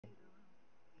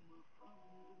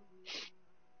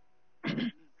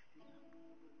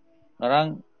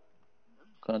ngarang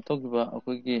kano togiba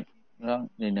akogi ngarang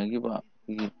nenagiba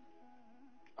akogi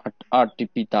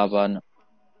RTP taba na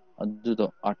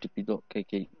adudo RTP do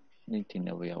keke ni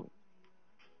tinaba yawi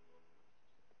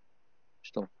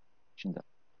stop chinda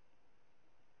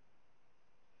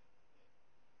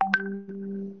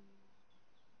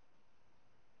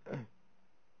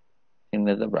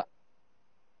tinadabra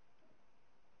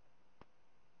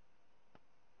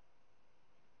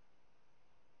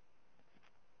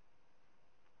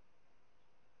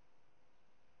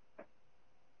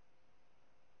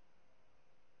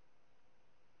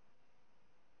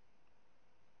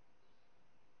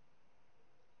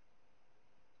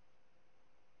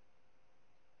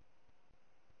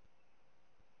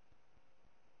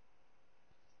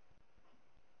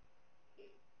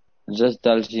just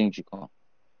dal jingchiko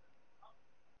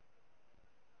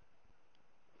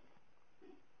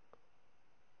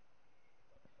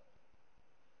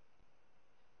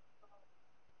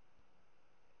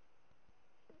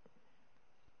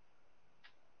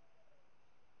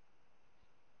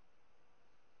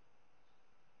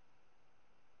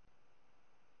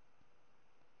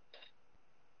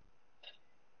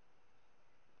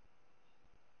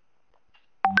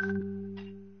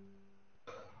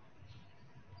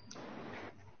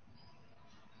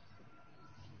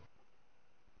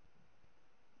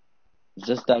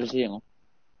just dal jingo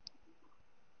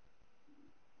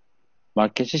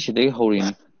market si sidai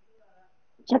horini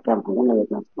Chakram hagana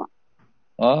yatma.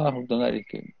 hudangari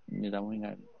ke nidamai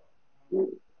ngari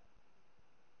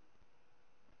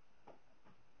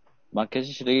market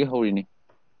si sidai horini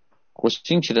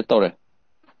crossing sida tawre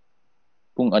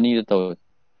pung ani da taw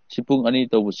si pung ani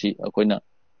tawbusi akoina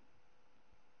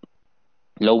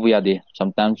lawbu yade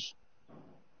sometimes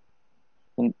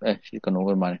pung si kano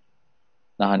gar mane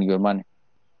nahan gar mane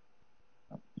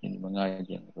ini mangaya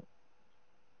jeng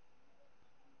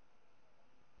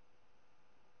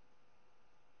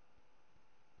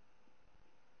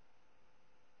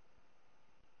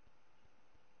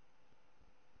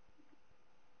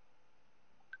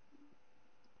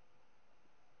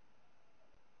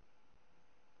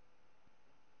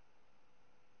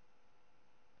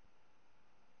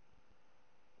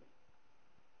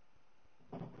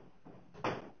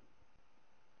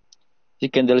si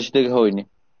candle sidai hoini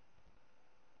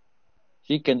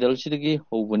si candle sidai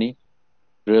hobuni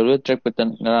railway track patan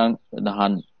ngarang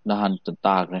nahan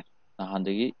tagre nahan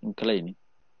dagi inklaini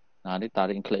nahan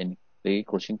tare inklaini dagi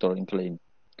crossing tore inklaini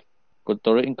ko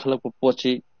tore inkla ko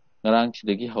pochi ngarang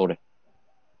sidagi hore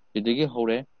sidagi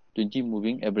hore 20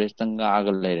 moving average tanga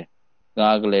agal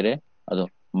lere ado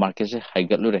market se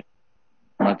haigatlure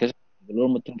market haigatlur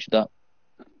mutung sida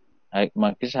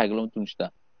market se haigatlur mutung sida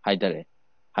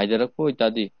haidare ko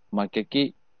itadi market ki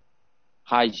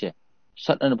high se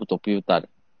sat ana putopi utar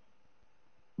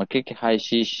market ki high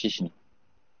si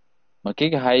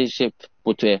market ki high se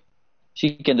putwe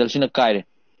si candle sina kaire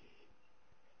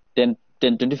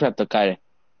 1025 ta kaire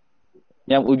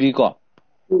yam ubi ko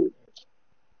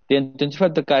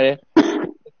 1025 ta kaire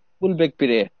full back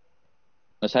pire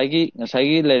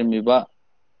ngasagi lermiba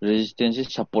resistance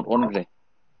support on gre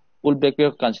full back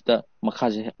pire kansita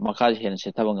makaje hen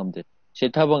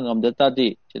sethaba ngamde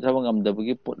tadi sethaba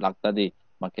ngamdabagi pot laktadi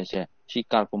market se si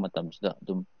karpo matam sida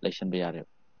dum lesson be yare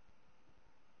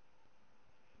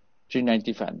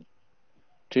 395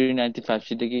 395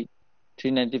 sidagi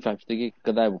 395 sidagi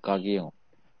kadai bukagi yo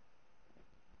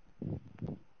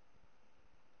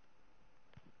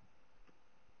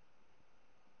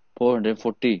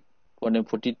 440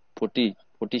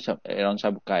 around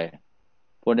sab kai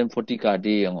 440 ka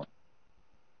di yo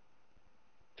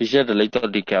fisher da later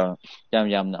di ka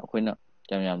yam na akoina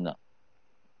yam na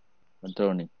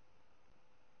mantroni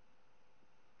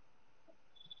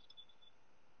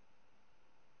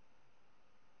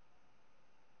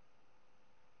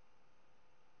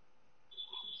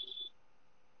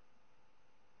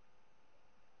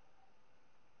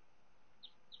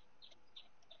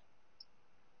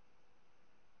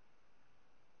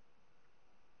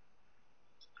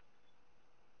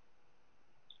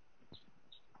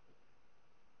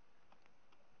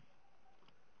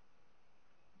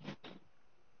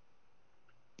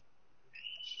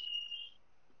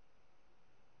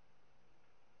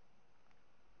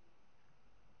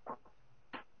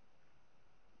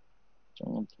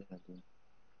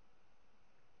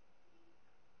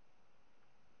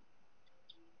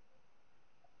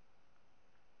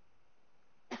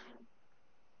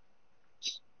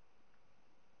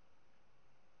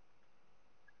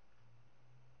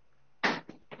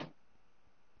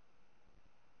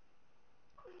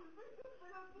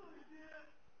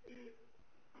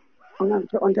Ona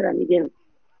ontara ni gen.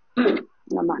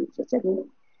 naman sa sabi.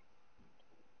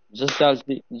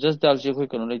 Just dial je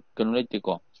kanu late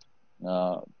ko.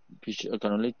 Future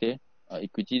kanu late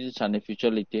equity chane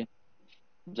future late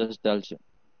just dial je.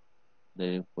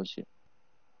 Le posi.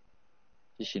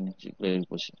 Sishin le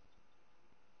posi.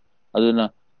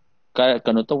 Aduna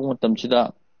kanu to matam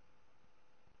sida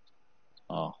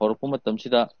horpo matam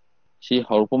sida si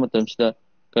horpo matam sida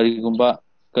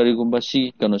karigumba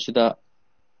si kanu sida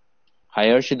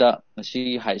higher sida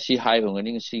si high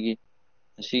ngani si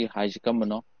high si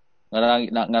kamano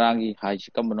ngarangi high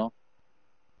si kamano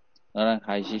ngarang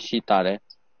high si tare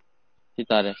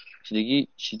sidigi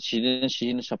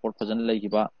si support fajan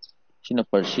laigiba sina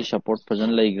per si support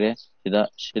fajan laigre sida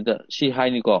si high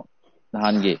ni ko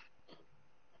nahange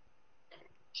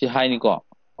si high ni ko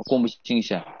akom sing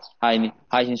se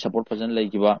high sin support fajan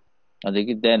laigiba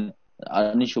adegi then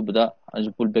ani subada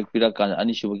pull back pira kan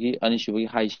ani subagi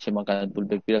high sema kan pull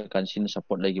back pira kan sin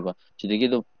support laigiba sidigi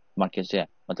do market se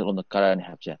matak on karan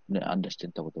habse ne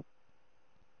understand tabudo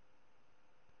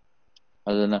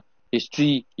aduna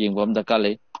history yengwam da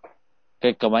kale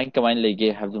kai kamai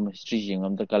lege habdu history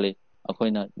yengwam da kale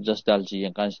akoina just dal ji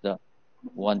yang kan sida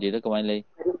one day da kamai lei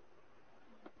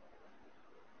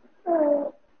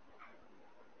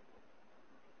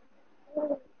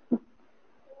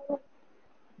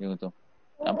yengoto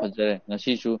am phajare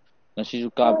ngasi su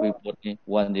ka bi potni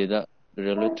one day da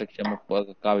railway track sema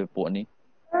ka bi potni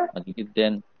adiki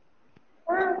then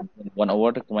 1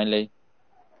 hour da kamai lei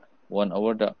 1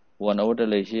 hour da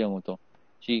lei si yengoto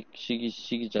si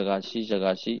jaga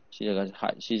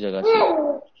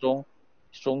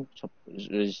strong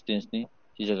resistance ni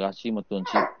si jaga si maton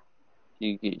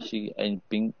si ein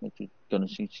ping tu kan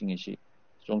si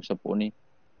strong support ni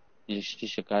si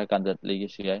sekar kan dat legi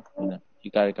si ai na si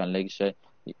kar kan legi sai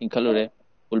inkalore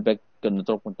pull back kan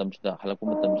to pun tam sida halaku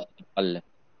matam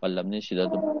pallam ni sida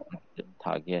dum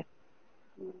thage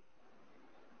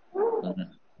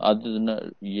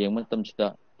aduna yeng matam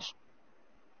sida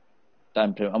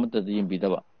time frame amata da yimbi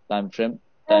daba time frame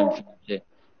je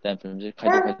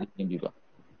khaido yimbi ba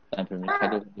time frame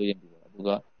khaido yimbi ba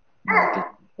aduga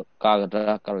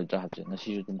kagadra karoidra habse na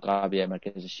sisu dum ka bi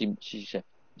market si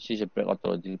break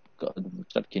out di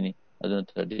chat kini aduna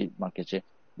tadi market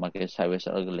sideways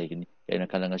aga legini kaina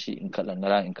kala ngasi inkhala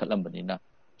ngara inkhalam banina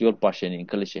 12%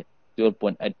 inkhalishe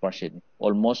 12.8%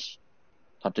 almost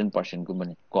 13%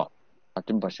 gumani ko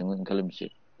 13%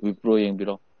 inkhalimse wipro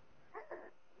yengbiro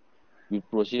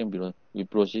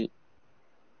wipro si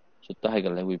sutta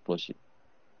haigala wipro si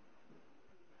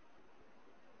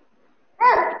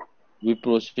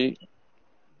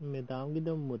Madam की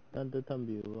तो मुत्ता तो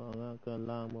थम्बी हुआ आगा का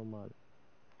लांग माल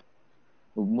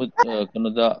mut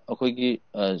kanoda akhoi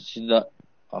sida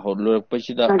lorak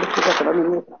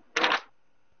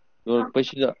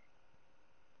pasida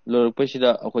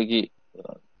akhoi gi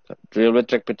railway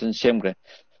track pattern semgre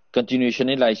continuation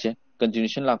ni laise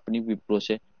continuation lakpani wipro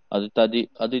se adu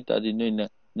tadi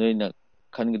noina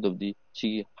khangidobdi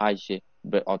si high se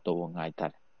break out to ngai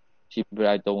tar si break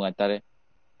out to ngai tare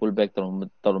pull back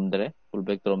torum dere pull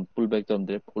back torum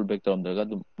dere ga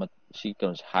dum si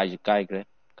kan high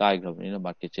kai grabni na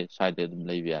market se side dum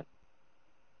leibiya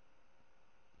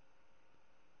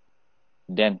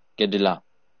then kedila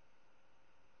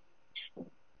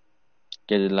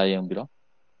yang biro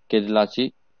kedila si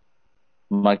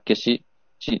market si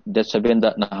that 7 da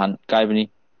nahan kaibni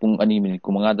pung 2 minute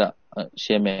kumanga da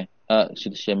seme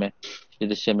sida seme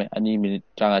 2 minute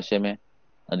tranga seme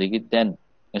adigi then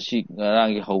ngasi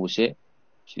ngarang gi hawse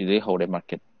sidai hawre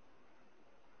market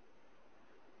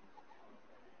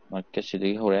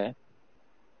sidai hawre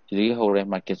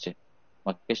market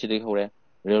sidai hawre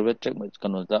railway track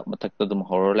kano da mathak ta dum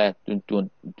hawrala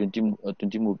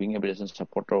 20 moving average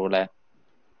support rola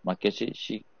market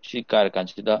si kar kan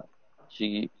sida si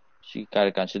kar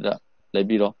kan sida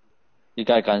lebiro si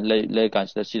kar kan le kan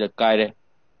sida sida kaire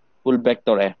pull back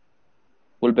tore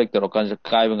kan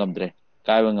kaiba ngamdre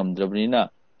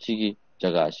sigi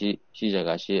jaga si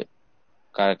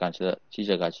kar kan sida si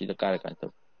jaga si da kar kan ta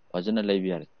fajana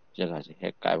lebiyar jaga si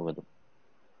hek kaiba dum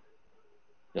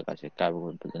jaga si kaiba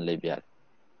dum fajana lebiyar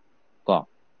ko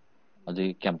adi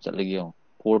kyam chatlegi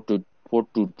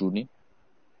 422 ni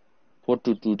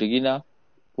 422 tegina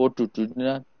 422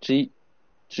 na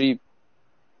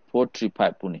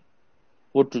 3435 puni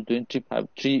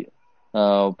 422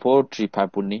 435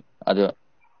 puni ada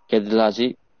kedla si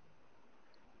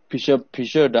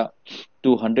fisher da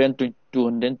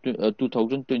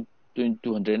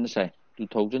 2200 sai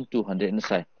 2200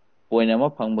 sai point ama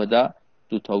phangba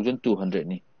 2200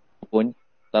 ni point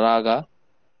taraga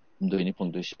doini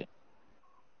phangdoise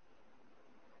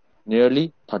nearly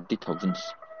 30,000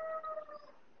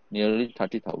 nearly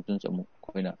 30,000 amuk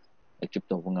koina achieve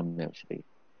to bungam ne sidi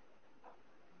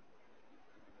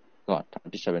ko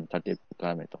 37 38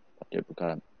 karame to 38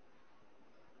 karame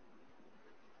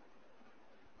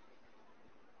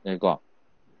ne ko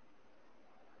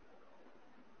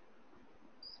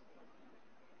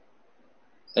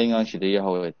ai ngang sidi ya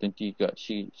hawe 20 ka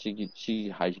si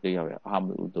high sidi ya hawe ham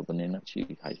u do bane na si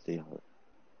high sidi ya hawe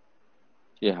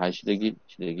si high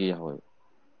sidi ya hawe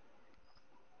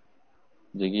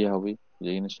degi ya hawe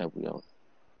degi na sabu ya hawe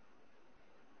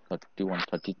 31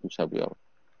 32 sabu ya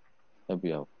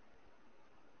hawe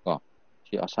ko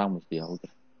si asam sidi ya hawe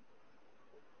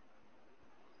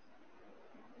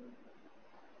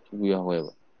sabu ya hawe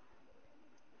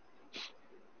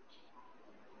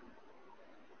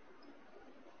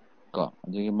ko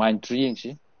degi mind tree yang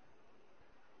si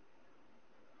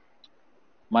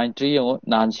mind tree yang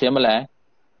nan sema la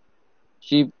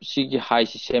si ki high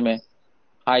si sema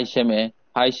high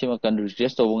sema kan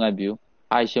request to ngai view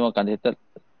high sema kan heta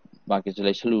market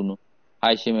lai salunu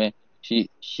high sema si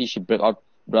break out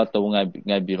to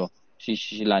ngai biro si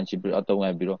line si break out to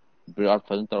ngai biro break out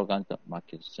fasan to kan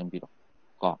market sang biro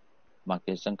ko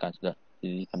market sang kan da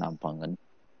di kanam pangan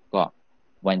ko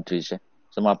mind tree se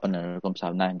sama pan kom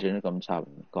sa 900 kom sa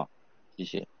ko si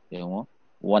se yung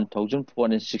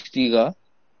 1460 ga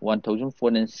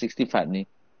 1465 ni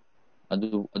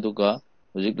aduga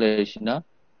hojik leisina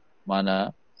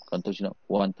mana kantoshina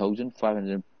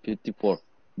 1554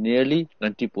 nearly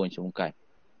 20 points kai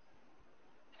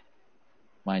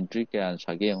mind tree kaya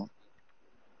sage yung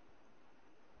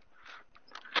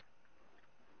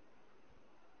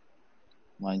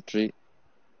mind tree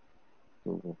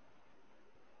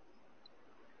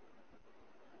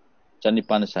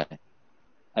Chanipan sai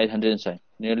 800 sai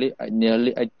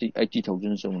nearly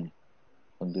 80,000 song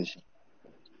pangdusi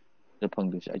the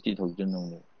pangdusi 80,000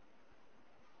 nong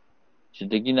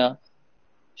sidagina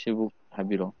sibu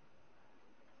habiro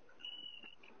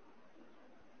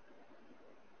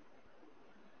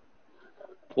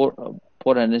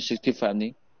 465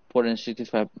 ni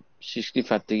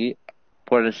 465 tigi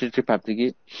 465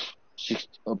 tigi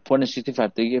 465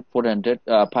 tigi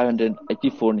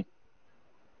 584 ni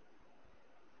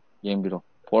yang biro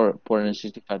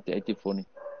 465 to 84 ni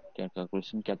kaya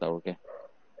calculation kya tawag ke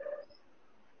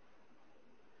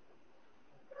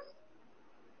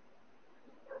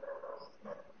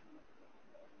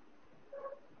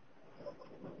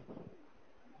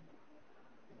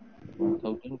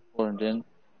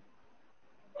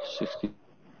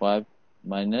 $1,465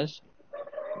 minus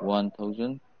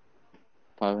 1,548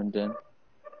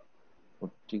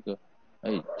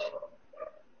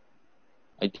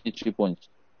 83 points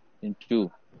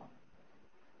into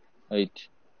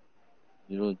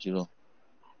 800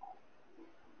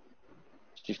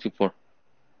 64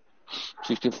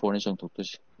 ni song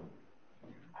thoktosi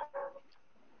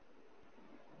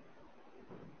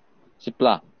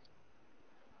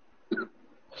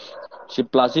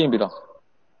sipla si biro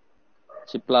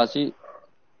sipla si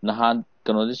nahan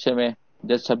kano di seme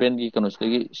that 7 gi kano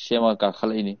segi sema ka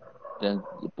khalai ni dan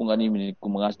pungani minit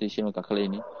kumangas di sema ka khalai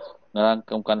ni ngarang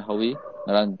kamkan hawi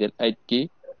ngarang that 8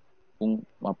 ki pung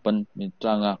 8 minit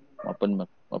tranga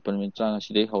 8 minit tranga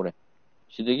sidai haure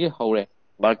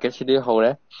market sidai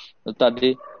haure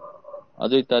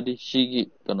tadi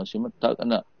sigi kano sima tak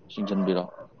ana singjan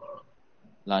biro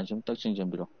lansum tak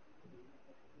singjan biro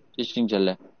si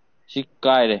singjalle si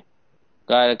kaire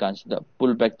kan sida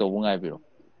pull back to ngai biro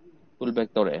pull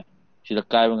back to re sida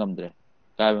kaiba ngamdre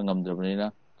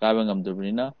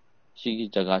sigi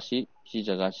jagasi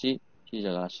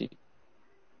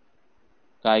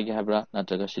kai ge habra na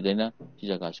jaga sidaina si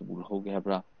jagasi bul ho ge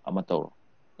habra ama tawro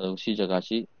si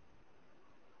jagasi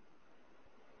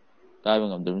kaiba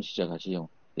ngamdre si jagasi yo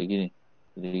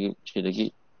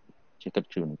degi check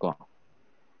chuni ko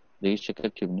degi check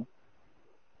chuni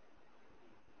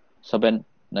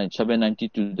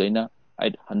 792 daina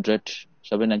 800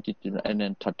 792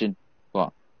 and 13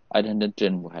 ko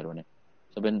 810 bu hairo ne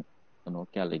 7 no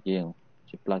kya lege yo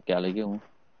sipla kya lege yo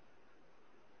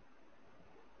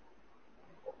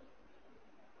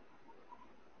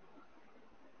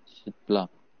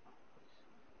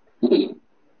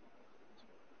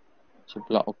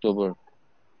sipla October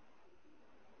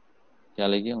kya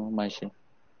lege yo mai se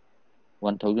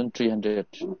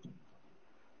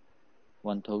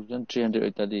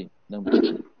 1300 tadi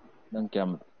nang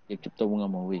kyam ekip to bunga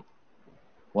mawi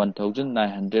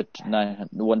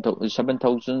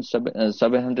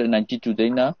 7,792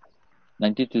 daina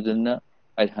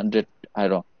 800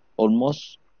 hairo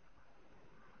almost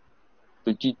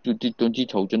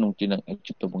 20,000 nungti nang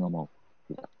ekip to bunga maw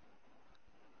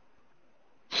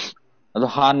ado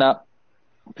hana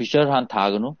feature ꯍꯥꯟ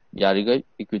ꯊꯥꯒꯅꯨ ꯌꯥꯔꯤꯈꯩ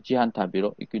equity ꯍꯥꯟ ꯊꯥꯕꯤꯔꯣ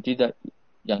ꯏꯀ꯭ꯋꯤꯇꯤꯗ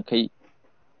ꯌꯥꯡꯈꯩ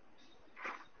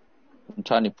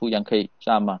ꯀꯨꯟꯊ꯭ꯔꯥ ꯅꯤꯐꯨ ꯌꯥꯡꯈꯩ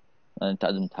ꯆꯥꯝꯃ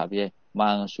ꯑꯗꯨꯝ ꯊꯥꯕ ꯌꯥꯏ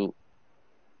ꯃꯥꯡꯉꯁꯨ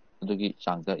ꯑꯗꯨꯒꯤ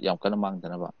ꯆꯥꯡꯗ ꯌꯥꯝ ꯀꯟꯅ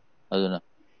ꯃꯥꯡꯗꯅꯕ ꯑꯗꯨꯅ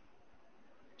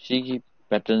ꯁꯤꯒꯤ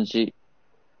ꯄꯦꯇꯔꯟꯁꯤ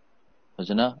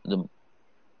ꯐꯖꯅ ꯑꯗꯨꯝ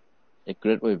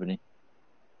ꯑꯦꯀꯨꯔꯦꯠ ꯑꯣꯏꯕꯅꯤ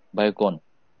ꯕꯥꯏꯑꯣꯀꯣꯟ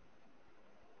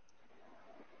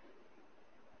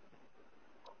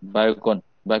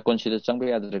ꯁꯤꯗ ꯆꯪꯕ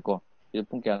ꯌꯥꯗ꯭ꯔꯦꯀꯣ ꯁꯤꯗ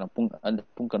ꯄꯨꯡ ꯀꯌꯥꯅꯣ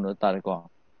ꯄꯨꯡ ꯀꯩꯅꯣꯗ ꯇꯥꯔꯦꯀꯣ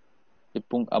ꯁꯤ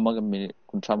ꯄꯨꯡ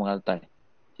 1:35 ꯇꯥꯏ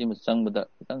ꯁꯤꯃ ꯆꯪꯕꯗ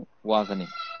ꯈꯤꯇꯪ ꯋꯥꯒꯅꯤ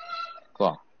ꯀꯣ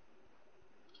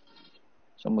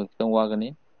ꯆꯪꯕ ꯈꯤꯇꯪ ꯋꯥꯒꯅꯤ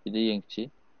ꯁꯤꯗ ꯌꯦꯡꯁꯤ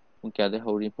ꯄꯨꯡ ꯀꯌꯥꯗꯩ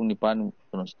ꯍꯧꯔꯤ ꯄꯨꯡ 9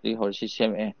 ꯀꯩꯅꯣꯁꯤꯗꯒꯤ ꯍꯧꯔꯤ ꯁꯤ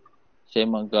ꯁꯦꯝꯃꯛꯑꯦ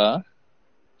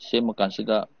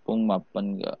ꯁꯦꯝꯃꯀꯥꯟꯁꯤꯗ ꯄꯨꯡ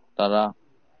 9:10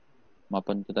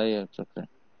 9 ꯀꯗꯥꯏ ꯆꯠꯈ꯭ꯔꯦ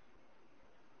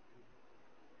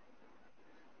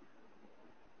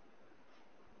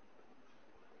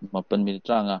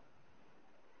 9:30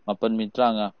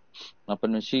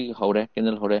 9:30 ꯁꯤꯒꯤ ꯍꯧꯔꯦ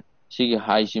ꯀꯦꯟꯗꯜ ꯍꯧꯔꯦ ꯁꯤꯒꯤ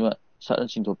ꯍꯥꯏꯁꯤꯃ ꯁꯠꯅ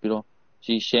ꯆꯤꯡꯊꯣꯛꯄꯤꯔꯣ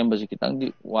ꯁꯤ ꯁꯦꯝꯕꯁꯤ ꯈꯤꯇꯪꯗꯤ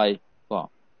ꯋꯥꯏ ꯀꯣ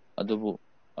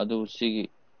ꯑꯗꯨ ꯁꯤꯒꯤ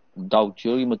ꯗꯥꯎ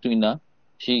ꯊꯤꯑꯣꯔꯤꯒꯤ ꯃꯇꯨꯡ ꯏꯟꯅ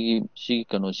ꯁꯤꯒꯤ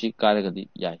ꯀꯩꯅꯣꯁꯤ ꯀꯥꯏꯔꯒꯗꯤ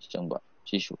ꯌꯥꯏ ꯆꯪꯕ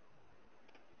ꯁꯤꯁꯨ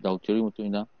ꯗꯥꯎ ꯊꯤꯑꯣꯔꯤꯒꯤ ꯃꯇꯨꯡ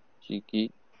ꯏꯟꯅ ꯁꯤꯒꯤ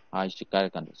ꯍꯥꯏꯁꯤ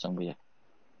ꯀꯥꯏꯔꯀꯥꯟꯗ ꯆꯪꯕ ꯌꯥꯏ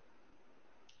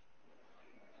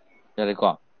ꯌꯥꯔꯦꯀꯣ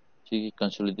ꯁꯤꯒꯤ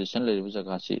ꯀꯟꯁꯣꯂꯤꯗꯦꯁꯟ ꯂꯩꯔꯤꯕ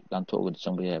ꯖꯒꯥꯁꯤ ꯂꯥꯟꯊꯣꯛꯑꯒꯗꯤ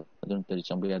ꯆꯪꯕ ꯌꯥꯏꯕ ꯑꯗꯨ ꯅꯠꯇ꯭ꯔꯗꯤ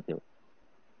ꯆꯪꯕ ꯌꯥꯗꯦꯕ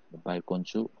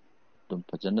ꯕꯥꯏꯀꯣꯟꯁꯨ ꯑꯗꯨꯝ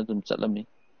ꯐꯖꯅ ꯑꯗꯨꯝ ꯆꯠꯂꯝꯃꯤ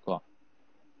ꯀꯣ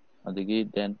ꯑꯗꯒꯤ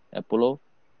ꯗꯦꯟ ꯑꯦꯄꯣꯂꯣ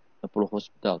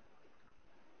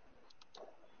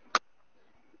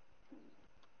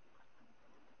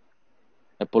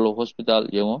ꯍꯣꯁꯄꯤꯇꯥꯜ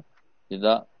ꯌꯦꯡꯉꯣ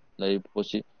ꯁꯤꯗ ꯂꯩꯔꯤꯕ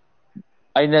ꯄꯣꯠꯁꯤ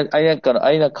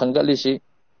ꯑꯩꯅ ꯈꯪꯒꯠꯂꯤꯁꯤ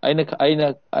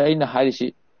ꯑꯩꯅ ꯍꯥꯏꯔꯤꯁꯤ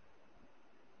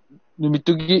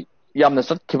ꯅꯨꯃꯤꯠꯇꯨꯒꯤ ꯌꯥꯝꯅ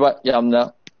ꯆꯠꯈꯤꯕ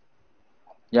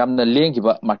ꯌꯥꯝꯅ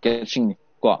ꯂꯦꯡꯈꯤꯕ ꯃꯥꯔꯀꯦꯠꯁꯤꯡꯅꯤ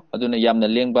ꯀꯣ ꯑꯗꯨꯅ ꯌꯥꯝꯅ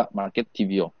ꯂꯦꯡꯕ ꯃꯥꯔꯀꯦꯠ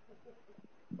ꯊꯤꯕꯤꯌꯣ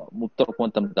ꯃꯨꯚ ꯇꯧꯔꯛꯄ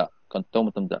ꯃꯇꯝꯗ ꯀꯩꯅꯣ ꯇꯧꯕ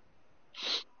ꯃꯇꯝꯗ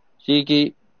ꯁꯤꯒꯤ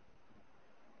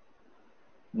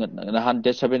ꯅꯍꯥꯟ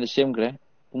ꯗꯦꯠ 7ꯗ ꯁꯦꯝꯈ꯭ꯔꯦ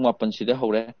ꯄꯨꯡ 9 ꯁꯤꯗ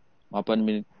ꯍꯧꯔꯦ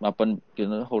 9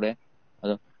 ꯀꯩꯅꯣꯗ ꯍꯧꯔꯦ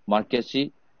ꯑꯗꯣ ꯃꯥꯔꯀꯦꯠꯁꯤ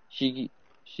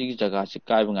ꯁꯤꯒꯤ ꯖꯒꯥꯁꯤ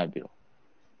ꯀꯥꯏꯕ ꯉꯥꯏꯕꯤꯔꯣ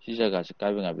ꯁꯤ ꯖꯒꯥꯁꯤ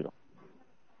ꯀꯥꯏꯕ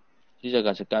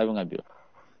ꯉꯥꯏꯕꯤꯔꯣ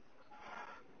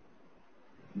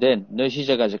ꯗꯦꯟ ꯅꯣꯏ ꯁꯤ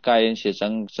ꯖꯒꯥꯁꯤ ꯀꯥꯏꯔꯦꯅ ꯁꯤ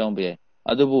ꯆꯪꯕ ꯌꯥꯏ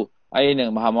ꯑꯗꯨꯕꯨ ꯑꯩꯅ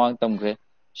ꯃꯃꯥꯡ ꯇꯝꯈ꯭ꯔꯦ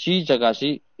ꯁꯤ ꯖꯒꯥꯁꯤ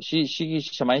ꯁꯤꯒꯤ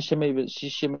ꯁꯨꯃꯥꯏꯅ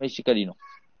ꯁꯦꯝꯃꯛꯏꯁꯤ ꯀꯔꯤꯅꯣ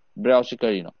ꯕ꯭ꯔꯦꯛꯑꯥꯎꯠꯁꯤ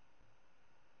ꯀꯔꯤꯅꯣ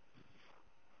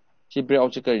ꯁꯤ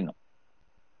ꯕ꯭ꯔꯦꯛꯑꯥꯎꯠꯁꯤ ꯀꯔꯤꯅꯣ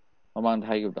ꯃꯃꯥꯡꯗ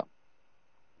ꯍꯥꯏꯈꯤꯕꯗꯣ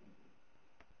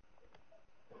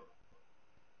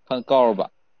ꯀꯥꯎꯔꯕ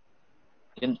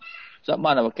ꯆꯞ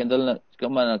ꯃꯥꯟꯅꯕ ꯀꯦꯟꯗꯜꯅ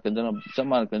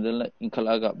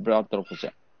ꯏꯟꯈꯠꯂꯛꯑꯒ ꯕ꯭ꯔꯦꯛꯑꯥꯎꯠ ꯇꯧꯔꯛꯄꯁꯦ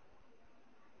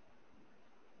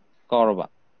ꯀꯥꯎꯔꯕ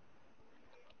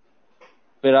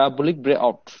ꯄꯦꯔꯥꯕꯣꯂꯤꯛ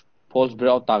ꯕ꯭ꯔꯦꯛꯑꯥꯎꯠ ꯐꯣꯜꯁ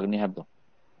ꯕ꯭ꯔꯦꯛꯑꯥꯎꯠ ꯇꯥꯒꯅꯤ ꯍꯥꯏꯕꯗꯣ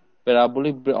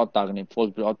ꯄꯦꯔꯥꯕꯣꯂꯤꯛ ꯕ꯭ꯔꯦꯛꯑꯥꯎꯠ ꯇꯥꯒꯅꯤ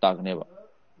ꯐꯣꯜꯁ ꯕ꯭ꯔꯦꯛꯑꯥꯎꯠ ꯇꯥꯒꯅꯦꯕ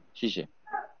ꯁꯤꯁꯦ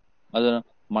ꯑꯗꯨꯅ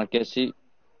ꯃꯥꯔꯀꯦꯠꯁꯤ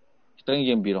खितंग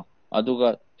येंबिरो अदुगा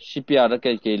CPR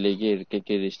कई लेगे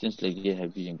कई रेजिस्टेंस लेगे है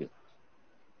भी येंबिरो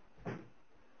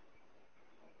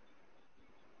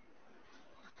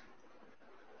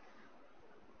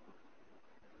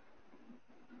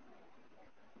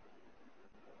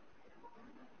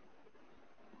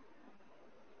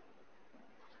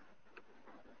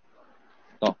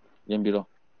तो येंबिरो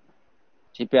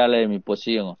CPR ले मी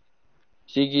पोसी येंगो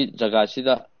सिगी जगह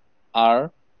सिदा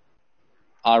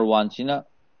R1 सिना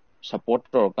सपोर्ट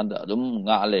तौर कंदा अदुम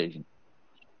nga ले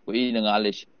कुई न nga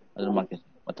ले अदुम मार्केट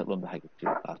मथक लोम हाई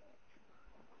क्लिक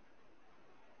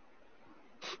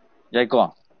याइको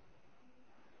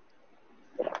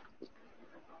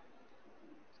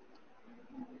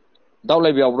दाउ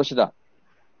लाइबि यावब्रो सिदा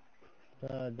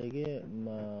ꯑꯗꯒꯤ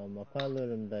ꯃꯈꯥ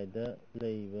ꯂꯣꯏꯔꯝꯗꯥꯏꯗ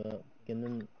ꯂꯩꯕ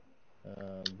ꯀꯦꯟꯗꯜ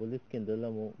ꯕꯨꯂꯤꯁ ꯀꯦꯟꯗꯜ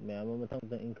ꯑꯃꯨꯛ ꯃꯌꯥꯝ ꯑꯃ ꯃꯊꯪ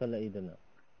ꯃꯊꯪ ꯏꯟꯈꯠꯂꯛꯏꯗꯅ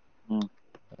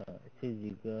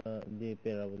ꯁꯤꯁꯤꯒꯗꯤ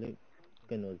ꯄꯦꯔꯥꯕꯣꯂꯤꯛ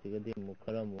ꯀꯩꯅꯣꯁꯤꯒꯗꯤ ꯑꯃꯨꯛ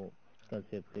ꯈꯔ ꯑꯃꯨꯛ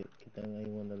ꯀꯟꯁꯦꯞꯁꯦ ꯈꯤꯇꯪ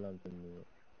ꯑꯩꯉꯣꯟꯗ ꯂꯥꯝꯁꯤꯟꯕꯤꯌꯦ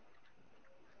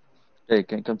ꯀꯩ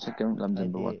ꯀꯟꯁꯦꯞ ꯀꯩꯝ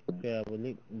ꯂꯥꯝꯁꯤꯟꯕ ꯍꯥꯏꯗꯤ ꯋꯥꯠꯄ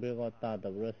ꯄꯦꯔꯥꯕꯣꯂꯤꯛ ꯕ꯭ꯔꯦꯛꯑꯥꯎꯠ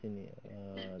ꯇꯥꯗꯕ꯭ꯔꯥ ꯁꯤꯅꯤ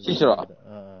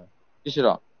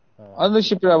Kisiro anu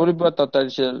si parabolic berata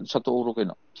tadi satu urut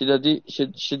kena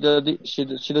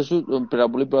sidasu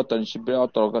parabolic berata si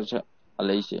berata orang kan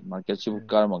halai sih market si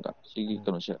bukan maka sigi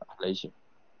kena sih halai sih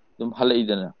dum halai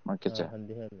dana market sih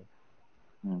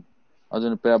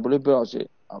adun parabolic berata sih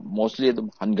mostly dum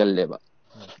hangal leba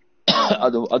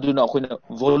adun aku ni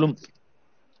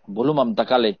volume am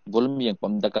takale volume yang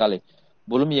pam takale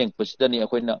volume yang pasti ni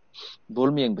aku ni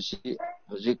volume yang pasti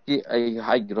hojiki ai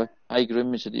high grow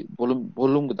misadi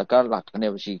volume ka takar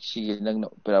lakne si nang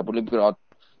parabolic berata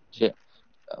se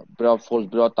berapa false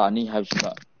berapa tani habis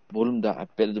na volume dah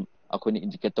apel aku ni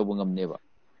indikator bungam neba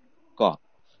ka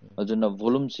aduna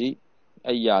volume si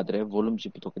ai yadre volume si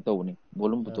putok kita uni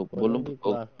volume putok volume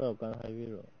class to kan high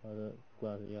biro ada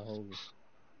class ya hogi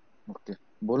Okay.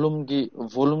 Volume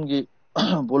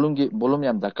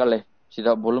yam dakar lay.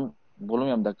 Sida volume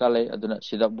yam dakar lay. Aduna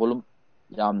sida volume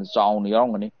yam chaun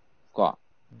yaung gani. Ko.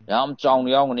 Yam chaun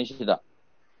yaung gani sida.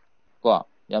 Ko.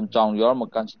 Yam chaun yaung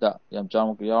makan sida. Yam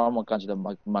chaun yaung makan sida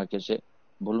market se.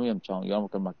 Volume yam chaun yaung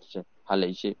makan market se.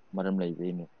 Halay se maram lay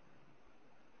bini.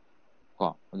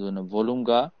 Ko. Aduna volume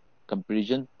ga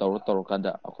comparison tawro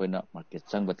kanda akoina market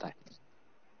sang batai.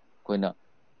 Akoina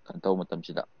kantaw matam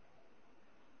sida.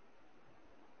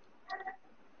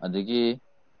 Adagi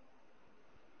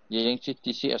yengsi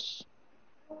TCS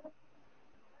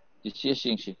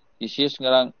yengsi TCS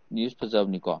ngarang news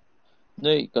fajabni ko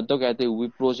noi kanto kayate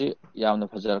Wipro se yamna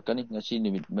fajarakani ngasi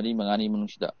nimit mari mangani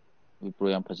manungsida Wipro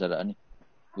yam fajarani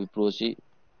Wipro se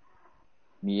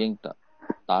miyeng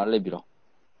tar lebiro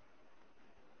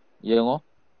yengo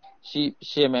si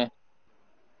seme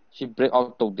si break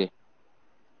out togde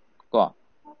ko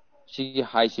si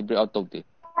high si break out togde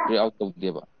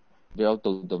ba break out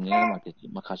togdomni market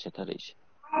makha sethareise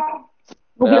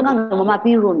Bukit ngang mama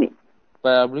piru mi.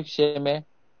 parabolic seme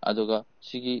aduga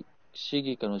sigi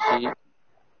kanosi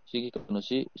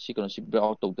break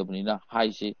out togdabnina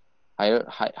high si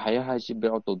higher si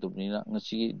break out togdabnina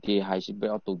ngasi day high si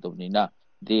break out togdabnina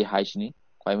day high ni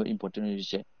quite important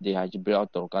is day high si break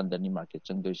out torkanda ni market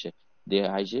changdoise day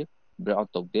high si break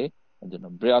out togde aduna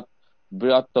break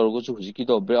out torgosu hujiki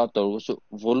do break out torgosu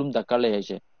volume dakar le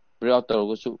haise break out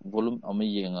torgosu volume ama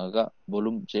yengaga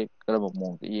volume che karaba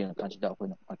mong yenga kansida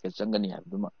akoina market changani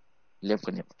habduma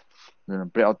lepkani aduna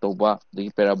break out toba dagi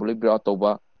parabolic break out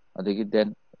toba adagi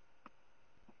then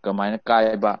kamaina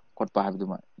kaiba khotpa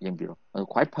habduma yengbiro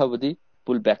quite phabadi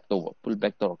pull back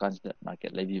to kansida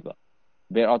market lebiba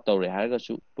break out tore haraga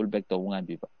su pull back to ngai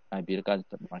biba ai bir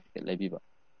kansida market lebiba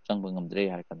changba ngamdre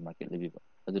har kan market lebiba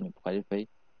aduna quite fai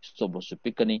stop loss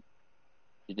pikani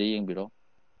ide yengbiro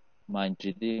mind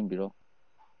trading biro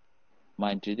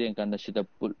mind trading kan sida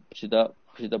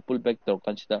pull back to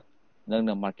kansida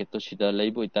nangna market to sida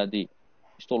leibo itadi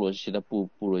stop loss sida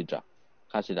puroidra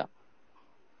khasida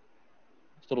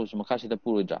stop loss makasida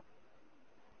puroidra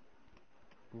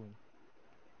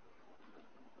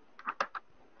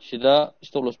sida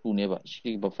stop loss puneba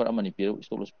sigi buffer amani piro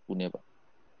stop loss puneba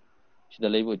sida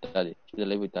leibo itadi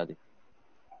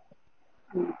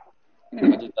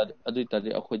adu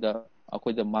itadi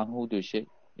akoida manghu doise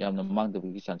yamna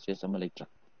mangdabigi chances ama leitra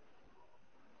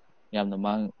yamna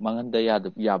manganda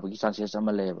yabagi chances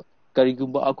ama leba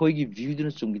karigumba akoigi view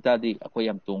duna chungitadi akoy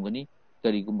yam tongani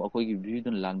karigumba akoigi view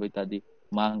duna lanboi tadi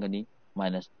mangani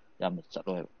minus yamna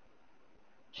chatlo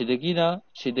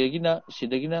sidagina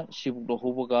sibuk do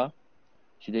hobaga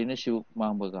sidagina sibuk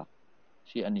mangbaga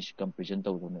si anis comparison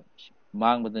tawdone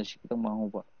mangbadana sikitang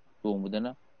manghoba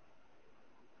tongbadana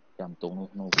yam tongno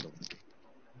no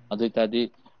adu tadi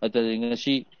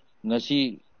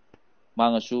ngasi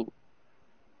mangasu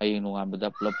ayeng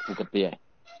nungambada plop pukatpe yai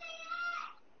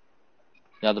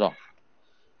yadro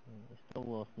stop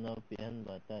loss na PN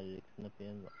ba ta risk na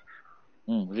PN ba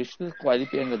risk kwadi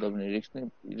PN gadabne risk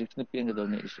na PN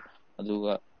gadabne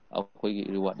aduga akoigi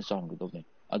reward na changgadabne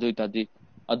adu tadi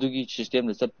adugi system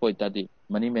na chat point tadi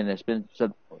money management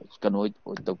chat kano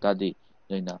to tadi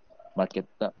noina market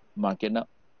na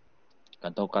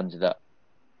kanto kanjida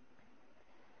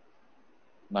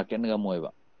market na gamoiba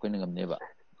koina gamneba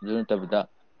dun tabida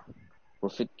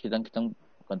profit kitang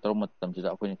kantor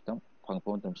matamsida akoina kitang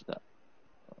phangpo matamsida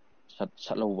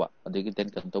satlawa adigi ten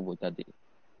kanto boitadi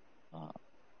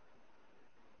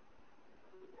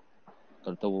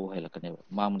kanto helakane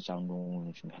mamun chang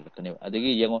nung sing helakane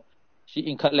adigi yengo si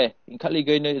inkhatli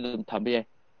gaine dum thambe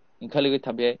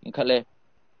inkhatle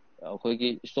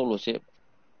akoigi stolo se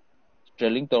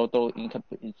trailing to inkhat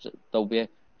tawbe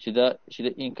sida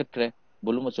inkhatkre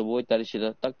volume choboi tari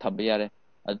sida tak thambe yare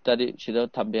adtari sida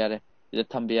thambe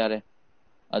yare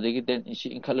adigi ten isi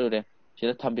inkhalure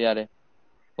sida thambe yare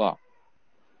ko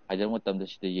hajar matamda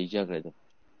sida yejagre do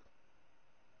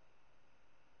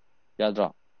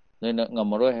yadra noina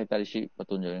ngamaro hay tari si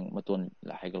maton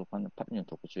la haigal fan patnya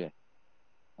to kuche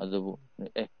adabu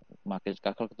market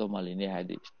kakal to malini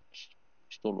hadi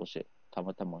stolo se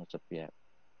thama chapya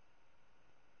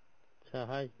sa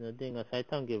hai na de nga sai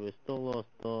tham ge stop loss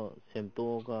to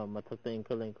semtoga mathakta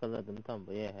inkhala dum tham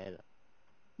ba ye hai la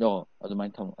no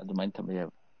adumain tham ya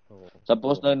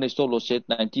suppose na stolo se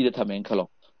 90 da tham en khalo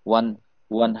 100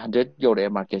 yore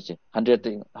market se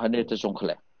 100 ta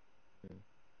songkhale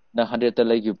na 100 ta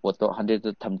lagi poto 100 ta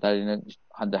tham tari na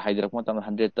 100 haidirak ma tam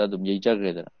 100 ta dum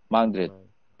yejagre da mangre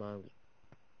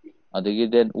adagi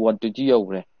then 120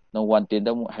 yogre na 110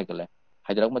 da mu haigale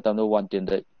haidirak ma tam da 110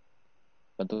 da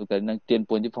kanto tari nang 10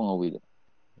 point di phongawi da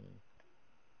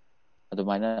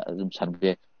ꯑꯗꯨꯃꯥꯏꯅ ꯑꯗꯨꯝ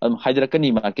ꯁꯥꯟꯅꯕ ꯑꯗꯨꯝ ꯍꯥꯏꯗꯔꯛꯀꯅꯤ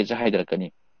ꯃꯥꯔꯀꯦꯠꯁꯦ ꯍꯥꯏꯗꯔꯛꯀꯅꯤ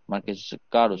ꯃꯥꯔꯀꯦꯠꯁꯦ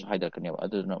ꯀꯥꯔꯁꯨ ꯍꯥꯏꯗꯔꯛꯀꯅꯦꯕ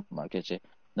ꯑꯗꯨꯅ ꯃꯥꯔꯀꯦꯠꯁꯦ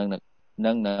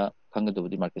ꯅꯪꯅ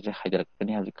ꯈꯪꯒꯗꯕꯗꯤ ꯃꯥꯔꯀꯦꯠꯁꯦ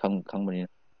ꯍꯥꯏꯗꯔꯛꯀꯅꯤ ꯍꯥꯏꯕꯁꯤ ꯈꯪꯕꯅꯤꯅ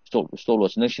stop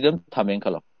loss ꯅꯪ ꯁꯤꯗ ꯑꯗꯨꯝ ꯊꯝꯃꯦꯅ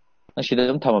ꯈꯜꯂꯣ ꯅꯪ ꯁꯤꯗ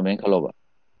ꯑꯗꯨꯝ ꯊꯝꯃꯝꯃꯦꯅ ꯈꯜꯂꯣꯕ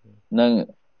ꯅꯪ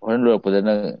ꯍꯣꯔꯦꯟ ꯂꯣꯏꯔꯛꯄꯗ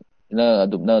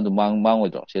ꯅꯪ ꯑꯗꯨꯝ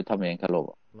ꯃꯥꯡꯉꯣꯏꯗ꯭ꯔꯣ ꯁꯤꯗ ꯊꯝꯃꯦꯅ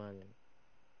ꯈꯜꯂꯣꯕ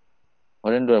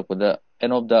ꯍꯣꯔꯦꯟ ꯂꯣꯏꯔꯛꯄꯗ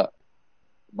ꯑꯦꯟ ꯑꯣꯐ ꯗ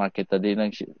ꯃꯥꯔꯀꯦꯠꯇꯗꯤ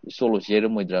ꯅꯪ ꯁ꯭ꯇꯣꯞ ꯂꯣꯁ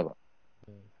ꯌꯩꯔꯝꯃꯣꯏꯗ꯭ꯔꯕ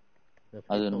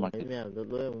ꯉꯁꯥꯏ ꯑꯗꯨꯅ ꯇꯣꯡꯉꯩ ꯃꯥꯔꯀꯦꯠ ꯃꯌꯥꯝꯗꯣ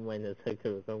ꯂꯣꯏ ꯑꯃꯨꯛ ꯃꯥꯏꯅꯁ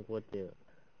ꯆꯠꯈ꯭ꯔꯕ ꯈꯪꯄꯣꯠꯇꯦꯕ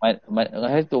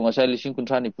ꯉꯁꯥꯏ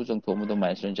 30-40 ꯆꯪꯊꯣꯛꯑꯝꯕꯗꯣ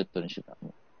ꯃꯥꯏꯅꯁ ꯂꯣꯏ ꯆꯠꯇꯣꯏꯅꯤ ꯁꯤꯗ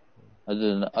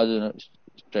ꯑꯗꯨꯅ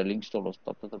ꯇ꯭ꯔꯦꯂꯤꯡ ꯁ꯭ꯇꯣꯞ ꯂꯣꯁ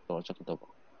ꯇꯞ ꯇꯧꯔ ꯆꯠꯀꯗꯧꯕ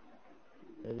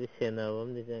ꯑꯗꯨꯗꯤ ꯁꯦꯟꯅꯕ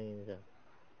ꯑꯃꯗꯤ ꯆꯪꯉꯤꯅꯦ ꯁꯥꯔ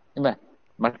ꯏꯃꯥꯏ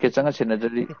ꯃꯥꯔꯀꯦꯠ ꯆꯪꯉ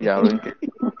ꯁꯦꯟꯅꯗ꯭ꯔꯗꯤ ꯌꯥꯔꯣꯏ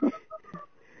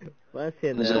ꯄꯨꯔꯥ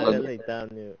ꯁꯦꯟꯅꯔꯒ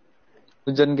ꯂꯩꯇꯥꯕꯅꯦꯕ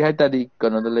ꯍꯨꯟꯖꯟꯒꯦ ꯍꯥꯏꯇꯥꯔꯗꯤ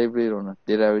ꯀꯩꯅꯣꯗ ꯂꯩꯕꯤꯔꯣꯅ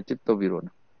ꯗꯦꯔꯥꯏꯚꯦꯇꯤꯞ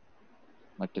ꯇꯧꯕꯤꯔꯣꯅ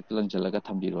ꯃꯥꯔꯀꯦꯠꯇ ꯂꯪꯁꯤꯜꯂꯒ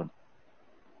ꯊꯝꯕꯤꯔꯣꯅ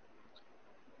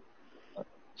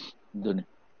ꯑꯗꯨꯅꯤ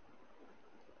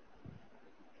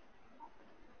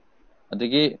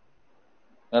ꯑꯗꯒꯤ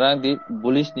ꯉꯔꯥꯡꯗꯤ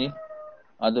ꯕꯨꯂꯤꯁꯅꯤ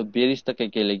ꯑꯗꯣ ꯕꯦꯔꯤꯁꯇ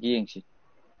ꯀꯩꯀꯩ ꯂꯩꯒꯦ ꯌꯦꯡꯁꯤ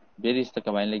ꯕꯦꯔꯤꯁꯇ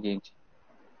ꯀꯃꯥꯏꯅ ꯂꯩꯒꯦ ꯌꯦꯡꯁꯤ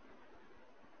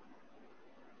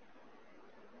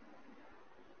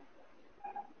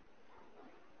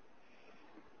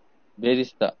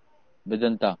ꯕꯦꯔꯤꯁꯇ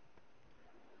ꯕꯦꯗꯟꯇꯥ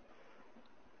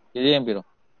ꯁꯤꯗ ꯌꯦꯡꯕꯤꯔꯣ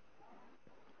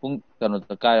ꯄꯨꯡ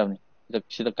ꯀꯩꯅꯣꯗ ꯀꯥꯏꯔꯕꯅꯤ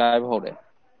ꯁꯤꯗ ꯀꯥꯏꯕ ꯍꯧꯔꯛꯑꯦ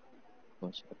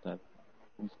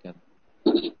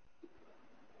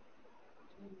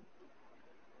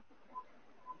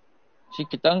ꯁꯤ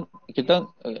ꯈꯤꯇꯪ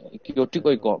ꯀꯤꯌꯣꯇꯤꯛ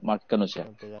ꯑꯣꯏꯀꯣ ꯀꯩꯅꯣꯁꯦ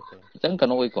ꯈꯤꯇꯪ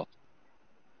ꯀꯩꯅꯣ ꯑꯣꯏꯀꯣ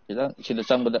खितांग सिदा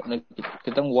चंबदा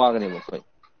खितांग वागनेबो कोई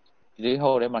इदि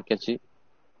हौरे मार्केट सी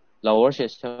लोअर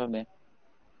सिस्टम में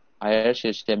हायर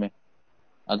सिस्टम में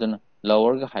अदुना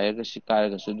लोअर गा हायर गा सिकार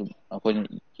गा सुदु अखोइन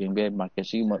येंबे मार्केट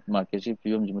सी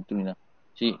फियम जि मतुना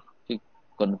सी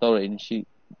कोन तौरैनि सी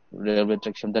रेलवे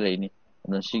ट्रैक सम दरैनि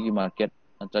अदुना सी गी मार्केट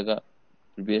नत्रगा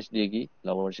प्रीवियस डे गी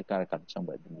लोअर सिकार का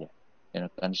चंबा दिया एना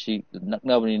kan si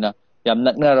naknabnina yam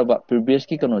naknaraba previous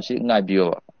ki kano si ngaibiyo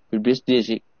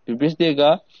previous day ga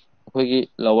ꯑꯩꯈꯣꯏꯒꯤ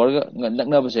ꯂꯋꯔꯒ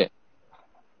ꯅꯛꯅꯕꯁꯦ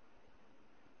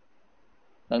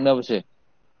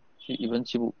ꯁꯤ ꯏꯚꯟ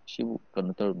ꯁꯤꯕꯨ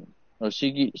ꯀꯩꯅꯣ ꯇꯧꯔꯕꯅꯤ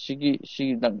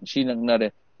ꯁꯤ ꯅꯛꯅꯔꯦ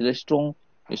ꯁꯤꯗ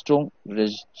ꯁꯇ꯭ꯔꯣꯡ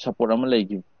ꯁꯄꯣꯔꯠ ꯑꯃ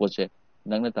ꯂꯩꯈꯤꯕ ꯄꯣꯠꯁꯦ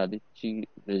ꯅꯛꯅ ꯇꯥꯔꯗꯤ ꯁꯤꯒꯤ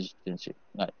ꯔꯦꯖꯤꯁꯇꯦꯟꯁꯁꯦ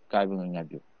ꯀꯥꯏꯕ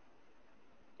ꯉꯥꯏꯕꯤꯌꯨ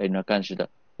ꯀꯩꯅꯣ ꯍꯥꯏꯀꯥꯟꯁꯤꯗ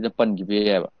ꯁꯤꯗ ꯄꯟꯈꯤꯕ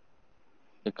ꯌꯥꯏꯑꯕ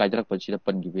ꯀꯥꯏꯊꯔꯛꯄꯁꯤꯗ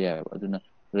ꯄꯟꯈꯤꯕ ꯌꯥꯏꯑꯕ ꯑꯗꯨꯅ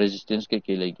ꯔꯦꯖꯤꯁꯇꯦꯟꯁ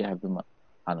ꯀꯩꯀꯩ ꯂꯩꯒꯦ ꯍꯥꯏꯕꯗꯨꯃ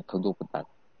ꯍꯥꯟꯅ ꯈꯪꯗꯣꯛꯄ ꯇꯥꯔꯦ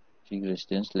ꯁꯤꯒꯤ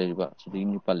ꯔꯦꯖꯤꯁꯇꯦꯟꯁ ꯂꯩꯔꯤꯕ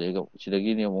ꯁꯤꯗꯒꯤ ꯄꯜꯂꯛꯑꯒ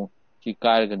ꯁꯤꯗꯒꯤꯅꯤ ꯑꯃꯨꯛ ꯁꯤ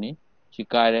ꯀꯥꯏꯔꯒꯅꯤ ꯁꯤ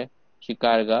ꯀꯥꯏꯔꯦ ꯁꯤ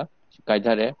ꯀꯥꯏꯔꯒ ꯁꯤ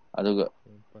ꯀꯥꯏꯊꯔꯦ ꯑꯗꯨꯒ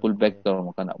ꯄꯨꯜ ꯕꯦꯛ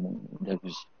ꯇꯧꯔꯝꯃꯀꯥꯟꯗ ꯑꯃꯨꯛ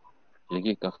ꯏꯟꯊꯕꯤꯁꯤ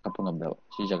ꯁꯤꯗꯒꯤ ꯀꯥꯈꯠꯄ ꯉꯝꯗꯕ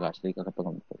ꯁꯤ ꯖꯒꯥꯁꯤꯗꯒꯤ ꯀꯥꯈꯠꯄ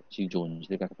ꯉꯝꯗꯕ ꯁꯤ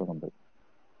ꯖꯣꯟꯁꯤꯗꯒꯤ ꯀꯥꯈꯠꯄ ꯉꯝꯗꯕ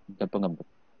ꯏꯟꯈꯠꯄ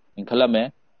ꯉꯝꯗꯕ ꯏꯟꯈꯠꯂꯝꯃꯦ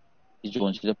ꯁꯤ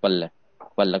ꯖꯣꯟꯁꯤꯗ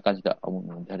ꯄꯜꯂꯀꯥꯟꯁꯤꯗ ꯑꯃꯨꯛ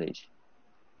ꯏꯟꯊꯔꯛꯏꯁꯤ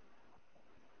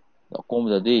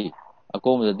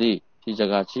ꯑꯀꯣꯝꯕꯗꯗꯤ ꯁꯤ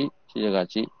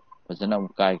ꯖꯒꯥꯁꯤ ꯐꯖꯅ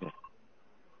ꯑꯃꯨꯛ ꯀꯥꯏꯈ꯭ꯔꯦ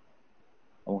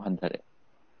ꯑꯃꯨꯛ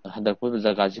ꯍꯟꯊꯔꯛꯑꯦ ꯍꯟꯗꯛꯄ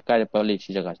ꯖꯒꯥꯁꯤ ꯀꯥꯏꯗ ꯄꯜꯂꯤ ꯁꯤ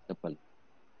ꯖꯒꯥꯁꯤꯗ ꯄꯜꯂꯤ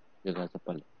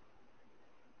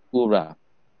ꯎꯕ꯭ꯔꯥ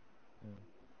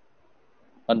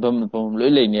ꯄꯟꯐꯝ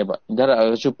ꯂꯣꯏ ꯂꯩꯅꯦꯕ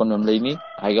ꯏꯟꯊꯔꯛꯑꯒꯁꯨ ꯄꯟꯐꯝ ꯂꯩꯅꯤ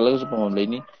ꯍꯥꯏꯒꯠꯂꯒꯁꯨ ꯄꯟꯐꯝ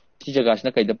ꯂꯩꯅꯤ ꯁꯤ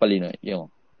ꯖꯒꯥꯁꯤꯅ ꯀꯩꯗ ꯄꯜꯂꯤꯅꯣ ꯌꯦꯡꯉꯣ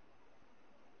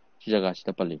ꯁꯤ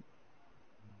ꯖꯒꯥꯁꯤꯗ ꯄꯜꯂꯤ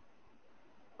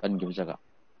ꯄꯟꯈꯤꯕ ꯖꯒꯥ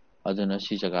ꯑꯗꯨꯅ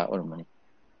ꯁꯤ ꯖꯒꯥ ꯑꯣꯏꯔꯝꯃꯅꯤ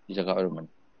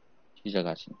ꯁꯤ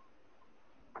ꯖꯒꯥꯁꯤꯅꯤ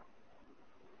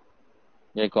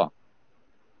ꯌꯥꯏꯀꯣ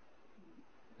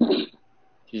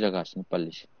ꯁꯤ ꯖꯒꯥꯁꯤꯅ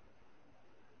ꯄꯜꯂꯤꯁꯤ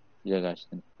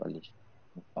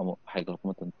ꯑꯃꯨꯛ ꯍꯥꯏꯒꯠꯂꯛꯄ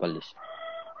ꯃꯇꯝꯗ ꯄꯜꯂꯤꯁꯤ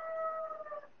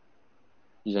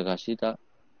ꯁꯤ ꯖꯒꯥꯁꯤꯗ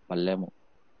ꯄꯜꯂꯦ ꯑꯃꯨꯛ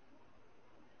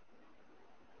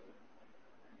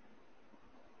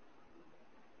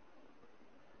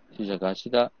ꯁꯤ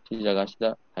ꯖꯒꯥꯁꯤꯗ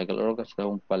ꯍꯥꯏꯒꯠꯂꯨꯔꯒ ꯁꯤꯗ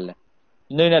ꯑꯃꯨꯛ ꯄꯜꯂꯦ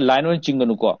ꯅꯣꯏꯅ ꯂꯥꯏꯟ ꯑꯣꯏꯅ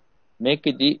ꯆꯤꯡꯒꯅꯨꯀꯣ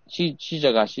ꯃꯦꯛꯀꯤꯗꯤ ꯁꯤ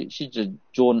ꯖꯒꯥꯁꯤ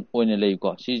ꯖꯣꯟ ꯑꯣꯏꯅ ꯂꯩꯀꯣ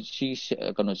ꯁꯤ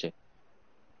ꯀꯩꯅꯣꯁꯦ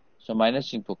ꯁꯨꯃꯥꯏꯅ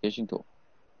ꯆꯤꯡꯊꯣꯛ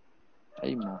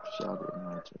ꯑꯩ ꯃꯥꯎꯁ ꯌꯥꯗ꯭ꯔꯦ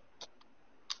ꯅꯨꯡꯉꯥꯏꯇ꯭ꯔꯦ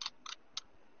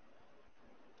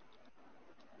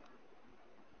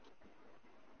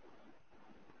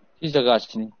ꯁꯤ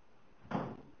ꯖꯒꯥꯁꯤꯅꯤ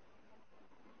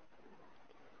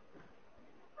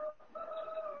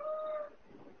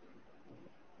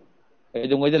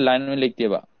ꯀꯩꯗꯧꯉꯩꯗ ꯂꯥꯏꯟ ꯑꯣꯏꯅ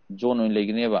ꯂꯩꯇꯦꯕ ꯖꯣꯟ ꯑꯣꯏꯅ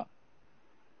ꯂꯩꯒꯅꯦꯕ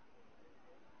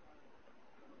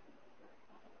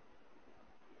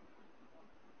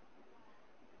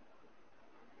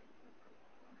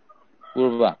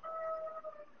ꯎꯔꯕ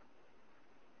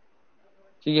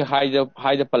ꯁꯤꯒꯤ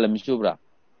ꯍꯥꯏꯗ ꯄꯜꯂꯝꯃꯤꯁꯤ ꯎꯕ꯭ꯔꯥ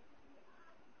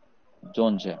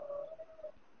ꯖꯣꯟꯁꯦ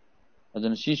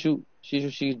ꯑꯗꯨꯅ ꯁꯤꯁꯨ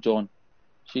ꯁꯤꯒꯤ ꯖꯣꯟ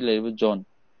ꯁꯤ ꯂꯩꯔꯤꯕ ꯖꯣꯟ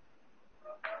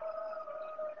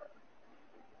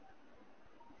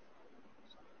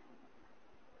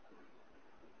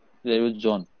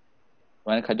ꯖꯣꯟ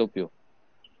ꯁꯨꯃꯥꯏꯅ ꯈꯥꯏꯗꯣꯛꯄꯤꯌꯨ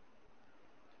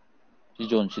ꯁꯤ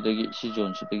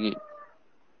ꯖꯣꯟꯁꯤꯗꯒꯤ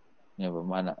ꯅꯦꯕ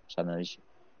ꯃꯥꯅ ꯁꯥꯟꯅꯔꯤꯁꯤ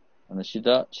ꯑꯗꯨꯅ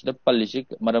ꯁꯤꯗ ꯄꯜꯂꯤꯁꯤ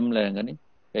ꯃꯔꯝ ꯂꯩꯔꯝꯒꯅꯤ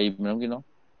ꯀꯩ ꯃꯔꯝꯒꯤꯅꯣ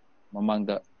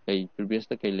ꯃꯃꯥꯡꯗ ꯀꯩ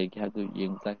ꯄ꯭ꯔꯤꯚꯤꯌꯁꯇ ꯀꯩ ꯂꯩꯒꯦ ꯍꯥꯏꯕꯗꯨ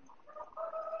ꯌꯦꯡꯕ ꯇꯥꯏ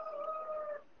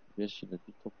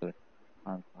ꯄ꯭ꯔꯤꯚꯤꯌꯁꯁꯤꯗꯗꯤ ꯊꯣꯛꯇ꯭ꯔꯦ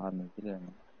ꯍꯥꯟꯅꯗꯤ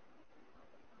ꯂꯩꯔꯝꯒꯅꯤ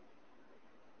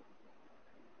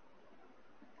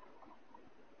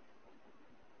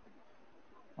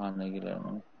ꯍꯥꯟꯅꯒꯤ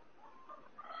ꯂꯩꯔꯝꯒꯅꯤ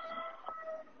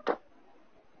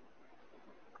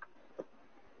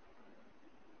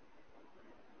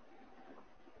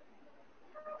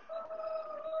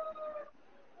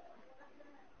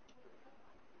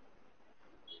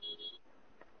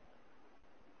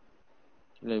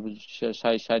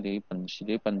ꯁ꯭ꯋꯥꯏꯗꯒꯤ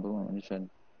ꯁꯤꯗꯒꯤ ꯄꯟꯕ ꯉꯝꯒꯅꯤ ꯁ꯭ꯋꯥꯏ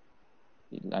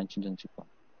ꯂꯥꯏꯟ ꯆꯤꯟꯖꯟꯁꯤꯀꯣ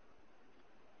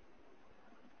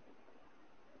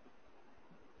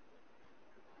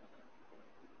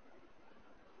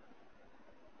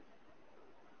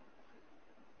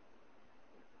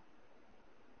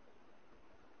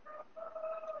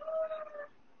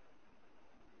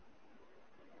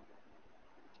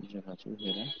ꯁꯤ ꯖꯒꯥꯁꯨ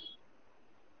ꯍꯦꯜꯂꯦ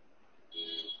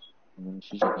ꯑꯗꯨꯝ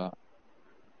ꯁꯤ ꯖꯒꯥ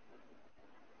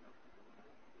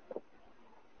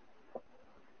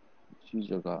ꯁꯤ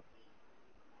ꯖꯒꯥ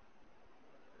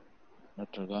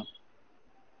ꯅꯠꯇ꯭ꯔꯒ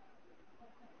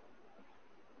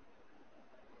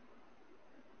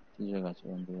ꯁꯤ ꯖꯒꯥꯁꯨ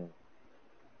ꯑꯣꯏꯔꯝꯕ ꯌꯥꯏ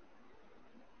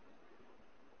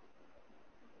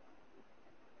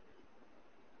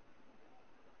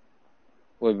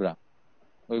ꯑꯣꯏꯕ꯭ꯔꯥ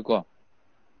ꯑꯣꯏꯀꯣ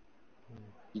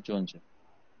ꯁꯤ ꯖꯣꯟꯁꯦ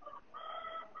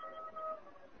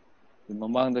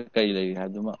ꯃꯃꯥꯡꯗ ꯀꯩ ꯂꯩꯔꯤ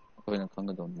ꯍꯥꯏꯕꯗꯨꯃ ꯑꯩꯈꯣꯏꯅ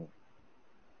ꯈꯪꯒꯗꯧꯅꯦꯕ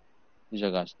ꯁꯤ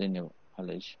ꯖꯒꯥꯁꯤꯗꯩꯅꯦꯕ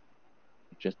ꯍꯜꯂꯛꯏꯁꯤ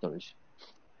ꯇ꯭ꯔꯦꯁ ꯇꯧꯔꯛꯏꯁꯤ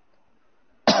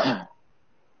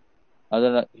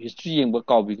ꯑꯗꯨꯅ ꯍꯤꯁꯇ꯭ꯔꯤ ꯌꯦꯡꯕ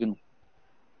ꯀꯥꯎꯕꯤꯒꯅꯨ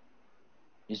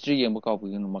ꯍꯤꯁꯇ꯭ꯔꯤ ꯌꯦꯡꯕ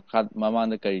ꯀꯥꯎꯕꯤꯒꯅꯨ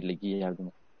ꯃꯃꯥꯡꯗ ꯀꯔꯤ ꯂꯩꯒꯦ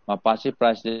ꯍꯥꯏꯕꯗꯨꯃ ꯃꯄꯥꯁꯤ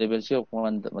ꯄ꯭ꯔꯥꯏꯁ ꯂꯦꯚꯦꯜꯁꯤ ꯌꯧꯔꯛꯄ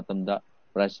ꯃꯇꯝꯗ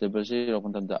ꯄ꯭ꯔꯥꯏꯁ ꯂꯦꯚꯦꯜꯁꯤ ꯌꯧꯔꯛꯄ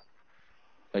ꯃꯇꯝꯗ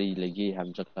ꯀꯔꯤ ꯂꯩꯒꯦ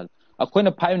ꯍꯥꯏꯕꯗꯨ ꯆꯠꯈ꯭ꯔ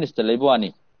ꯑꯩꯈꯣꯏꯅ 5 ꯃꯤꯅꯤꯠꯁꯇ ꯂꯩꯕ ꯋꯥꯅꯤ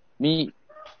ꯃꯤ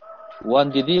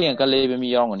 1 ꯌꯦꯡꯉꯒ ꯂꯩꯕ ꯃꯤ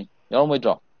ꯌꯥꯎꯔꯝꯒꯅꯤ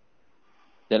ꯌꯥꯎꯔꯝꯃꯣꯏꯗ꯭ꯔꯣ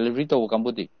ꯗꯦꯂꯤꯚꯔꯤ ꯇꯧꯕ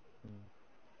ꯀꯥꯡꯕꯨꯗꯤ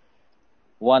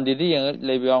 1 ꯌꯦꯡꯉ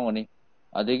ꯂꯩꯕ ꯌꯥꯎꯔꯝꯒꯅꯤ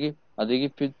ꯑꯗꯒꯤ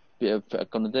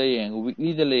ꯀꯩꯅꯣꯗ ꯌꯦꯡꯉꯒ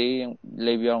ꯋꯤꯛꯂꯤꯗ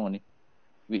ꯂꯩꯕ ꯌꯥꯎꯔꯝꯒꯅꯤ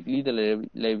ꯋꯤꯛꯂꯤꯗ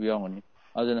ꯂꯩꯕ ꯌꯥꯎꯔꯝꯒꯅꯤ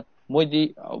ꯑꯗꯨꯅ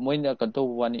ꯃꯣꯏꯅ ꯀꯩꯅꯣ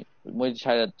ꯇꯧꯕ ꯋꯥꯅꯤ ꯃꯣꯏꯗꯤ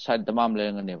ꯁꯥꯏꯗ ꯗꯃꯥꯝ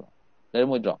ꯂꯩꯔꯝꯒꯅꯦꯕ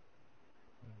ꯂꯩꯔꯝꯃꯣꯏꯗ꯭ꯔꯣ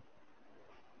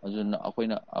ꯑꯗꯨꯅ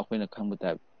ꯑꯩꯈꯣꯏꯅ ꯈꯪꯕ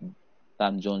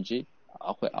ꯇꯥꯏꯝ ꯖꯣꯟꯁꯤ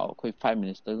ꯑꯩꯈꯣꯏ 5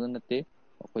 ꯃꯤꯅꯤꯠꯁꯇꯒ ꯅꯠꯇꯦ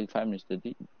ꯑꯩꯈꯣꯏ 5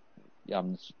 ꯃꯤꯅꯤꯠꯁꯇꯗꯤ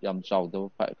ꯌꯥꯝ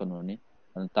ꯆꯥꯎꯗꯕ ꯀꯩꯅꯣꯅꯤ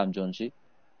ꯑꯗꯨꯅ ꯇꯥꯏꯝ ꯖꯣꯟꯁꯤ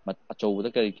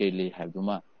ꯑꯆꯧꯕꯗꯀꯩ ꯂꯩ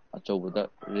ꯍꯥꯏꯕꯗꯨꯃ ꯑꯆꯧꯕꯗ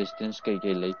ꯔꯦꯁꯤꯁꯇꯦꯟꯁ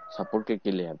ꯀꯩ ꯂꯩ ꯁꯞꯄꯣꯔꯠ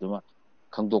ꯀꯩ ꯂꯩ ꯍꯥꯏꯕꯗꯨꯃ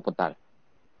ꯈꯪꯗꯣꯛꯄ ꯇꯥꯔꯦ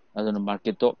ꯑꯗꯨꯅ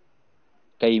ꯃꯥꯔꯀꯦꯠꯇꯣ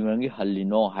ꯀꯩ ꯃꯔꯝꯒꯤ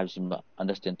ꯍꯜꯂꯤꯅꯣ ꯍꯥꯏꯕꯁꯤꯃ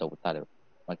ꯑꯟꯗꯔꯁꯇꯦꯟ ꯇꯧꯕ ꯇꯥꯔꯦꯕ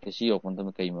ꯃꯥꯔꯀꯦꯠ ꯁꯤ ꯌꯧꯔꯛꯄ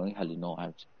ꯃꯇꯝꯗ ꯀꯩ ꯃꯔꯝꯒꯤ ꯍꯜꯂꯤꯅꯣ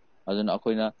ꯍꯥꯏꯕꯁꯦ ꯑꯗꯨꯅ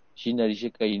ꯑꯩꯈꯣꯏꯅ ꯁꯤꯖꯤꯟꯅꯔꯤꯁꯤ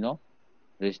ꯀꯩꯅꯣ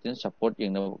ꯔꯦꯁꯤꯁꯇꯦꯟꯁ ꯁꯞꯄꯣꯔꯠ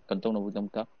ꯌꯦꯡꯅꯕ ꯀꯩꯅꯣ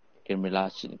ꯇꯧꯅꯕꯒꯤꯗꯃꯛꯇ ꯀꯦꯃꯦꯂꯥ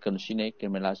ꯀꯩꯅꯣ ꯁꯤꯖꯤꯟꯅꯩ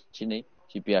ꯀꯦꯃꯦꯂꯥ ꯁꯤꯖꯤꯟꯅꯩ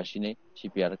CPR ꯁꯤꯖꯤꯟꯅꯩ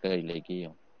CPR ꯀꯔꯤ ꯂꯩꯒꯦ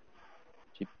ꯌꯦꯡꯉꯣ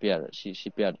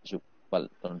CPRꯗꯁꯨ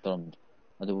ꯀꯩꯅꯣ ꯇꯧꯔꯝꯗꯦ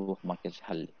ꯑꯗꯨꯕꯨ ꯃꯥꯔꯀꯦꯠꯁꯦ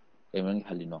ꯍꯜꯂꯤ ꯀꯩ ꯃꯔꯝꯒꯤ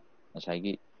ꯍꯜꯂꯤꯅꯣ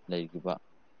ꯉꯁꯥꯏꯒꯤ ꯂꯩꯈꯤꯕ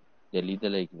ꯗꯦꯜꯂꯤꯗ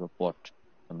ꯂꯩꯈꯤꯕ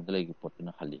ꯀꯩꯅꯣꯗ ꯂꯩꯈꯤꯕ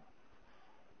ꯄꯣꯠꯇꯨꯅ ꯍꯜꯂꯤ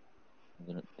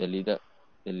ꯑꯗꯨꯅ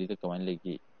ꯗꯦꯜꯂꯤꯗ ꯀꯃꯥꯏꯅ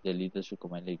ꯂꯩꯒꯦ ꯗꯦꯜꯂꯤꯗꯁꯨ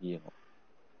ꯀꯃꯥꯏꯅ ꯂꯩꯒꯦ ꯌꯦꯡꯉꯣ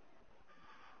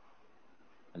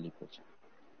ꯍꯜꯂꯤ ꯄꯣꯠꯁꯦ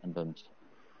ꯍꯟꯐꯝꯁꯦ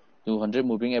 200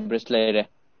 ꯃꯨꯚꯤꯡ ꯑꯦꯚꯔꯦꯖ ꯂꯩꯔꯦ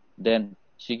ꯗꯦꯟ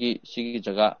ꯁꯤꯒꯤ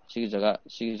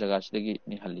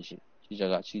ꯖꯒꯥꯁꯤꯗꯒꯤꯅꯤ ꯍꯜꯂꯤꯁꯤ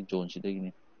ꯁꯤ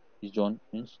ꯖꯣꯟꯁꯤꯗꯒꯤꯅꯤ ꯁꯤ ꯖꯣꯟ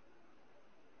ꯃꯤꯟꯁ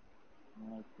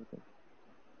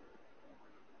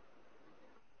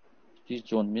ꯁꯤ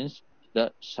ꯖꯣꯟ ꯃꯤꯟꯁ ꯁꯤꯗ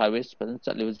ꯁꯥꯏꯋꯦꯁ ꯐꯖꯅ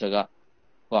ꯆꯠꯂꯤꯕ ꯖꯒꯥ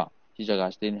ꯀꯣ ꯁꯤ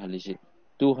ꯖꯒꯥꯁꯤꯗꯩꯅꯤ ꯍꯜꯂꯤꯁꯤ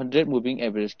 200 ꯃꯨꯚꯤꯡ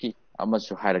ꯑꯦꯚꯔꯦꯖꯀꯤ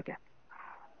ꯑꯃꯁꯨ ꯍꯥꯏꯔꯒꯦ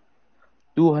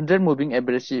 200 ꯃꯨꯚꯤꯡ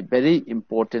ꯑꯦꯚꯔꯦꯖꯁꯤ ꯚꯦꯔꯤ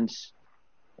ꯏꯝꯄꯣꯔꯇꯦꯟꯁ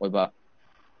ꯑꯣꯏꯕ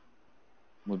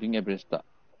ꯃꯨꯚꯤꯡ ꯑꯦꯚꯔꯦꯖꯇ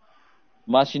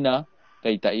ꯃꯥꯁꯤꯅ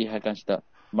ꯀꯩ ꯇꯥꯛꯏ ꯍꯥꯏ ꯀꯥꯟꯁꯤꯗ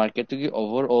ꯃꯥꯔꯀꯦꯠꯇꯨꯒꯤ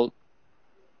ꯑꯣꯚꯔꯑꯣꯜ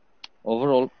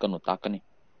ꯀꯩꯅꯣ ꯇꯥꯛꯀꯅꯤ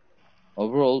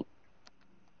ꯑꯣꯚꯔꯑꯣꯜ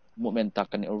ꯃꯨꯚꯃꯦꯟ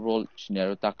ꯇꯥꯛꯀꯅꯤ ꯑꯣꯚꯔꯑꯣꯜ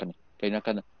ꯁꯤꯅꯦꯔꯤꯑꯣ ꯇꯥꯛꯀꯅꯤ ꯀꯩꯅꯣ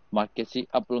ꯍꯥꯏꯀꯥꯟꯗ ꯃꯥꯔꯀꯦꯠꯁꯤ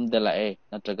ꯑꯞꯂꯣꯝꯗ ꯂꯥꯛꯑꯦ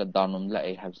ꯅꯠꯇ꯭ꯔꯒ ꯗꯥꯎꯟꯂꯣꯝꯗ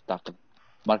ꯂꯥꯛꯑꯦ ꯍꯥꯏꯕꯁꯤ ꯇꯥꯛꯀꯅꯤ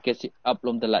ꯃꯥꯔꯀꯦꯠꯁꯤ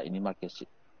ꯑꯞꯂꯣꯝꯗ ꯂꯥꯛꯏꯅꯤ ꯃꯥꯔꯀꯦꯠꯁꯤ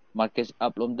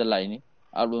ꯑꯞꯂꯣꯝꯗ ꯂꯥꯛꯏꯅꯤ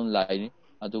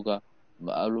ꯑꯗꯨꯒ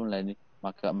ꯑꯞꯂꯣꯝ ꯂꯥꯛꯏꯅꯤ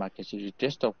ꯃꯥꯔꯀꯦꯠꯁꯤ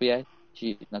ꯔꯤꯇ꯭ꯔꯦꯁ ꯇꯧꯔꯛꯄ ꯌꯥꯏ ꯁꯤ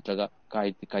ꯅꯠꯇ꯭ꯔꯒ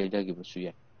ꯀꯥꯏꯊꯈꯤꯕꯁꯨ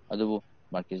ꯌꯥꯏ ꯑꯗꯨꯕꯨ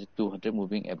ꯃꯥꯔꯀꯦꯠꯁꯤ 200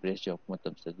 ꯃꯨꯚꯤꯡ ꯑꯦꯚꯔꯦꯖ ꯌꯧꯔꯛꯄ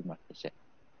ꯃꯇꯝꯁꯤꯗꯗꯤ ꯃꯥꯔꯀꯦꯠꯁꯦ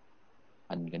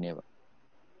ꯍꯟꯒꯅꯦꯕ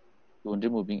 200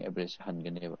 ꯃꯨꯚꯤꯡ ꯑꯦꯚꯔꯦꯖ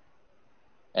ꯍꯟꯒꯅꯦꯕ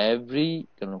ꯑꯦꯚ꯭ꯔꯤ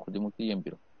ꯀꯩꯅꯣ ꯈꯨꯗꯤꯡꯃꯛꯇ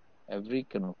ꯌꯦꯡꯕꯤꯔꯣ ꯑꯦꯚ꯭ꯔꯤ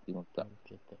ꯀꯩꯅꯣ ꯈꯨꯗꯤꯡꯃꯛꯇ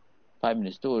 5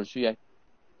 ꯃꯤꯅꯤꯠꯁꯇ ꯑꯣꯏꯔꯁꯨ ꯌꯥꯏ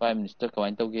 5 ꯃꯤꯅꯤꯠꯁꯇ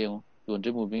ꯀꯃꯥꯏꯅ ꯇꯧꯒꯦ ꯌꯦꯡꯉꯣ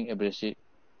 200 ꯃꯨꯚꯤꯡ ꯑꯦꯚꯔꯦꯖꯁꯤ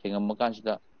ꯊꯦꯡꯉꯝꯕ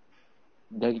ꯀꯥꯟꯁꯤꯗ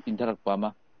ꯏꯟꯊꯔꯛꯄ ꯑꯃ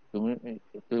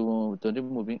 200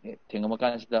 ꯃꯨꯚꯤꯡ ꯊꯦꯡꯉꯝꯕ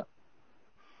ꯀꯥꯟꯁꯤꯗ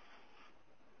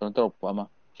ꯀꯩꯅꯣ ꯇꯧꯔꯛꯄ ꯑꯃ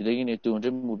ꯁꯤꯗꯒꯤꯅꯤ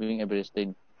 200 ꯃꯨꯚꯤꯡ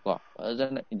ꯑꯦꯚꯔꯦꯖꯇꯩꯅꯤ ꯀꯣ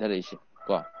ꯐꯖꯅ ꯏꯟꯊꯔꯛꯏꯁꯦ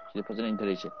ꯀꯣ ꯁꯤꯗ ꯐꯖꯅ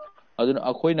ꯏꯟꯊꯔꯛꯏꯁꯦ ꯑꯗꯨꯅ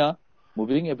ꯑꯩꯈꯣꯏꯅ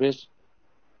ꯃꯨꯚꯤꯡ ꯑꯦꯚꯔꯦꯖ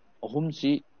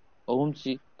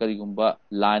ꯑꯍꯨꯝꯁꯤ ꯀꯔꯤꯒꯨꯝꯕ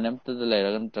ꯂꯥꯏꯟ ꯑꯃꯇꯗ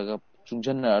ꯂꯩꯔꯒ ꯅꯠꯇ꯭ꯔꯒ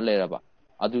ꯆꯨꯡꯁꯤꯟꯅꯔ ꯂꯩꯔꯕ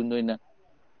ꯑꯗꯨ ꯅꯣꯏꯅ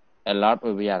ꯑꯦꯂꯥꯔꯠ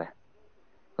ꯑꯣꯏꯕ ꯌꯥꯔꯦ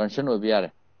concern over yare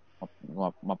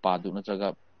mapadu na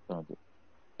chaga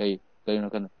kay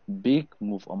kan big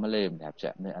move amale map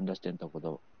chat me understand to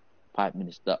ko 5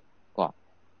 minutes da ko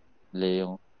le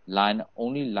line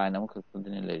only line am khak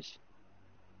tin le shi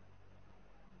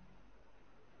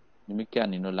nimi kya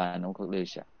ni no line am khak le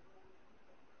shi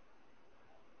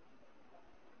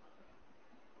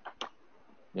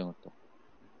yung to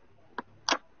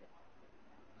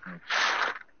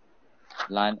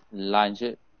line se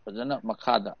fazana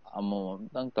makhada amom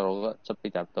tang toroga chapi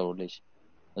tap toro le shi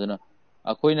aduna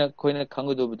akoina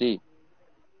khangudu budi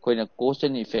koina cause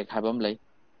and effect habam lay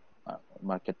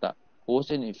market ta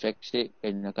cause and effect se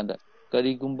kaina kanda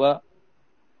karigumba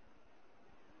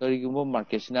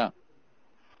market sina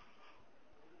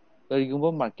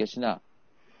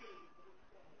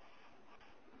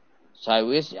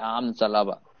sideways am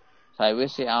chalaba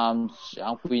sideways am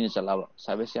queen chalaba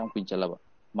sideways am queen chalaba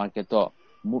market to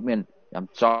movement yam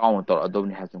chaw to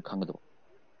adobni hasum khangdo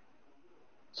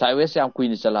sideways am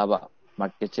queen chalaba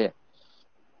market se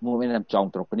movement yam chaw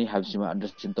to pani habsima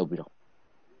understand to biro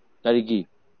karigi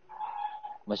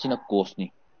masina cause ni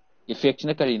effect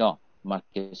na kari no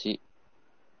market si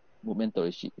movement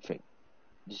to si effect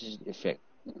this is the effect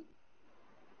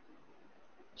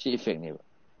si effect ne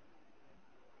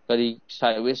kari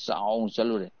sideways sound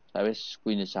chalure sideways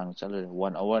queen sang chalure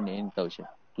 1 hour ni in tawse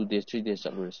 2 days 3 days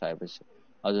chalure sideways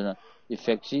aduna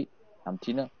effect si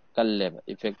amtina kalleba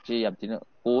effect si amtina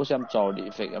cause am chawdi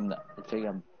effect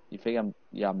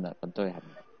yamna kantoy ham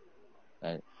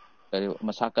kari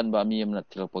masakan ba mi amna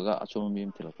thilapaga asum mi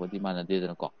thilapodi mana de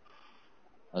dana ko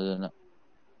aduna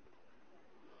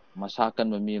masakan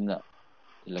ba mi amna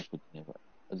thilapudi ne ba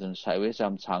aduna sideways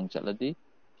am sang chaladi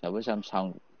sideways am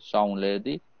sound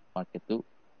ledi market tu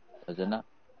aduna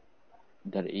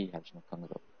dari habsna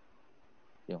khangro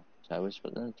yo sideways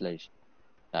padan lay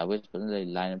sideways padan lay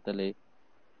line up lay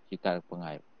sikar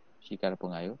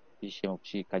pangayo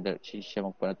si kadar si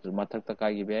semak pana tu mathak ta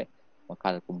kai be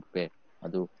makal kumpe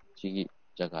adu sigi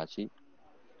jaga si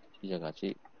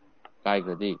kai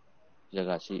gadi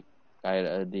jaga si kai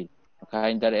adi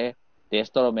kai indare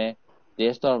test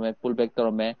me pull back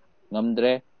toro me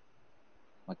ngamdre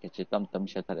market se tam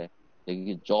sethare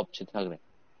legi job se thagre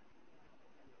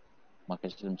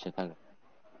market se tam sethagre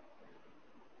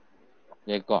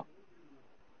yeko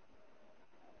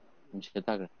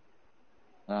sethagre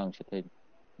ang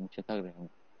sethagre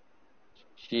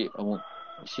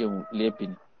si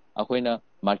lepin akoina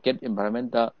market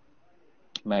environment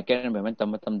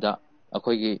matamda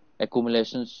akoigi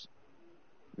accumulations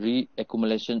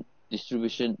re-accumulation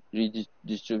distribution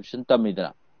redistribution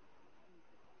tamidana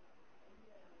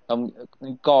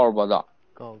bada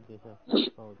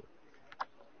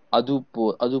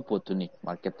adu potuni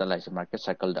market ta laise market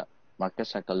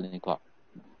cycle ni ko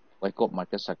wake up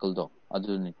market cycle do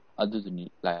aduni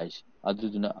laise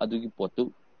adugi potu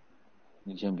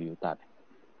nixam view ta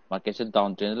market se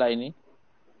down trend lai ni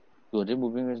to the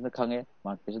moving is na khange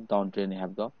market se down trend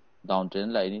have do down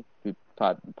trend lai ni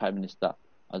 5 minutes ta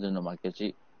aduna market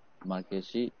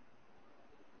si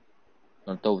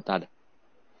no to ta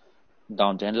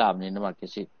down trend lab ni na market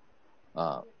si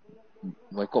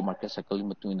wake up market cycle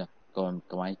mutuna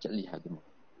kamai chali ha dum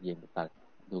yeng ta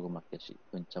do market si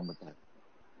kun chang ta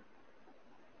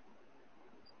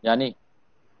yani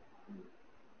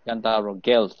yan ta ro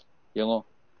girls yongo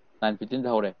 9:15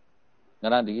 thawre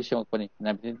ngara digi semak pani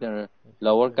 9:15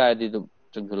 lower ka di dum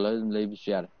chungthul lay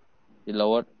bisyar di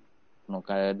lower no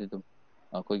ka di dum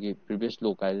akogi previous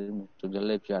low ka di chungthul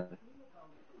lay bisyar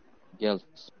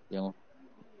girls yongo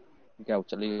kya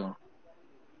chali yongo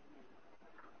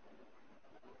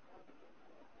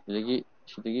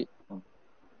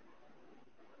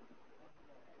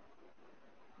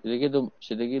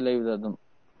sidagi lay da dum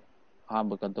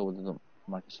hamba kan to dum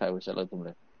market sideways chala dum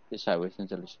le sideways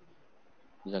chalis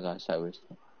jaga sideways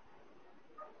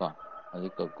ko adi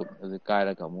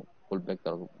kaira kamu pull back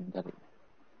tar dari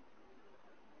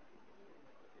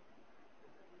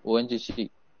ONGC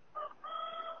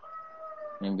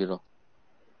nimbiro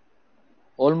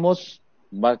almost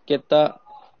market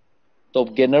top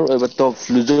gainer over top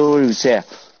loser use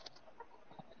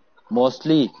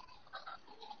mostly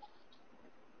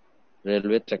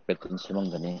railway track pattern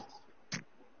semangani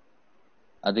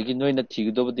adagi noina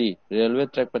thigdobdi railway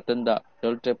track pattern da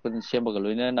railway track pattern semaga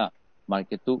loina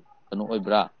market tu kanu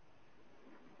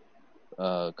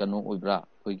oibra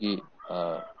koigi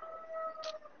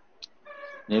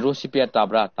narrow CPR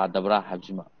tabra tadabra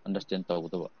habjima understand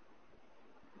tawgdoba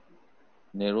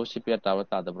narrow CPR tabra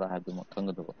tadabra habjima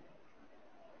khangdoba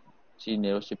si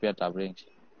narrow CPR tabring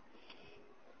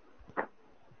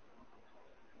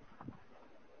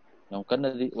yam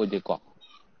kanadi ode ko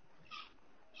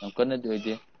ꯌꯥꯝ ꯀꯟꯅꯗꯤ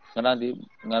ꯑꯣꯏꯗꯦ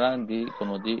ꯉꯔꯥꯡꯗꯤ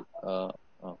ꯀꯩꯅꯣꯗꯤ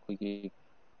ꯑꯩꯈꯣꯏꯒꯤ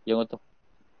ꯌꯦꯡꯉꯣ ꯇꯧ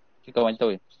ꯁꯤ ꯀꯃꯥꯏꯅ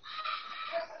ꯇꯧꯏ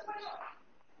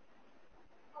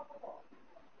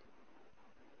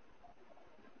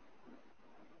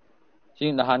ꯁꯤ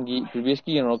ꯅꯍꯥꯟꯒꯤ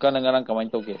ꯄ꯭ꯔꯤꯚꯤꯌꯁꯀꯤ ꯌꯦꯡꯉꯨꯔꯀꯥꯟꯗ ꯉꯔꯥꯡ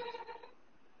ꯀꯃꯥꯏꯅ ꯇꯧꯒꯦ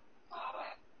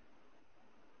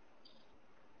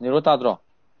ꯅꯦꯔꯣ ꯇꯥꯗ꯭ꯔꯣ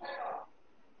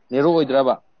ꯅꯦꯔꯣ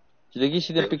ꯑꯣꯏꯗ꯭ꯔꯕ ꯁꯤꯗꯒꯤ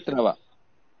ꯁꯤꯗ ꯄꯤꯛꯇ꯭ꯔꯕ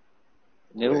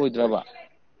ꯅꯦꯔꯣ ꯑꯣꯏꯗ꯭ꯔꯕ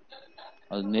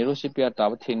ꯑꯗꯨ ꯅꯦꯔꯣ CPR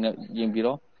ꯇꯥꯕ ꯊꯦꯡꯅ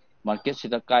ꯌꯦꯡꯕꯤꯔꯣ ꯃꯥꯔꯀꯦꯠ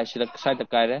ꯁꯤꯗ ꯁ꯭ꯋꯥꯏꯗ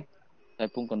ꯀꯥꯏꯔꯦ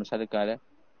ꯄꯨꯡ ꯀꯩꯅꯣ ꯁ꯭ꯋꯥꯏꯗ ꯀꯥꯏꯔꯦ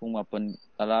ꯄꯨꯡ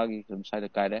 9:10ꯒꯤ ꯀꯩꯅꯣ ꯁ꯭ꯋꯥꯏꯗ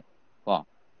ꯀꯥꯏꯔꯦ ꯀꯣ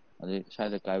ꯑꯗꯩ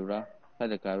ꯁ꯭ꯋꯥꯏꯗ ꯀꯥꯏꯕ꯭ꯔꯥ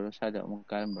ꯁ꯭ꯋꯥꯏꯗ ꯑꯃꯨꯛ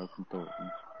ꯀꯥꯏꯔꯝꯕ꯭ꯔꯥ ꯀꯨꯝ ꯇꯧ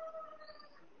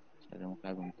ꯁ꯭ꯋꯥꯏꯗ ꯑꯃꯨꯛ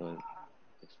ꯀꯥꯏꯕ ꯑꯃꯨꯛ ꯇꯧꯋꯦ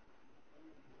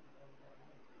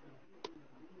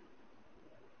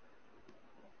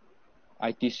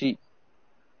ITC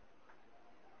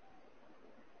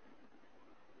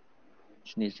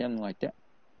ꯁꯤꯅꯦꯁꯤ ꯌꯥꯝ ꯅꯨꯡꯉꯥꯏꯇꯦ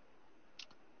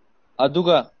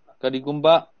ꯑꯗꯨꯒ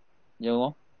ꯀꯔꯤꯒꯨꯝꯕ ꯌꯦꯡꯉꯣ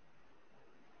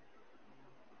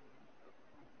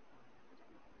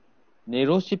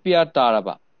ꯅꯦꯔꯣ CPR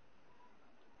ꯇꯥꯔꯕ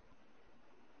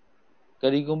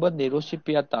ꯀꯔꯤꯒꯨꯝꯕ ꯅꯦꯔꯣ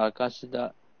CPR ꯇꯥꯔꯀꯥꯟꯁꯤꯗ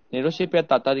ꯅꯦꯔꯣ CPR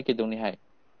ꯇꯥꯔꯗꯤ ꯀꯩꯗꯧꯅꯤ ꯍꯥꯏ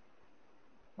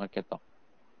ꯃꯥꯔꯀꯦꯠꯇꯣ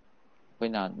ꯑꯩꯈꯣꯏ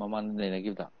ꯅꯍꯥꯟ ꯃꯃꯥꯡꯗ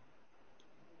ꯅꯩꯅꯈꯤꯕꯗ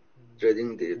trading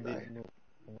day ꯇꯥꯏ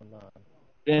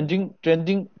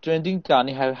ꯇ꯭ꯔꯦꯟꯗꯤꯡ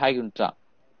ꯇꯥꯅꯤ ꯍꯥꯏꯒꯤ ꯅꯠꯇ꯭ꯔꯥ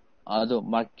ꯑꯗꯣ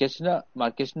ꯃꯥꯔꯀꯦꯠꯁꯤꯅ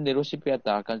ꯅꯦꯔꯣ CPR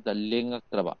ꯇꯥꯔꯀꯥꯟꯁꯤꯗ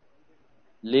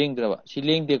ꯂꯦꯡꯗ꯭ꯔꯕ ꯁꯤ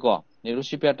ꯂꯦꯡꯗꯦꯀꯣ ꯅꯦꯔꯣ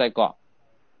CPR ꯇꯥꯏꯀꯣ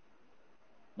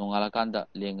ꯅꯣꯡꯉꯥꯜꯂꯀꯥꯟꯗ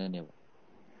ꯂꯦꯡꯒꯅꯦꯕ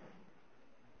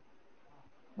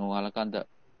ꯅꯣꯡꯉꯥꯜꯂꯀꯥꯟꯗ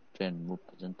ꯇ꯭ꯔꯦꯟ ꯃꯨꯚ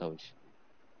ꯐꯖꯅ ꯇꯧꯏꯁꯤ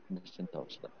ꯑꯟꯗꯔꯁꯇꯦꯟ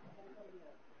ꯇꯧꯁꯤꯗ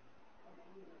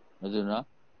ꯑꯗꯨꯅ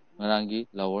ꯉꯔꯥꯡꯒꯤ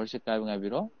ꯂꯋꯔꯁꯦ ꯀꯥꯏꯕ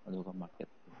ꯉꯥꯏꯕꯤꯔꯣ ꯑꯗꯨꯒ ꯃꯥꯔꯀꯦꯠ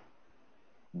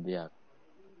ꯏꯟꯗꯤꯌꯥ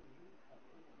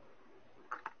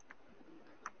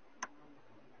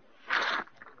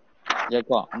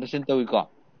ꯌꯥꯏꯀꯣ ꯑꯟꯗꯔꯁꯇꯦꯟ ꯇꯧꯏꯀꯣ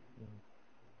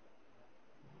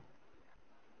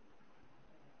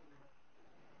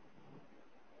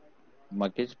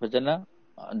ꯃꯥꯔꯀꯦꯠ ꯐꯖꯅ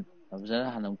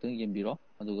ꯍꯥꯟꯅ ꯑꯃꯨꯛꯇꯪ ꯌꯦꯡꯕꯤꯔꯣ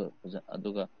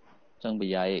ꯑꯗꯨꯒ ꯆꯪꯕ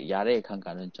ꯌꯥꯔꯦ ꯈꯪ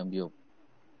ꯀꯥꯟꯗ ꯆꯪꯕꯤꯌꯣ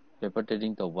ꯄꯦꯄꯔ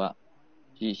ꯇ꯭ꯔꯦꯗꯤꯡ ꯇꯧꯕ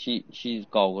ꯁꯤ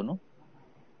ꯀꯥꯎꯒꯅꯨ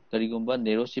ꯀꯔꯤꯒꯨꯝꯕ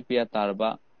ꯅꯦꯔꯣ CPR ꯇꯥꯔꯕ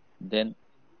ꯗꯦꯟ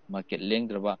ꯃꯥꯔꯀꯦꯠ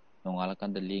ꯂꯦꯡꯗ꯭ꯔꯕ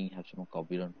ꯅꯣꯡꯉꯥꯜꯂꯀꯥꯟꯗ ꯂꯦꯡꯉꯤ ꯍꯥꯏꯕꯁꯤꯃ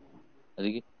ꯀꯥꯎꯕꯤꯔꯅꯨ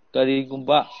ꯑꯗꯒꯤ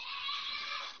ꯀꯔꯤꯒꯨꯝꯕ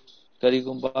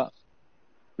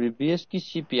ꯄ꯭ꯔꯤꯚꯤꯌꯁꯀꯤ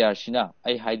CPRꯁꯤꯅ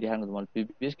ꯑꯩ ꯍꯥꯏꯗꯤ ꯍꯥꯏꯔꯒꯗ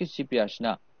ꯄ꯭ꯔꯤꯚꯤꯌꯁꯀꯤ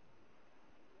CPRꯁꯤꯅ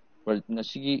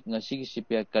ꯉꯁꯤꯒꯤ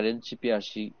CPR ꯀꯔꯦꯟ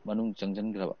CPRꯁꯤ ꯃꯅꯨꯡ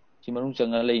ꯆꯪꯁꯤꯟꯈ꯭ꯔꯕ ꯁꯤ ꯃꯅꯨꯡ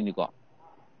ꯆꯪꯉ ꯂꯩꯅꯤꯀꯣ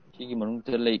ꯁꯤꯒꯤ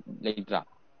ꯃꯅꯨꯡꯗ ꯂꯩꯇ꯭ꯔꯥ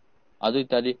ꯑꯗꯨ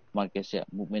ꯑꯣꯏꯇꯥꯔꯗꯤ ꯃꯥꯔꯀꯦꯠꯁꯦ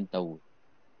ꯃꯨꯚꯃꯦꯟ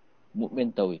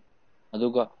ꯇꯧꯏ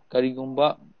ꯑꯗꯨꯒ ꯀꯔꯤꯒꯨꯝꯕ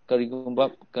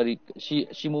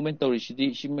ꯁꯤ ꯃꯨꯚꯃꯦꯟ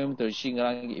ꯇꯧꯔꯤꯁꯤ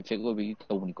ꯉꯔꯥꯡꯒꯤ ꯏꯐꯦꯛ ꯑꯣꯏꯕꯒꯤ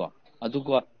ꯇꯧꯕꯅꯤꯀꯣ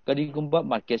ꯑꯗꯨꯒ ꯀꯔꯤꯒꯨꯝꯕ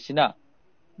ꯃꯥꯔꯀꯦꯠꯁꯤꯅ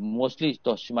ꯃꯣꯁꯂꯤ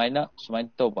ꯁꯨꯃꯥꯏꯅ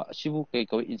ꯇꯧꯕ ꯑꯁꯤꯕꯨ ꯀꯩ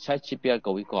ꯀꯧꯏ ꯏꯟꯁꯥꯏꯠ CPR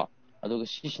ꯀꯧꯏꯀꯣ ꯑꯗꯨꯒ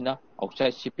ꯁꯤꯁꯤꯅ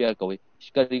ꯑꯥꯎꯠꯁꯥꯏꯠ CPR ꯀꯧꯏ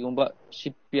ꯀꯔꯤꯒꯨꯝꯕ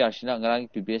CPRꯁꯤꯅꯉꯔꯥꯡꯒꯤ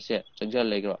ꯄ꯭ꯔꯤꯚꯤꯌꯁꯁꯦ ꯆꯪꯁꯤꯜ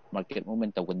ꯂꯩꯈ꯭ꯔꯕ ꯃꯥꯔꯀꯦꯠ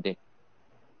ꯃꯨꯚꯃꯦꯟ ꯇꯧꯒꯟꯗꯦ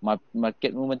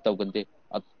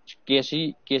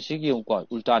ꯀꯦꯁꯁꯤ ꯌꯦꯡꯉꯨꯀꯣ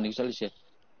ꯎꯜꯇꯥꯅꯤ ꯆꯠꯂꯤꯁꯦ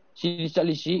ꯁꯤꯗꯤ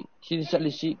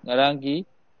ꯆꯠꯂꯤꯁꯤ ꯉꯔꯥꯡꯒꯤ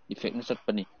ꯏꯐꯦꯛꯅ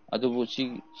ꯆꯠꯄꯅꯤ ꯑꯗꯨꯕꯨ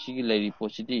ꯁꯤꯒꯤ ꯂꯩꯔꯤ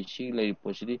ꯄꯣꯠꯁꯤꯗꯤ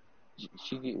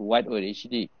ꯁꯤꯒꯤ ꯋꯥꯏꯠ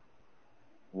ꯑꯣꯏꯔꯛꯏꯁꯤꯗꯤ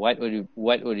ꯋꯥꯏꯠ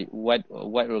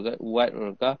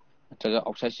ꯑꯣꯏꯔꯒ ꯅꯠꯇ꯭ꯔꯒ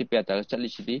ꯑꯥꯎꯠꯁꯥꯏꯠ CPR ꯇꯥꯔꯒ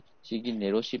ꯆꯠꯂꯤꯁꯤꯗꯤ ꯁꯤꯒꯤ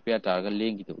ꯅꯦꯔꯣ CPR ꯇꯥꯔꯒ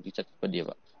ꯂꯦꯡꯈꯤꯗꯕꯒꯤ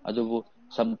ꯆꯠꯄꯅꯦꯕ ꯑꯗꯨꯕꯨ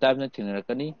ꯁꯝꯇꯥꯏꯝꯅ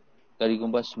ꯊꯦꯡꯅꯔꯛꯀꯅꯤ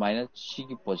ꯀꯔꯤꯒꯨꯝꯕ ꯁꯨꯃꯥꯏꯅ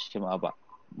ꯁꯤꯒꯤ ꯄꯣꯠꯁꯤ ꯁꯦꯝꯃꯛꯑꯕ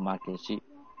ꯃꯥꯔꯀꯦꯠꯁꯤ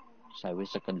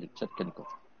ꯁꯥꯏꯋꯦꯁ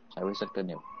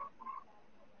ꯆꯠꯀꯅꯦꯕ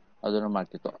ꯑꯗꯨꯅ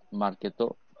ꯃꯥꯔꯀꯦꯠꯇꯣ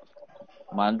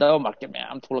ꯃꯥꯟꯅꯗꯕ ꯃꯥꯔꯀꯦꯠ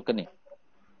ꯃꯌꯥꯝ ꯊꯣꯛꯂꯛꯀꯅꯤ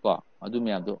ꯀꯣ ꯑꯗꯨ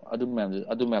ꯃꯌꯥꯝꯗꯣ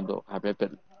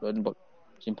ꯍꯥꯏꯐꯦꯠ ꯂꯣꯏꯅꯃꯛ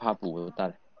ꯆꯤꯟꯐꯥ ꯄꯨꯕ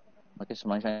ꯇꯥꯔꯦ ꯃꯥꯔꯀꯦꯠ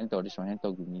ꯁꯨꯃꯥꯏꯅ ꯇꯧꯔꯗꯤ ꯁꯨꯃꯥꯏꯅ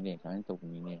ꯇꯧꯈꯤꯕꯅꯤꯅꯦ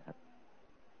ꯍꯥꯏꯕ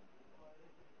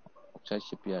ꯑꯥꯎꯠꯁꯥꯏꯠ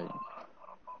CPR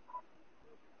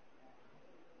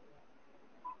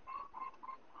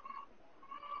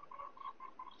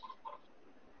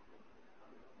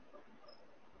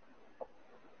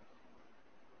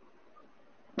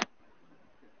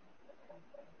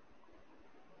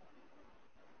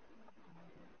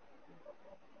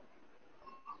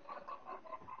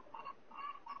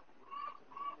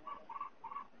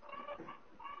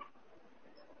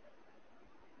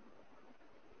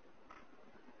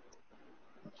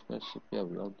CPR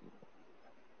ꯌꯥꯎꯗꯦ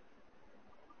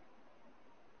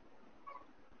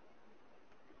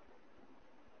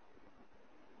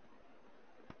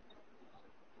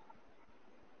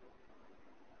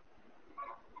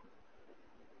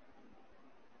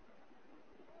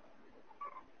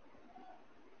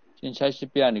इनसाइड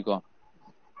CPR निको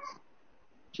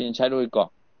सी इनसाइड ओइको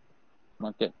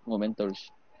मार्केट मूवमेंट तौरिस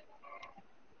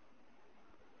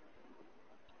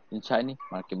इनसाइड नि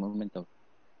मार्केट मूवमेंट तौ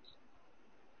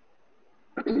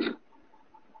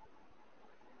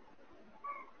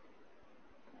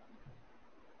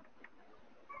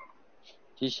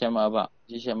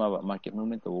market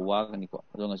movement to walk and go.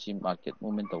 I don't see market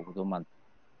movement of the month.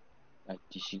 Like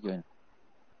decision.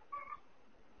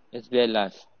 SBI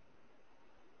Life.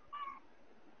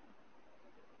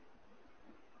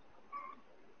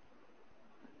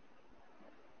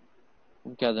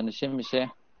 Kaya na siya mise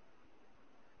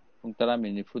kung tara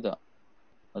minute fuda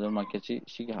adon market si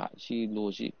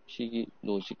losi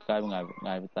kai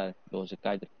ngai bata losi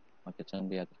kai market sang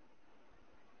biya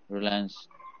Reliance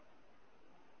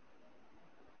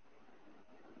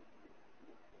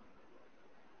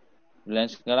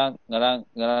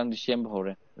ngarang di siyem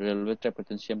hore railway track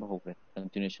pattern siyem hore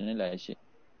continuation ni lai si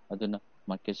aduna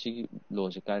market si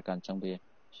losi kai kan sang biya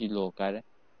si low kai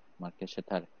market se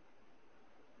thare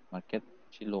market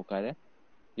si low kai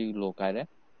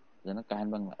aduna kahan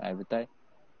bang ai bata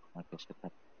market se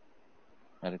thare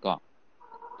are ko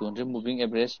 200 moving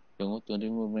average yung 200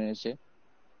 moving average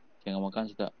kaya makan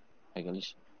sida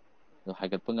hagalis so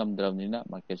hagat pangam dramnina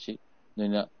market si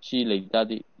noina si leita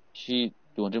di si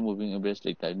 200 moving average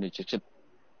leita ni check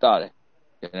tare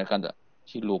kaya kanda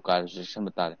si local section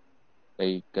batare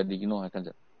kai kadigino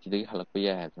kanda sidagi halak pa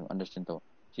ya have understand to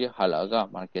si halaga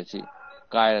market si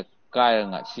kai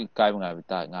nga si kai nga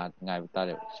bita nga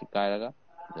bitare si kai raga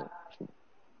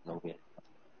loge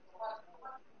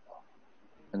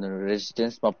and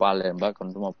resistance mapalemba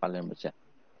kondu mapalemba cha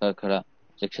khara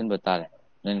section batare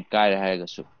nen kai ha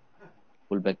su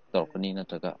pullback to na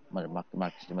taga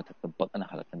market matak bak ana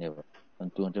halakane ba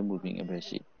 200 moving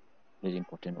average very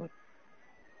important way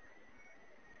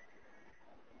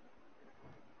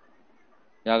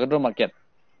yagadro market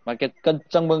kan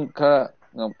changbang kha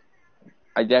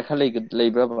idea kha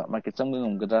leibra market changbang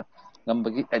ngada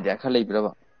ngambagi idea kha leibra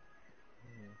ba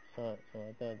so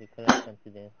the current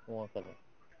confidence more color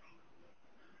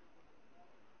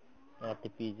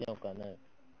RTP jam kana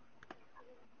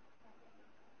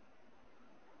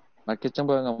market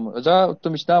changbang aja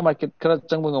tumista market kha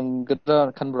changbang ngada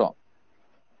khanbro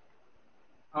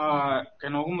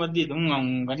ꯀꯩꯅꯣꯒꯨꯝꯕꯗꯤ ꯑꯗꯨꯝ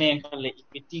ꯉꯝꯒꯅꯤ ꯈꯜꯂꯦ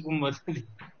ꯏꯀ꯭ꯋꯤꯇꯤꯒꯨꯝꯕꯗꯗꯤ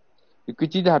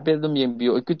equity da hape dum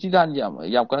yembiyo equity da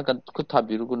yam kana khut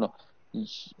thabiru kuno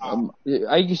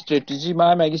aigi strategy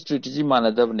maigi strategy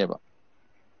manadabne ba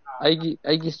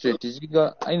aigi strategy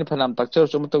ga aina phanam takchar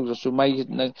so mataw so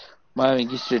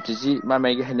maigi strategy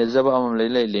maigi hanejaba am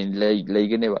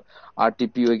leigane ba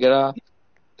RTP wagera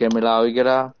camera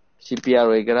wagera CPR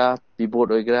wagera pivot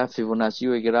wagera Fibonacci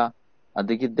wagera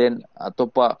adigi then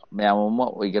atopa mayamama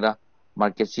wagera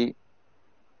market si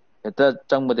eta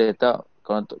changmade eta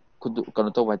kano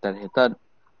to baita heta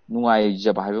nungai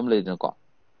jaba haibam leidna ko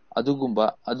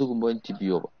adugumba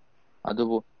intibiyo ba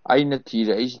adubu aina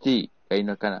thira HD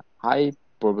kaina kana high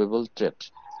probable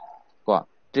trade ko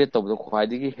trade to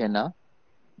khwaidigi hena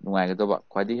nungai ga doba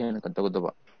khwaidigi hena kan to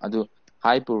doba adu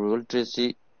high probable trade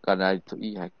si kana to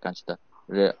I ha kansta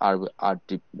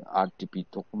RTP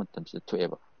to kuma tamse to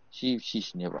eba si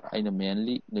ne ba aina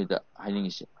mainly nida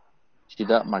hainingise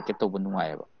sida market to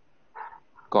nungai ba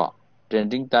ko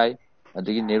trending tai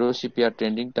adagi narrow CPR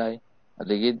trending tai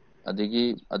adagi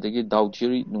Dow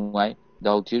theory nungai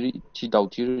Dow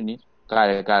theory ni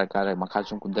kare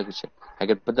makasum kunda kise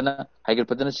haget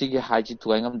padana si high chi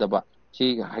tuai ngam daba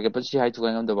si haget pad si high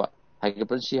tuai ngam daba haget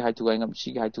pad si high tuai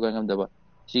ngam daba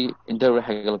si inter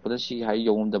haget padana si high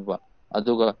yongam daba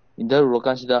aduga inter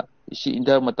rokan sida si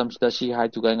inter matam sida si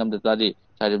high tuai ngam daba di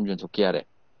saidam jon thokiare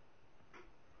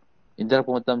inter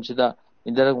matam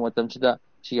sida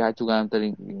si high to gam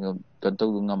tari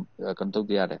kanto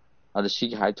diare ada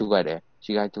si high to gare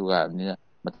si high to ga ni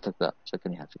matakta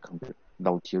sakani ha sakam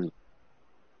Dow theory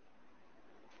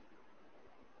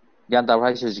gyan ta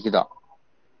bhai se jikida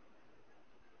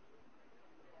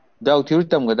Dow theory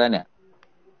tam ga dane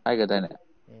ai ga dane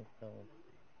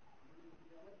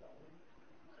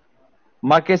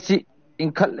market si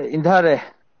indhare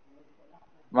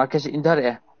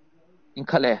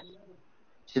inkhale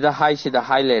sida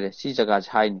high lere si jaga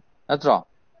high ni natro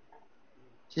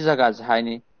si jaga high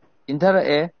ni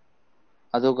indhare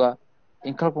aduga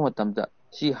inkhal ko matamda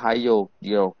si high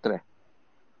yo tre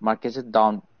market se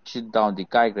down di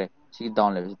kai gre si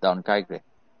down level down kai gre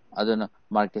aduna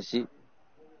market si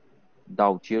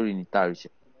Dow theory ni tarise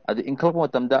adu inkhal ko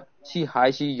matamda si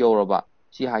high si yoraba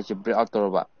si high si break out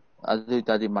toraba adu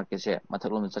tadi market se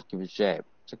mathaklom chakkibi che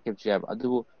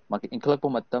adu market inkhal ko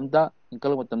matamda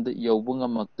yobunga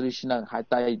maktrisina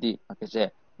hatai di market se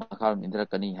makhal indra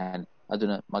kani han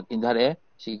aduna mak indhare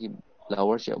si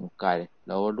lower se mukai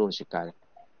lower door se kare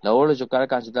lower lo jokara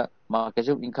kasida market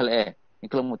se inkhal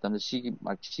matamda si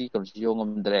market si kon si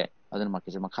yongam dre aduna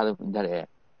market se makhal indhare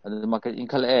aduna market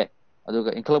inkhal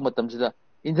aduga inkhal matam sida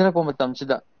indra ko matam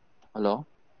sida hello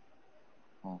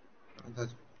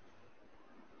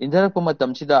인터랙션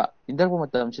마tam시다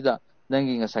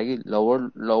nangi ngasagi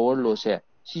lower low se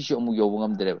sisi amu yobu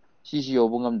ngamdre sisi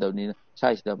yobu ngamdabni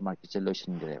size da market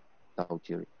solution gre taw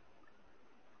chiri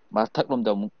ma thaklom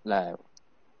da mu la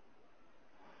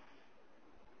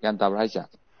yan tab raisa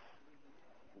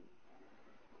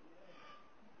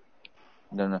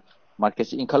dan market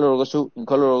si inkalor gosu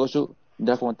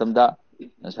inda ko matamda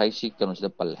ngasagi si kanu sida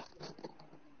palle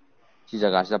si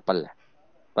jaga sida palle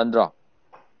pandro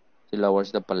si lower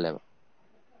sida palle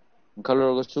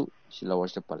inkalor gosu si lower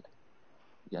sida palle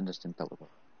you understand taw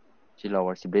si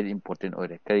lower si very important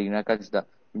ore karina ka sida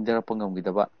indara pangam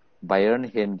gidaba buyer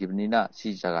hand gibnina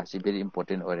si jaga si very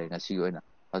important ore ngasi oina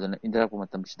aduna indara ko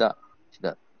matam sida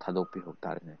thadok pi hok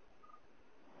tarne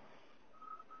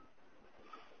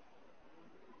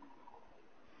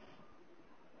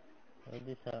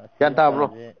yan ta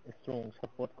bro strong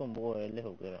support ko mo le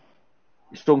ho gera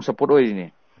strong support oi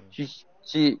ni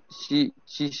si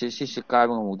ka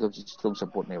bang mu do strong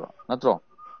support ne ba natro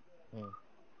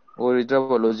oi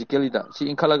driver logically da si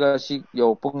inkalaga si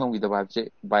yo pungam gi da ba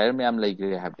che buyer me am lai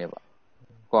gre ha ne ba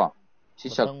ko si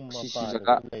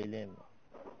jaga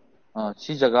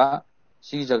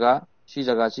si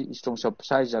jaga si strong support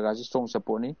sai jaga si strong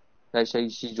support ni sai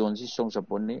si zone si strong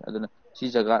support ni aduna si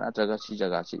jaga atraga si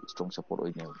jaga si strong support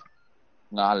oi ne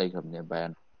nga lai kham ne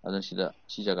bayan adun sida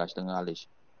si jaga sida nga lai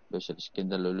lo skin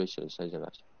da lo sai jaga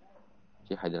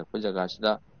si haidar pa jaga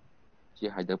sida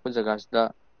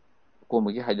ko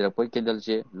magi haidar pa kendal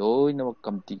che loi na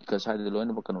kamti ka sai da loi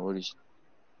na kan oris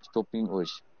stopping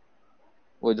oris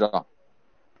oidra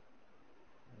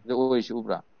de oris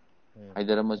ubra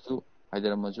haidar mazu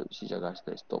si jaga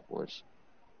sida stop oris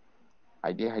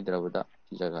Hyderabad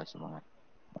si jaga si mangai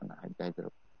mana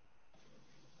Hyderabad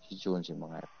si zone si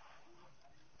mangai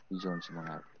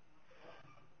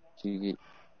sigi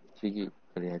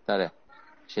kari hatare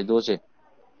shadow si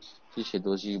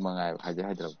mangai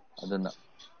Hyderabad aduna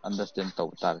understand taw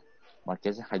tar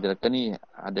market si Hyderabad kani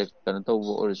kan taw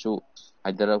or su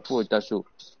Hyderabad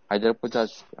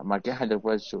market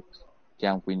Hyderabad su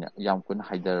yam kuin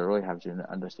Hyderabad roi have to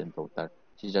understand taw tar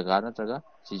si jaga na taga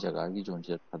si jaga gi zone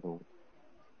si thado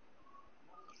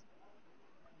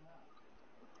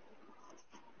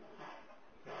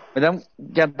Madam,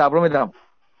 क्या ताबरो madam?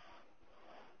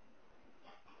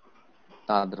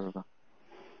 तादरो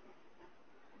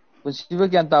Pusiba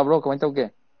क्या ताबरो कमाई तो के?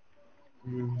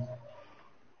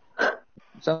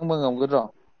 Sang bangam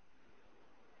gudro.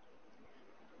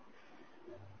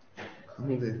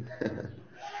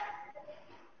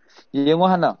 Yengo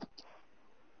hana.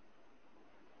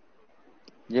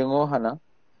 Yengo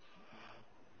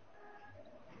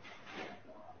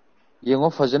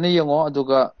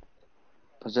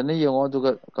fajane yengo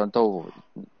aduga kan taw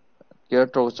care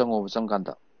taw chango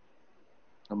kanda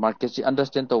market si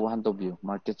understand taw han to view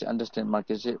market si understand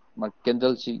market si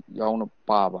candle si yauna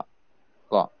pa ba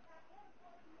ko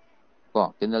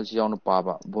candle si yauna pa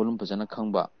ba volume fajana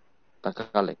khangba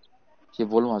takale si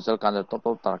volume hasal kanda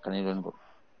top tar kani ron go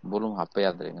volume hape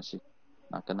yadre ngasi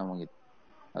nakana mangi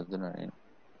aduna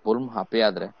volume hape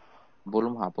yadre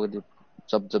volume hape di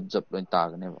jab loin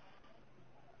tagne ba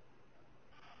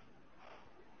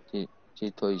si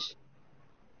toys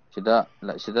sida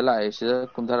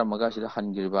kumthara maga sida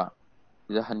hangirba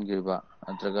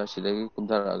antraga sida gi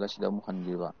kumthara aga sida mu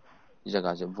hangirba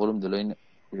jaga je volume de loin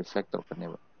reflector karne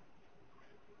ba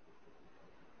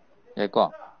eko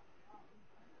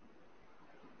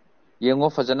yengo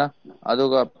fajana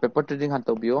aduga paper trading han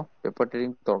to bio paper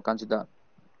trading tor kan sida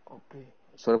okay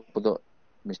sorak podo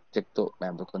mistake to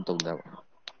ma'am to kan to da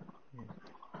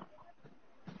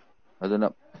aduna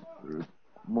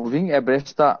moving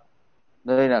average ta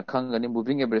noina khangani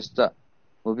moving average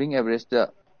ta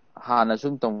hana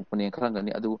sum tong pune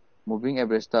khangani adu moving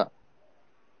average ta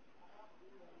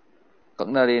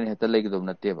kakna ren heta legidom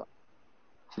nateba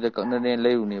sida kakna ren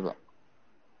leiruni ba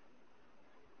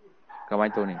kamai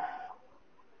toni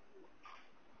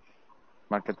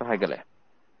market ta haigale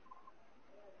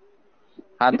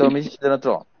han to mi sida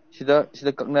natro sida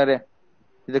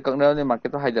kakna ne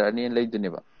market ta haidarani leiduni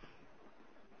ba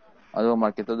adu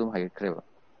market ta dum haigakre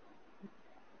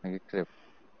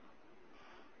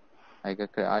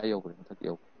ayo kre tak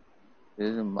yo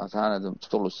this masana dum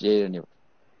stolo sierani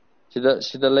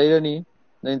sida leirani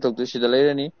nen tok tu sida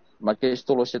leirani market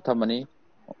stolo se thamani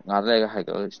ngarla ga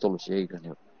haigal stolo sierani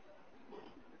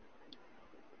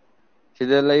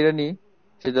sida leirani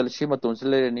sida si matun se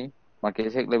leirani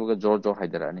market sek lebaga jor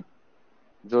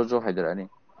haidarani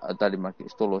atari market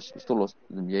stolo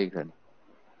dum yegrani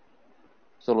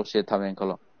stolo se thamen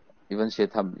kala even se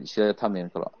thamen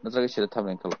kala natraga se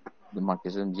thamen kala the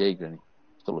market dum yegrani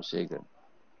stolo se yegrani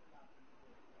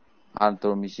ꯍꯥꯟꯅ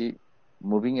ꯇꯧꯔꯝꯃꯤꯁꯤ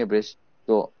moving average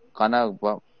ꯇꯣ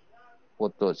ꯀꯥꯟꯅꯕ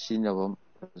ꯄꯣꯠꯇꯣ ꯁꯤꯖꯤꯟꯅꯕ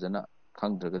ꯐꯖꯅ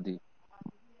ꯈꯪꯗ꯭ꯔꯒꯗꯤ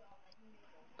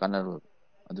ꯀꯥꯟꯅꯔꯣꯏ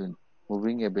ꯑꯗꯨꯅꯤ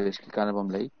moving average ꯀꯤ ꯀꯥꯟꯅꯕ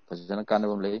ꯑꯃ ꯂꯩ ꯐꯖꯅ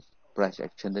ꯀꯥꯟꯅꯕ ꯑꯃ ꯂꯩ price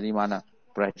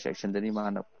actionꯗꯅꯤ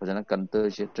ꯃꯥꯅ ꯐꯖꯅ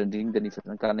ꯀꯟꯇꯔꯁꯦ ꯇ꯭ꯔꯦꯟꯗꯤꯡꯗꯅꯤ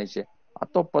ꯐꯖꯅ ꯀꯥꯟꯅꯩꯁꯦ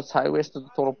ꯑꯇꯣꯞꯄ ꯁꯥꯏꯗꯋꯦꯁꯇ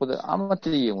ꯊꯣꯛꯂꯛꯄꯗ ꯑꯃꯠꯇ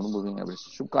ꯌꯦꯡꯉꯨꯅꯨ moving average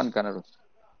ꯁꯨꯡꯀꯥꯟ ꯀꯥꯟꯅꯔꯣꯏ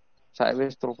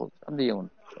ꯁꯥꯏꯗꯋꯦꯁ ꯊꯣꯛꯂꯛꯄ ꯑꯝꯇ ꯌꯦꯡꯉꯨꯅꯨ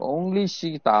ꯑꯣꯡꯂꯤ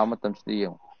ꯁꯤꯒꯤ ꯇꯥꯕ ꯃꯇꯝꯁꯤꯗ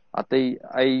ꯌꯦꯡꯉꯨ ꯑꯇꯩ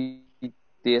ꯑꯩ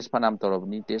ꯇꯦꯁ ꯐꯅꯌꯥꯝ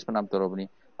ꯇꯧꯔꯕꯅꯤ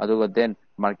ꯑꯗꯨꯒ ꯗꯦꯟ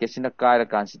ꯃꯥꯔꯀꯦꯠꯁꯤꯅ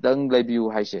ꯀꯥꯏꯔꯀꯥꯟꯁꯤꯗꯪ ꯂꯩꯕꯤꯌꯨ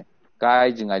ꯍꯥꯏꯁꯦ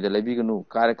ꯀꯥꯏꯗ꯭ꯔꯤꯉꯩꯗ ꯂꯩꯕꯤꯒꯅꯨ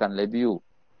ꯀꯥꯏꯔꯀꯥꯟ ꯂꯩꯕꯤꯌꯨ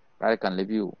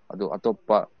ꯑꯗꯨ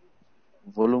ꯑꯇꯣꯞꯄ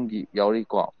ꯚꯣꯂꯨꯝꯒꯤ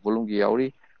ꯌꯥꯎꯔꯤ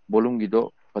ꯚꯣꯂꯨꯝꯒꯤꯗꯣ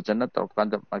ꯐꯖꯅ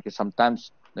ꯇꯧꯔꯀꯥꯟꯗ ꯃꯥꯔꯀꯦꯠ ꯁꯝꯇꯥꯏꯝꯁ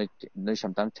ꯅꯣꯏ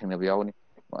ꯁꯝꯇꯥꯏꯝꯁ ꯊꯦꯡꯅꯕ ꯌꯥꯎꯒꯅꯤ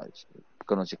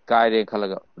ꯀꯩꯅꯣꯁꯦ ꯀꯥꯏꯔꯦ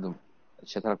ꯈꯜꯂꯒ ꯑꯗꯨꯝ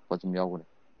ꯁꯦꯠꯊꯔꯛꯄ ꯑꯗꯨꯝ ꯌꯥꯎꯒꯅꯤ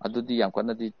ꯑꯗꯨꯗꯤ ꯌꯥꯝ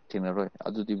ꯀꯟꯅꯗꯤ ꯊꯦꯡꯅꯔꯣꯏ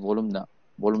ꯑꯗꯨꯗꯤ ꯚꯣꯂꯨꯝꯅ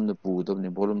ꯄꯨꯒꯗꯕꯅꯤ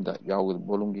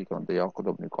ꯚꯣꯂꯨꯝꯒꯤ ꯀꯩꯅꯣꯗ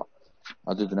ꯌꯥꯎꯔꯛꯀꯗꯕꯅꯤꯀꯣ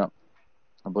ꯑꯗꯨꯗꯨꯅ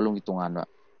ꯚꯣꯂꯨꯝꯒꯤ ꯇꯣꯉꯥꯟꯅ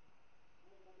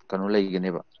ꯀꯩꯅꯣ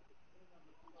ꯂꯩꯒꯅꯦꯕ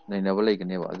ꯅꯩꯅꯕ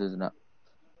ꯂꯩꯒꯅꯦꯕ ꯑꯗꯨꯗꯨꯅ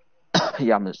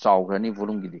ꯌꯥꯝꯅ ꯆꯥꯎꯈ꯭ꯔꯅꯤ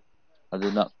ꯚꯣꯂꯨꯝꯒꯤꯗꯤ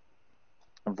ꯑꯗꯨꯅ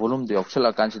ꯚꯣꯂꯨꯝꯗꯣ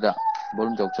ꯌꯥꯎꯁꯜꯂꯛꯑꯀꯥꯟꯁꯤꯗ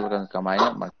ꯀꯃꯥꯏꯅ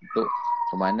ꯃꯥꯔꯀꯦꯠꯇꯣ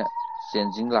ꯀꯃꯥꯏꯅ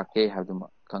ꯆꯦꯟꯖꯤꯡ ꯂꯥꯛꯀꯦ ꯍꯥꯏꯕꯗꯨꯃ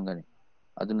ꯈꯪꯒꯅꯤ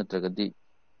ꯑꯗꯨ ꯅꯠꯇ꯭ꯔꯒꯗꯤ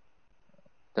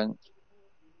ꯈꯤꯇꯪ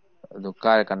ꯑꯗꯨ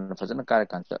ꯐꯖꯅ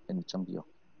ꯀꯥꯏꯔꯀꯥꯟꯗ ꯑꯩꯅ ꯆꯪꯕꯤꯌꯣ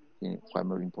ꯁꯤꯅꯤ ꯈ꯭ꯋꯥꯏ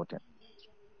ꯃꯔꯨ ꯏꯝꯄꯣꯔꯇꯦꯟ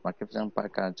ꯃꯥꯔꯀꯦꯠ ꯐꯖꯅ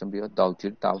ꯄꯥꯏꯔꯀꯥꯟꯗ ꯆꯪꯕꯤꯌꯣ ꯗꯥꯎ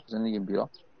ꯊꯤꯌꯣꯔꯤ ꯇꯥꯕ ꯐꯖꯅ ꯌꯦꯡꯕꯤꯌꯣ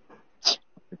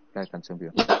ꯀꯥꯏꯔꯀꯥꯟꯗ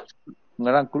ꯆꯪꯕꯤꯌꯣ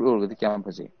ꯉꯔꯥꯡ ꯀ꯭ꯔꯨꯗ ꯑꯣꯏꯜꯒꯗꯤ ꯀꯌꯥꯝ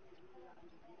ꯐꯖꯩ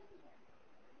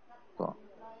ꯀꯣ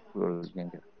ꯀ꯭ꯔꯨꯗ ꯑꯣꯏꯜ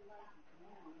ꯌꯦꯡꯒꯦ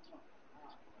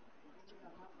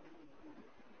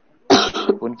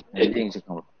ꯄꯨꯟ ꯌꯦꯡꯁꯦ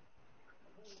ꯈꯪꯕ꯭ꯔꯣ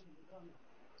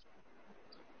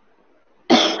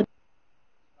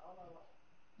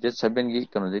ꯗꯦꯠ 7ꯒꯤ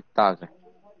ꯀꯩꯅꯣꯗꯩ ꯇꯥꯈ꯭ꯔꯦ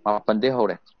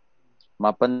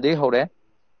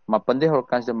ꯃꯥꯄꯟꯗꯩ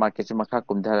ꯍꯧꯔꯀꯥꯟꯁꯤꯗ ꯃꯥꯔꯀꯦꯠꯁꯦ ꯃꯈꯥ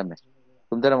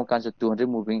ꯀꯨꯝꯊꯔꯝꯃ ꯀꯥꯟꯁꯤꯗ 200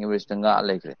 ꯃꯨꯚꯤꯡ ꯑꯦꯚꯔꯦꯖꯇ ꯉꯥꯛꯑ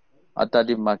ꯂꯩꯈ꯭ꯔꯦ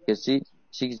ꯑꯇꯥꯔꯗꯤ ꯃꯥꯔꯀꯦꯠꯁꯤ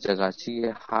ꯁꯤꯒꯤ ꯖꯒꯥ ꯁꯤꯒꯤ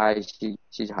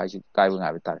ꯍꯥꯏꯁꯤ ꯀꯥꯏꯕ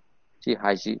ꯉꯥꯏꯕ ꯇꯥꯔꯦ ꯁꯤ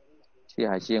ꯍꯥꯏꯁꯤ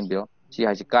ꯌꯦꯡꯕꯤꯌꯣ ꯁꯤ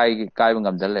ꯍꯥꯏꯁꯤ ꯀꯥꯏꯕ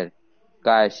ꯉꯝꯗꯅ ꯂꯩꯔꯦ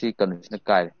ꯁꯤ ꯀꯩꯅꯣꯁꯤꯅ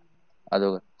ꯀꯥꯏꯔꯦ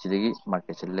ꯑꯗꯨꯒ ꯁꯤꯗꯒꯤ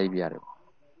ꯃꯥꯔꯀꯦꯠꯁꯦ ꯂꯩꯕ ꯌꯥꯔꯦꯕ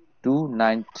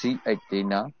 2938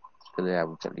 ꯗꯩꯅ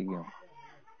ꯀꯗꯥꯏꯕꯨ ꯆꯠꯂꯤꯒꯦ ꯌꯦꯡꯉꯣ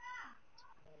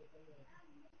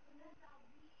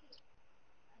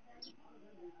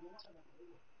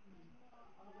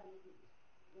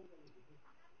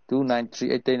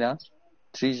 2938 ꯗꯩꯅ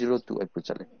 3028 ꯄꯨ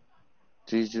ꯆꯠꯂꯦ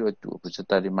 3028 ꯄꯨ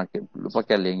ꯆꯠꯇꯥꯔꯗꯤ ꯃꯥꯔꯀꯦꯠ ꯂꯨꯄꯥ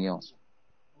ꯀꯌꯥ ꯂꯦꯡꯉꯤ ꯌꯦꯡꯉꯣ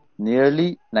nearly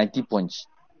 90 points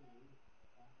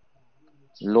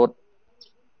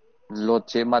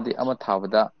ꯂꯣꯠꯁꯦ ꯃꯥꯗꯤ ꯑꯃ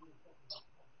ꯊꯥꯕꯗ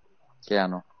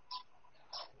ꯀꯌꯥꯅꯣ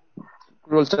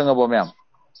ꯔꯣꯜ ꯆꯪꯉꯕꯣ ꯃꯌꯥꯝ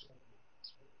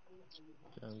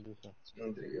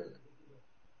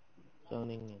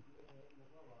ꯆꯪꯅꯤꯡꯉꯦ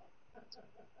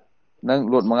ꯅꯪ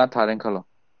ꯂꯣꯠ 5 ꯊꯥꯔꯦꯅ ꯈꯜꯂꯣ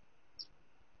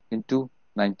into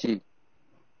 90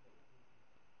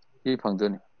 ꯁꯤ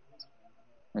ꯐꯪꯗꯣꯏꯅꯤ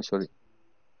ꯁꯣꯔꯤ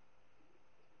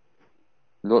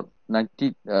ꯂꯣꯠ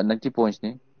 90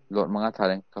 pointsꯅꯤ ꯂꯣꯠ 5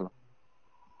 ꯊꯥꯔꯦꯅ ꯈꯜꯂꯣ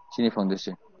sini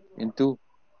fangdose into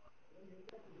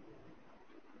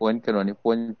point kanoni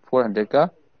point 400 ka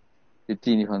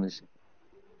 50 ni fangdose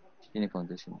sini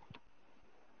fangdose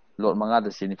lot 5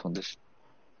 da sini fangdose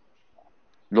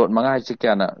lot 5 haisi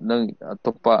kyana nang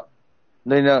atoppa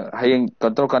noina hayeng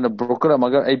control kana broker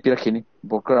amaga ai pirakhini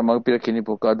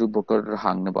broker adu broker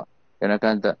hangnaba ena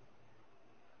kanta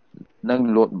nang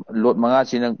lot 5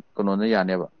 si nang kono na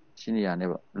yaneba sini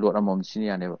yaneba lot amom sini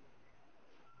yaneba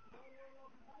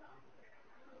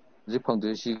ꯍꯧꯖꯤꯛ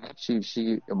ꯐꯪꯗꯣꯏꯁꯤ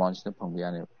ꯁꯤꯒꯤ ꯑꯦꯃꯥꯎꯟꯁꯤꯅ ꯐꯪꯕ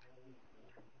ꯌꯥꯅꯦꯕ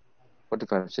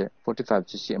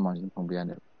 45ꯁꯦ ꯁꯤ ꯑꯦꯃꯥꯎꯟꯁꯤꯅ ꯐꯪꯕ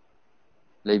ꯌꯥꯅꯦꯕ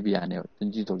ꯂꯩꯕ ꯌꯥꯅꯦꯕ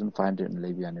 20,500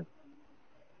 ꯂꯩꯕ ꯌꯥꯅꯦꯕ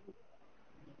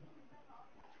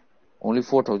only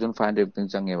 4,500 ꯈꯛꯇꯪ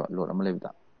ꯆꯪꯉꯦꯕ ꯂꯣꯠ ꯑꯃ ꯂꯩꯕꯗ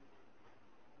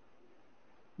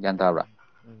ꯒ꯭ꯌꯥꯟ ꯇꯥꯕ꯭ꯔꯥ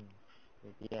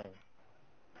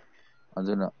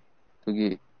ꯑꯗꯨꯅ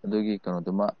ꯑꯗꯨꯒꯤ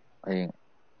ꯀꯩꯅꯣꯗꯨꯃ ꯍꯌꯦꯡ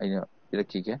ꯑꯩꯅ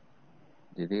ꯄꯤꯔꯛꯈꯤꯒꯦ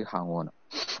ꯑꯗꯨꯗꯒꯤ ꯍꯥꯡꯉꯣꯅ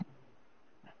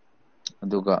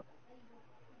ꯑꯗꯨꯒ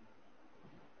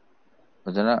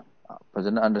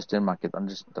ꯐꯖꯅ ꯑꯟꯗꯔꯁꯇꯦꯟ ꯃꯥꯔꯀꯦꯠ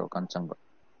ꯑꯟꯗꯔꯁꯇꯦꯟ ꯇꯧꯔꯀꯥꯟꯗ ꯆꯪꯕ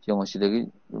ꯌꯦꯡꯉꯣ ꯁꯤꯗꯒꯤ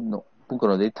ꯄꯨꯡ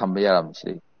ꯀꯩꯅꯣꯗꯒꯤ ꯊꯝꯕ ꯌꯥꯔꯝꯃꯤ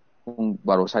ꯁꯤꯗꯒꯤ ꯄꯨꯡ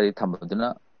 12 ꯁ꯭ꯋꯥꯏꯗꯒꯤ ꯊꯝꯕꯗꯨꯅ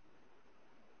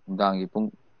ꯅꯨꯡꯗꯥꯡꯒꯤ ꯄꯨꯡ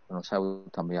ꯀꯩꯅꯣ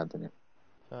ꯁ꯭ꯋꯥꯏꯐꯥꯎ ꯊꯝꯕ ꯌꯥꯗꯣꯏꯅꯦ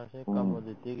ꯁꯥꯔꯁꯦ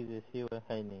ꯀꯃꯣꯗꯤꯇꯤꯒꯤꯁꯦ ꯁꯤ ꯑꯣꯏ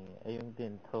ꯍꯥꯏꯅꯤꯡꯉꯦ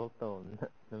ꯑꯌꯨꯛꯇꯩ ꯊꯕꯛ ꯇꯧꯕꯅꯤꯅ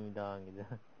ꯅꯨꯃꯤꯗꯥꯡꯒꯤꯗ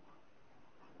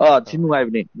ꯁꯤ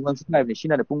ꯅꯨꯡꯉꯥꯏꯕꯅꯦ ꯅꯨꯡꯉꯥꯏꯕꯅꯦ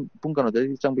ꯁꯤꯅꯅꯦ ꯄꯨꯡ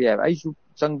ꯀꯩꯅꯣꯗꯒꯤ ꯆꯪꯕ ꯌꯥꯏꯕ ꯑꯩꯁꯨ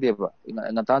ꯆꯪꯗꯦꯕ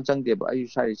ꯉꯟꯇꯥꯅ ꯆꯪꯗꯦꯕ ꯑꯩꯁꯨ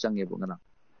ꯁ꯭ꯋꯥꯏꯗꯒꯤ ꯆꯪꯉꯦꯕ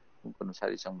ꯄꯨꯡ ꯀꯩꯅꯣ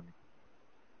ꯁ꯭ꯋꯥꯏꯗꯒꯤ ꯆꯪꯕꯅꯦ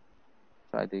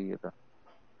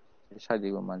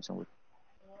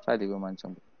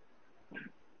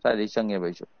ꯁ꯭ꯋꯥꯏꯗꯒꯤ ꯆꯪꯉꯦꯕ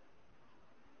ꯑꯩꯁꯨ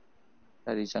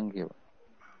ꯁ꯭ꯋꯥꯏꯗꯒꯤ ꯆꯪꯈꯤꯕ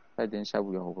ꯁ꯭ꯋꯥꯏꯗꯩꯅ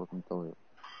ꯁ꯭ꯋꯥꯏꯐꯥꯎ ꯌꯧꯍꯧꯕ꯭ꯔꯥ ꯀꯩꯅꯣꯝ ꯇꯧꯋꯦꯕ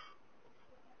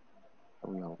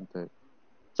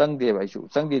ꯆꯪꯗꯦꯕ ꯑꯩꯁꯨ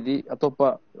ꯆꯪꯗꯦꯗꯤ ꯑꯇꯣꯞꯄ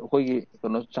ꯑꯩꯈꯣꯏꯒꯤ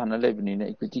ꯀꯩꯅꯣ ꯁꯥꯟꯅ ꯂꯩꯕꯅꯤꯅ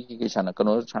ꯏꯀ꯭ꯋꯤꯇꯤꯒꯤ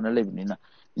ꯀꯩꯅꯣ ꯁꯥꯟꯅ ꯂꯩꯕꯅꯤꯅ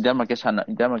ꯏꯟꯗꯤꯌꯥꯟ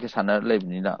ꯃꯥꯔꯀꯦꯠ ꯁꯥꯟꯅ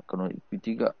ꯂꯩꯕꯅꯤꯅ ꯀꯩꯅꯣ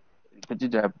ꯏꯀ꯭ꯋꯤꯇꯤꯒ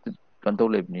ꯍꯧꯖꯤꯛ ꯍꯥꯏꯐꯦꯠ ꯀꯩꯅꯣ ꯇꯧ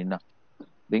ꯂꯩꯕꯅꯤꯅ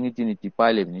ꯕꯦꯡ ꯌꯨꯇꯤꯂꯤꯇꯤ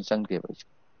ꯄꯥꯏ ꯂꯩꯕꯅꯤꯅ ꯆꯪꯗꯦꯕ ꯑꯩꯁꯨ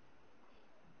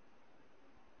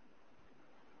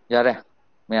ꯌꯥꯔꯦ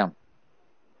ꯃꯌꯥꯝ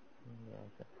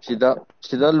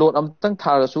sida load amtang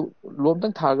tharasu load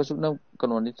amtang tharasu nang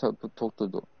kanoni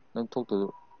thoktudo nang thoktudo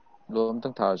load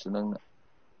amtang tharasu nang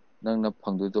na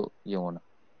phangdudo yengona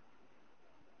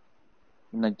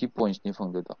 90 points ni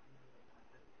phangdudo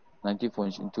 90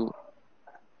 points into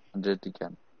 100 ti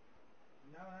kyan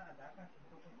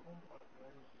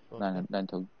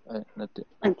 9,000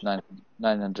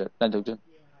 900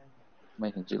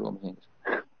 mai hin zero mai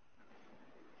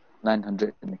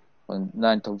 900 ni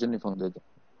 9,000 ni phangdudo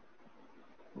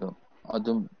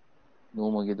adum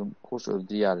nomagi dum course of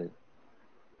yare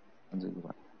andu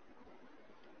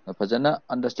fajana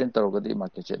understand tarogadi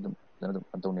market che dum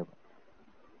antone ba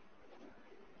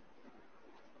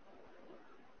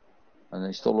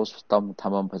ana stolos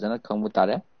tamam fajana khangmu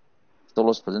tare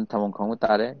stolos fajan tamam khangmu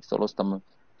tare stolos tamam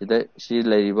sida si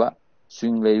leiba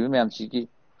swing leiba myam si ki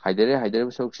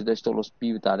haidare sok sida stolos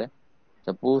pi tare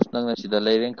suppose nang sida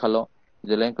leiren khalo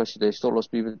sida len ko sida stolos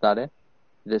pi tare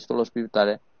sida stolos pi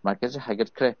tare market se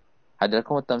haigat kre haidar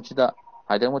ko matam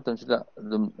sida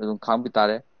dum khang bi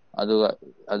tare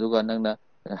aduga nangna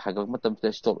haigat matam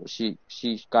sida stop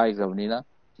si kai gravnina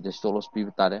sida stolos pi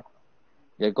tare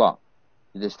yeko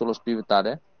sida stolos pi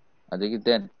tare adagi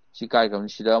then si kai gravni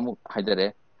sida amu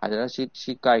haidare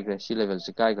si kai gre si level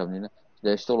si kai gravnina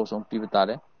sida stolos on pi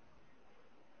tare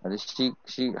adi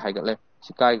si haigat le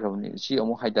si kai gravni si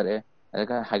amu haidare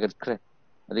adaka haigat kre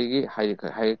adigi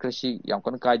haigat si yam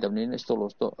kan kai dabnina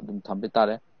stolos to dum thambe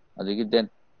tare adigi then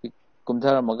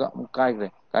kumthara maga kai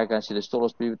gre kai kan sida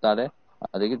stolos pi tare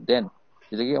adigi then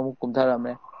sidagi amu kumthara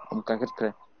me kai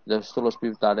kre the stolos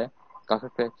pi tare ka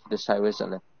kre the sideways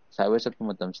ale sideways at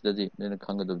matam sidadi nena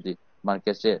khangadubdi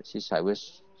market se si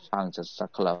sideways sang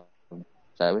sakhala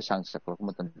sideways sang sakhala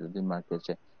matam sidadi market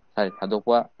se sai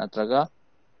thadokwa natraga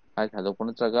sai thadokwa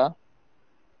natraga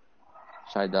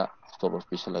saida stolos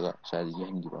pi salaga sai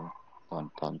yehin giba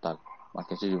ton ta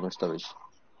market se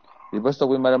reverse to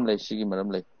maram lei sigi maram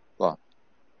lei ko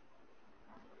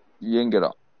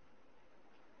yengera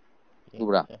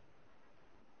ubra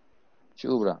si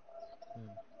ubra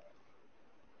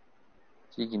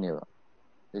sigi neba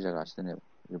jaga sene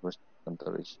reverse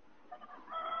control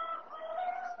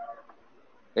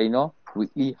kaino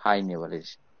weekly high neba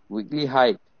leis weekly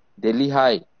high daily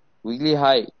high weekly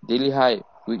high daily high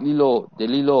weekly low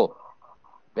daily low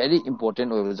very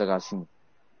important over jaga sing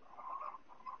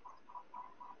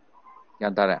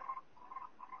yantare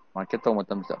market to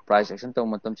matam sa price action to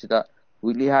matam sida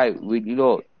weekly high weekly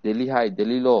low daily high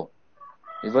daily low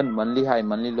even monthly high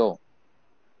monthly low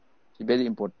si very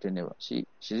important neba si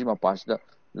ma pas da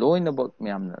loina bak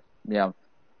myam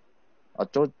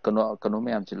acho kano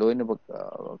myam si loina bak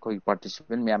koi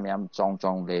participant myam chong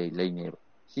lei neba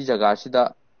si jaga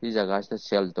sida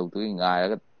sell to ngai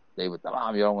ga leiba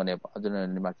tamam yorongane aduna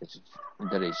ni market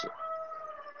interest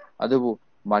adubu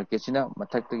market sina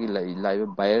mathak tagi live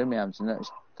buyer myam sina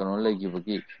kano lei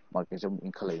gibagi market sum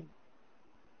inkhalai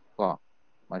ko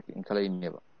market inkhalai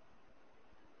neba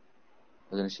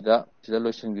aduna sida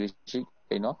loising si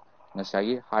kaino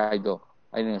ngasagi high do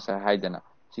aina ngasai high dana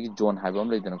si zone high bam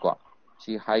leidana ko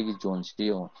si high gi zone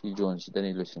si zone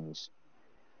sidani loising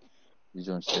si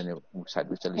zone sidani side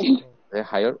bi chali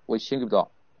higher oising do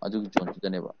adu zone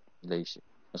sidani ba leisi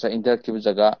asa interactive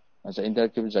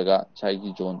jaga sai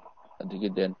gi zone adigi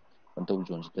then kanto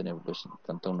zone sidani ba loising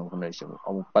kanto no hunai se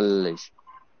amu pal leisi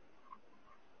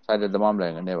sai da mam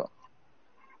lengane ba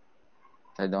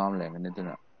sai da mam lengane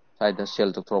duna sai da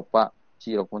sell to thokpa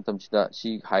si rokon tam sida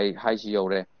si high si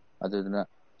yore aduna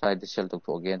sai da sell to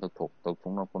again to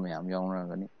thokna ko myam yawna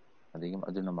gani adigi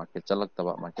aduna market chalak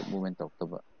market movement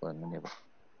taba ngane ba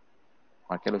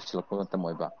market lo ko tam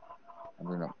oiba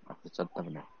aduna market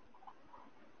chattabne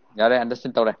yare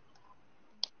understand tawre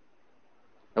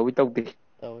tawi tawdi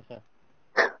tawsa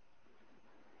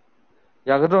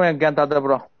yagadro yang gyan tada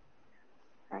bro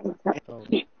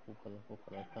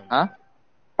ha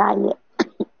Taye.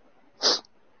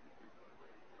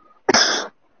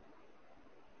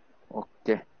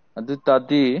 okay adu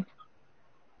tadi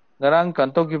ngarang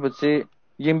kanto ki basi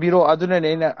yembiro aduna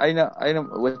ne aina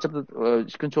whatsapp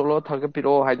screenshot lo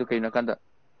thagapiro haidu kaina kanda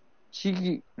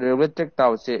sigi related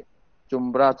tawse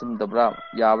chumbra chumdabra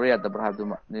yabra yadabra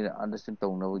haduma ni understand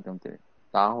tawna wigam te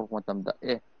ta hor matamda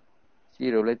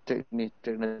si related ni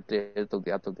technique to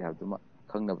the haduma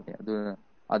khangnabne aduna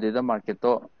adeda market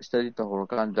to study to hor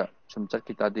kanda chumchak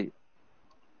kitadi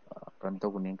kanto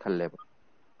gunin khalleba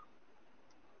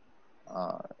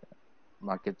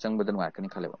market changbadan ngakani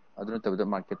khaleba aduna tabda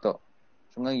market to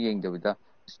sungang yeng dabida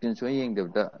screen so yeng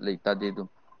da lei ta de dum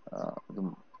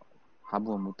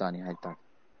habu mu ta ni hai ta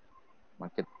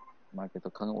market to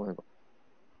khang oi ba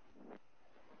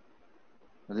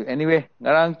anyway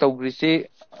ngarang tawgrisi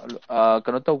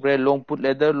kano tawgre long put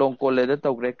leather long call leather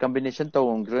tawgre combination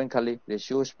tawngren khali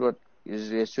ratio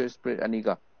spread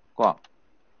aniga ko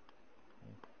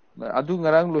adu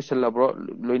ngarang loisalabro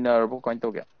loinarbo kain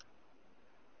tawge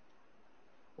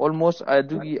almost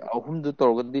adugi ahum du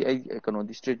torgadi ai kano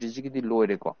di strategy di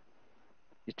loire ko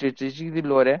strategy di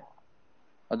loire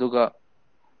aduga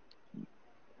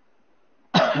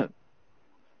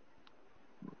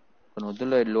kano du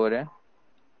loire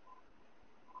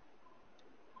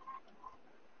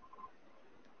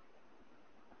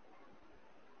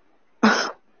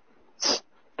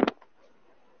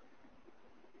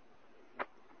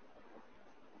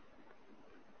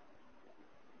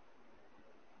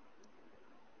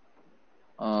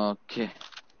okay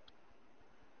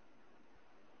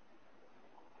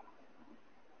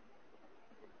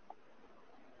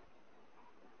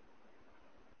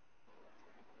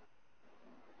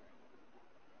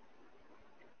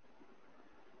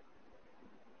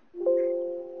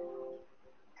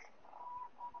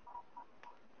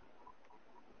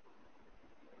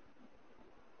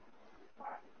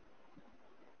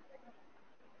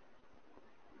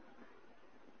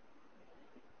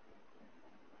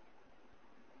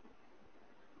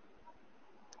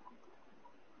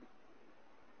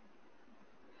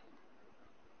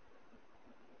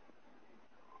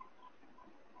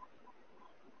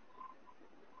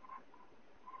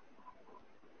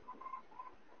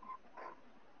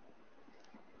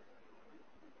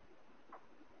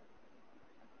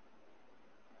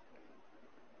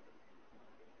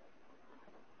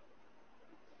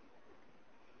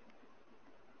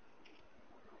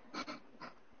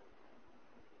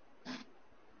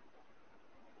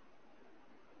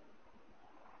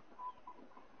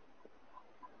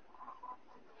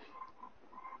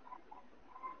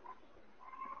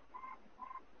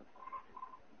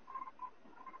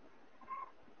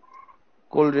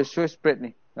call ratio spread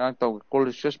ni ngarang taw call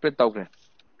ratio spread tawgre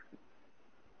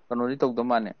kano ni tawda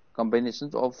mane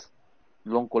combinations of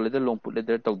long call leather long put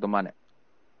leather tawda mane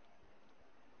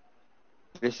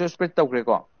ratio spread tawgre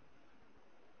ko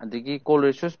adigi call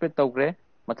ratio spread tawgre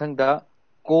mathangda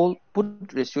call put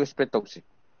ratio spread tawsi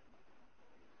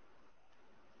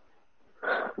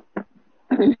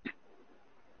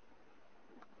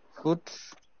put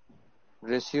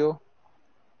ratio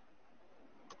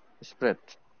spread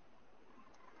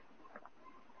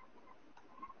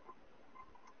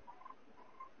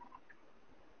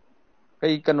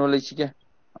kai kano leisige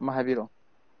ama habiro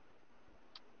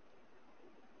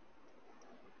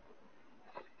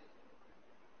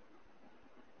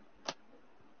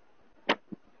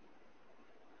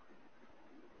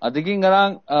adigi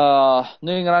ngarang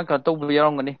noi ngarang ka to bu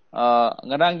yarong ngani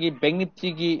ngarang gi bank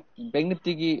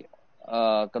nifty gi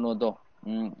kano do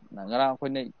ngarang khoi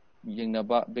ne yengna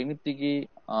ba bank nifty gi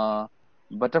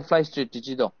butterfly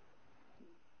strategy do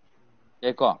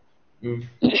eko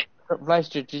butterfly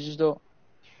strategy do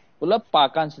pulap pa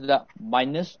kan sida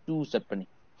 -2 satpani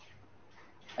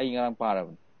ai ngarang parab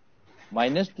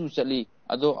 -2 satli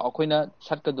ado akoina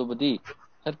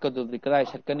satkadubadi krai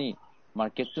satkani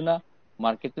market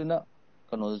tuna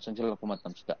kano changjal ko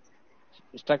matam sida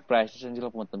strike price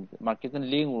changjal ko matam market tuna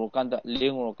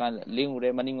lengure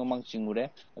maning mamang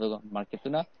chingure ado market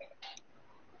tuna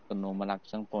kano manak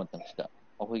sang ko matam sida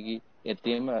akoigi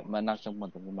ATM manak sang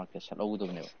matam market sat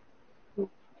ogudobne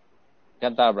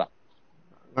kan tabra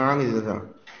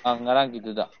ngarang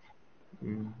gituda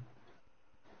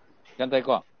kan tai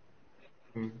ko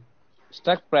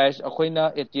strike price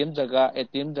akoina ATM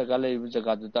jaga leibu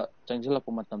jaga duda changjal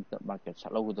ko matam market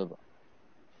sat ogudobba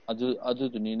adu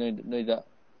duni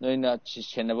noina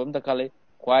senabam da kale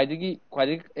khwaidigi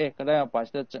kada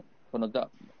pasta kono da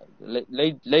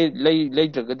lei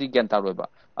jagadi gyan taroba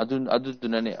adu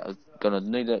dunane kono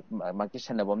noida market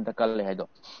senabam da kale haido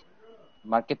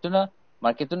market tuna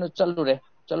chalure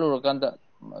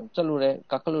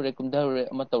kakalure kumdare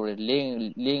ama tawre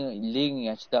leng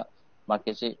yasida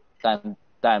market se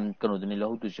time kono duni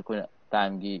lahu tu koina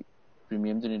time gi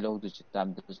premium duni lahu tu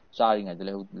time charing ai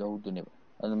lahu duni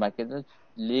adu market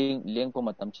leng ko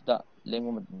matam sida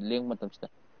leng matam sida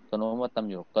kano matam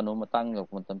yo kano matang yo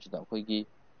matam sida khoi gi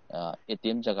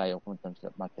ATM jaga yo matam sida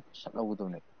market satlagu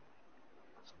done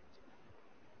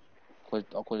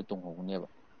khoi tung ho ne ba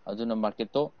aduna market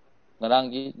to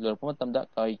ngarangi lorpo matam da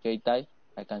kai tai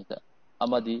ai kan sida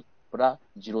amadi pura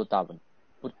zero taban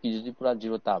put ki ji pura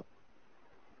zero tab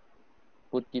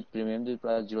put ki premium di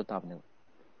pura zero tab ne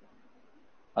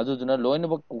aduna loina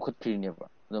ba ku khat free ne ba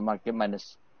ꯑꯗꯣ market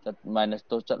minus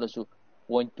ꯇꯣ ꯆꯠꯂꯁꯨ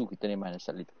 0.2 ꯈꯤꯇꯅꯦ minus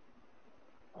ꯆꯠꯂꯤꯗꯣ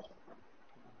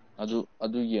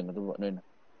ꯑꯗꯨ ꯌꯦꯡꯒꯗꯕ ꯅꯣꯏꯅ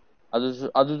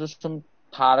ꯑꯗꯨꯁꯨ ꯁꯨꯝ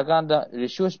ꯊꯥꯔꯀꯥꯟꯗ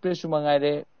ratio ꯁ꯭ꯄ꯭ꯔꯦꯗꯁꯨ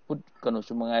ꯃꯉꯥꯏꯔꯦ ꯄꯨꯠ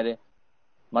ꯀꯩꯅꯣꯁꯨ ꯃꯉꯥꯏꯔꯦ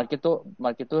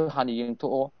ꯃꯥꯔꯀꯦꯠꯇꯣ ꯍꯥꯟꯅ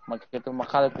ꯌꯦꯡꯊꯣꯛꯑꯣ ꯃꯥꯔꯀꯦꯠꯇꯣ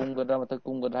ꯃꯈꯥꯗ ꯀꯨꯝꯒꯗ꯭ꯔꯥ ꯃꯊꯛ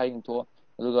ꯀꯨꯝꯒꯗ꯭ꯔꯥ ꯌꯦꯡꯊꯣꯛꯑꯣ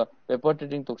ꯑꯗꯨꯒ ꯄꯦꯄꯔ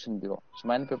ꯇ꯭रेडिं ꯇꯧꯁꯤꯟꯕꯤꯔꯣ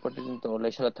ꯁꯨꯃꯥꯏꯅ ꯄꯦꯄꯔ ꯇ꯭रेडिꯡ ꯇꯧꯔ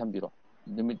ꯂꯩꯁꯜꯂ ꯊꯝꯕꯤꯔꯣ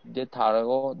ꯅꯨꯃꯤꯠ ꯗꯦꯠ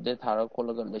ꯊꯥꯔꯒ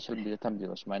ꯈꯣꯠꯂꯒ ꯂꯩꯁꯜꯕꯤꯔ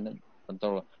ꯊꯝꯕꯤꯔꯣ ꯁꯨꯃꯥꯏꯅ ꯀꯩꯅꯣ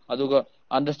ꯇꯧꯔꯒ ꯑꯗꯨꯒ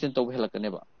ꯑꯟꯗꯔꯁꯇꯦꯟ ꯇꯧꯕ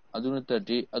ꯍꯦꯜꯂꯛꯀꯅꯦꯕ ꯑꯗꯨ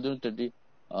ꯅꯠꯇ꯭ꯔꯗꯤ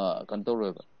ꯀꯩꯅꯣ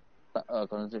ꯇꯧꯔꯣꯏꯕ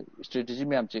ꯀꯩꯅꯣꯁꯦ ꯏꯁꯇ꯭ꯔꯦꯇꯦꯖꯤ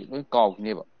ꯃꯌꯥꯝꯁꯦ ꯂꯣꯏ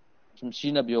ꯀꯥꯎꯈꯤꯅꯦꯕ ꯁꯨꯝ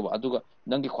ꯁꯤꯖꯤꯟꯅꯕꯤꯌꯣꯕ ꯑꯗꯨꯒ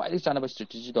ꯅꯪꯒꯤ ꯈ꯭ꯋꯥꯏꯗꯒꯤ ꯆꯥꯟꯅꯕ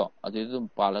ꯏꯁꯇ꯭ꯔꯦꯇꯦꯖꯤꯗꯣ ꯑꯗꯨꯗ ꯑꯗꯨꯝ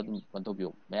ꯄꯥꯜꯂ ꯑꯗꯨꯝ ꯀꯩꯅꯣ ꯇꯧꯕꯤꯌꯣ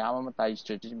ꯃꯌꯥꯝ ꯑꯃ ꯇꯥꯏ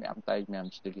ꯏꯁꯇ꯭ꯔꯦꯇꯦꯖꯤ ꯃꯌꯥꯝ ꯇꯥꯏ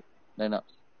ꯃꯌꯥꯝꯁꯤꯗꯒꯤ ꯅꯪꯅ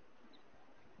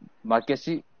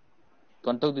ꯃꯥꯔꯀꯦꯠꯁꯤ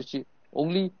ꯀꯩꯅꯣ ꯇꯧꯗꯣꯏꯁꯤ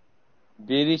ꯑꯣꯡꯂꯤ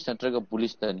ꯕꯦꯔꯤꯁ ꯅꯠꯇ꯭ꯔꯒ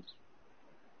ꯕꯨꯂꯤꯁꯇꯅꯤ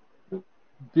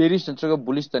ꯕꯦꯔꯤꯁ ꯅꯠꯇ꯭ꯔꯒ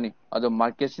ꯕꯨꯂꯤꯁꯇꯅꯤ ꯑꯗꯣ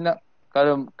ꯃꯥꯔꯀꯦꯠꯁꯤꯅ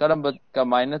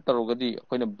ꯀꯃꯥꯏꯅ ꯇꯧꯔꯒꯗꯤ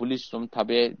ꯑꯩꯈꯣꯏꯅ ꯕꯨꯂꯤꯁ ꯁꯨꯝ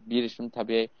ꯊꯥꯕ ꯌꯥꯏ ꯕꯦꯔꯤꯁ ꯁꯨꯝ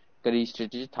ꯊꯥꯕ ꯌꯥꯏ ꯀꯔꯤ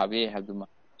ꯏꯁꯇ꯭ꯔꯦꯇꯦꯖꯤ ꯊꯥꯕ ꯌꯥꯏ ꯍꯥꯏꯕꯗꯨꯃ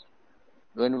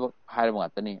ꯂꯣꯏꯅꯃꯛ ꯍꯥꯏꯔꯕ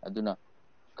ꯉꯥꯛꯇꯅꯤ ꯑꯗꯨꯅ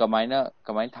ꯀꯃꯥꯏꯅ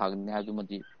ꯊꯥꯒꯅꯤ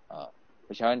ꯍꯥꯏꯕꯗꯨꯃꯗꯤ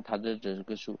ꯄꯩꯁꯥ ꯑꯣꯏꯅ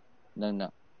ꯊꯥꯗꯗ꯭ꯔꯒꯁꯨ ꯅꯪꯅ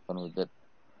ꯀꯩꯅꯣꯗ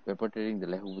ꯄꯦꯄꯔ ꯇ꯭रेडिंꯗ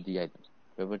ꯂꯩꯍꯧꯕꯗꯤ ꯌꯥꯏꯗꯅ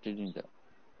ꯄꯦꯄꯔ ꯇ꯭रेडिंꯗ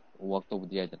ꯋꯥꯛ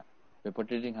ꯇꯧꯕꯗꯤ ꯌꯥꯏꯗꯅ ꯄꯦꯄꯔ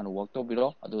ꯇ꯭रेडिं ꯍꯥꯟꯅ ꯋꯥꯛ ꯇꯧꯕꯤꯔꯣ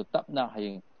ꯑꯗꯨꯒ ꯇꯞꯅ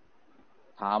ꯍꯌꯦꯡ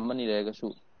ꯊꯥ ꯑꯃꯅꯤ ꯂꯩꯔꯒꯁꯨ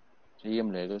ꯆꯍꯤ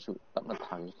ꯑꯃ ꯂꯩꯔꯒꯁꯨ ꯇꯞꯅ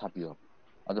ꯊꯥꯕꯤꯌꯣ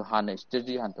ꯑꯗꯣ ꯍꯥꯟꯅ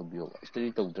ꯏꯁꯇꯗꯤ ꯍꯥꯟꯅ ꯇꯧꯕꯤꯌꯣꯕ ꯏꯁꯇꯗꯤ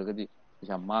ꯇꯧꯗ꯭ꯔꯒꯗꯤ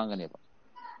ꯄꯩꯁా ꯃꯥꯡꯒꯅꯦꯕ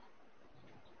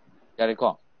ꯌꯥꯔꯦꯀꯣ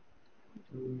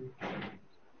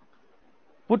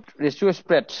put ratio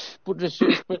spread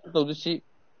ꯇꯧꯗꯣꯏꯁꯤ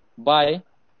by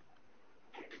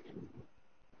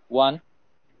 1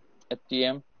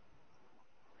 ATM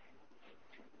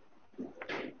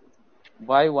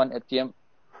by 1 ATM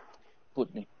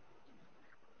putni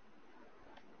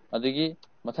adagi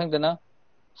mathangdana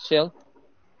sell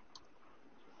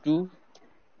 2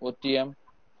 OTM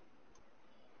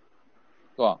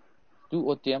ko 2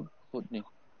 OTM putni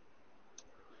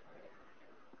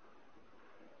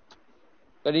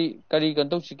kari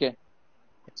gantoksike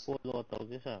follow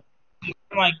tꯧꯁꯦ sir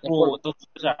micro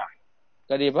ꯇꯧꯁꯤꯔꯥ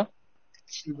ꯀꯔꯤꯕ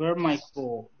ꯁꯤꯜꯚꯔ ꯃꯥꯏꯀ꯭ꯔꯣ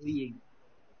ꯌꯦꯡ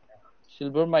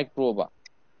ꯁꯤꯜꯚꯔ ꯃꯥꯏꯀ꯭ꯔꯣ ꯕ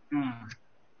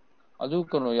ꯑꯗꯨ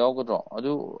ꯀꯩꯅꯣ ꯌꯥꯎꯒꯗ꯭ꯔꯣ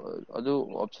ꯑꯗꯨ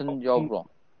ꯑꯣꯞꯁꯟ ꯌꯥꯎꯕ꯭ꯔꯣ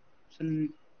ꯑꯣꯞꯁꯟ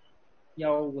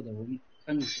ꯌꯥꯎꯒꯗꯕ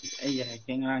ꯈꯪꯗꯦ ꯑꯩ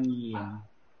ꯍꯥꯏꯐꯦꯠ ꯉꯔꯥꯡ ꯌꯦꯡꯉꯦ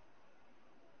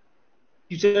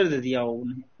ꯐ꯭ꯌꯨꯆꯔꯗꯗꯤ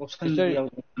ꯌꯥꯎꯕꯅꯦ ꯑꯣꯞꯁꯟꯗꯗꯤ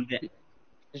ꯌꯥꯎꯗꯦ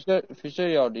ꯐꯤꯆꯔ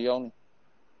ꯌꯥꯎꯔꯗꯤ ꯌꯥꯎꯅꯤ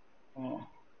ꯑꯣ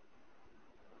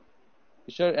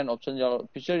ꯐꯤꯆꯔ ꯑꯦꯟ ꯑꯣꯞꯁꯟ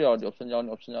ꯐꯤꯆꯔ ꯌꯥꯎꯔꯗꯤ ꯑꯣꯞꯁꯟ ꯌꯥꯎꯅꯤ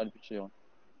ꯑꯣꯞꯁꯟ ꯌꯥꯎꯔꯗꯤ ꯐꯤꯆꯔ ꯌꯥꯎꯅꯤ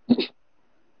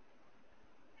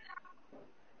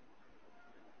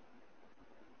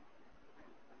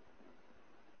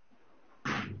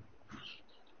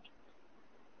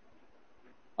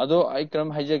ꯑꯗꯣ ꯑꯩ ꯀꯔꯝ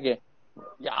ꯍꯥꯏꯖꯒꯦ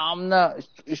ꯌꯥꯝꯅ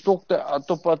ꯏꯁꯇꯣꯛꯇ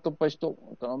ꯑꯇꯣꯞꯄ ꯏꯁꯇꯣꯛ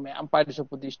ꯀꯩꯅꯣ ꯃꯌꯥꯝ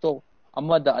ꯄꯥꯏꯗꯁꯨꯄꯗꯤ ꯏꯁꯇꯣꯛ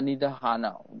ꯑꯃꯗ ꯑꯅꯤꯗ ꯍꯥꯟꯅ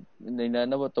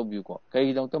ꯅꯩꯅꯅꯕ ꯇꯧꯕꯤꯌꯨꯀꯣ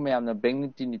ꯀꯩꯒꯤꯗꯃꯛꯇ ꯃꯌꯥꯝꯅ ꯕꯦꯡ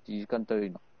ꯅꯤꯇꯤ ꯀꯩꯅꯣ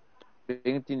ꯇꯧꯔꯤꯅꯣ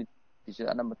ꯕꯦꯡ ꯅꯤꯇꯤꯁꯦ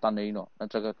ꯑꯅꯝꯕ ꯇꯥꯟꯅꯩꯅꯣ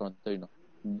ꯅꯠꯇ꯭ꯔꯒ ꯀꯩꯅꯣ ꯇꯧꯔꯤꯅꯣ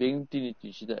ꯕꯦꯡ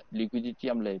ꯅꯤꯇꯤꯁꯤꯗ ꯂꯤꯀ꯭ꯋꯤꯗꯤꯇꯤ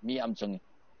ꯌꯥꯝ ꯂꯩ ꯃꯤ ꯌꯥꯝ ꯆꯪꯉꯤ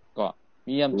ꯀꯣ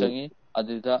ꯃꯤ ꯌꯥꯝ ꯆꯪꯉꯤ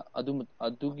ꯑꯗꯨꯗ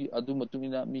ꯑꯗꯨ ꯃꯇꯨꯡ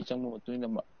ꯏꯟꯅ ꯃꯤ ꯆꯪꯕ ꯃꯇꯨꯡ ꯏꯟꯅ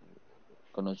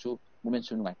ꯀꯩꯅꯣꯁꯨ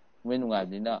ꯃꯨꯞꯃꯦꯟꯁꯨ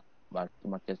ꯅꯨꯡꯉꯥꯏꯕꯅꯤꯅ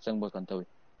ꯃꯥꯔꯀꯦꯠ ꯆꯪꯕ ꯀꯩꯅꯣ ꯇꯧꯋꯤ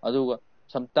ꯑꯗꯨꯒ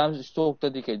ꯁꯝꯇꯥꯏꯝꯁ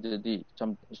ꯏꯁꯇꯣꯛꯇꯗꯤ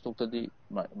ꯏꯁꯇꯣꯛꯇꯗꯤ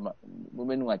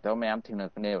ꯃꯨꯞꯃꯦꯟ ꯅꯨꯡꯉꯥꯏꯇꯕ ꯃꯌꯥꯝ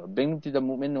ꯊꯦꯡꯅꯔꯛꯀꯅꯦꯕ ꯕꯦꯡ ꯅꯤꯐꯇꯤꯗ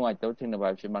ꯃꯨꯞꯃꯦꯟ ꯅꯨꯡꯉꯥꯏꯇꯕ ꯊꯦꯡꯅꯕ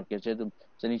ꯍꯥꯏꯕꯁꯦ ꯃꯥꯔꯀꯦꯠꯁꯦ ꯑꯗꯨꯝ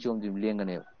ꯆꯅꯤ ꯆꯍꯨꯝꯗꯤ ꯑꯗꯨꯝ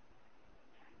ꯂꯦꯡꯒꯅꯦꯕ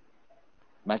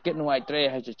ꯃꯥꯔꯀꯦꯠ ꯅꯨꯡꯉꯥꯏꯇ꯭ꯔꯦ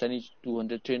ꯍꯥꯏꯁꯦ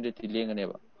 200 300ꯗꯤ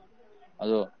ꯂꯦꯡꯒꯅꯦꯕ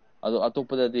ꯑꯗꯣ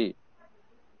ꯑꯇꯣꯞꯄꯗꯗꯤ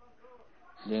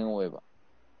ꯂꯦꯡꯉꯛꯑꯣꯏꯕ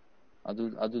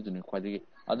ꯑꯗꯨꯗꯨꯅꯤ ꯈ꯭ꯋꯥꯏꯗꯒꯤ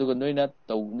ꯑꯗꯨꯒ ꯅꯣꯏꯅ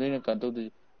ꯀꯩꯅꯣ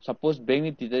ꯇꯧꯗꯣꯏꯁꯤ ꯁꯄꯣꯁ ꯕꯦꯡ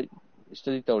ꯅꯤꯐꯇꯤꯗ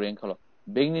ꯏꯁꯇꯗꯤ ꯇꯧꯔꯦꯅ ꯈꯜꯂꯣ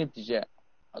ꯕꯦꯡ ꯅꯤꯐꯇꯤꯁꯦ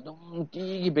ꯑꯗꯨꯝ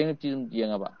ꯅꯨꯡꯇꯤꯒꯤ ꯕꯦꯡ ꯅꯤꯐꯇꯤ ꯑꯗꯨꯝ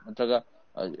ꯌꯦꯡꯉꯕ ꯅꯠꯇ꯭ꯔꯒ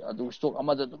ꯑꯗꯨ ꯏꯁꯇꯣꯛ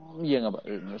ꯑꯃꯗ ꯑꯗꯨꯝ ꯌꯦꯡꯉꯕ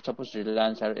ꯁꯄꯣꯁ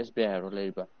ꯔꯤꯂꯥꯌꯟꯁ ꯍꯥꯏꯔꯣ SBI ꯍꯥꯏꯔꯣ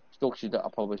ꯂꯩꯔꯤꯕ ꯏꯁꯇꯣꯛꯁꯤꯗ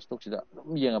ꯑꯐꯕ ꯏꯁꯇꯣꯛꯁꯤꯗ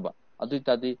ꯑꯗꯨꯝ ꯌꯦꯡꯉꯕ ꯑꯗꯨ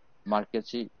ꯑꯣꯏꯇꯥꯔꯗꯤ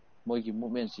ꯃꯥꯔꯀꯦꯠꯁꯤ ꯃꯣꯏꯒꯤ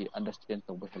ꯃꯨꯞꯃꯦꯟꯁꯤ ꯑꯟꯗꯔꯁꯇꯦꯟ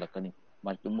ꯇꯧꯕ ꯍꯦꯜꯂꯛꯀꯅꯤ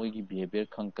ꯃꯣꯏꯒꯤ ꯕꯤꯍꯦꯕꯤꯌꯔ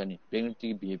ꯈꯪꯉꯛꯀꯅꯤ ꯕꯦꯡ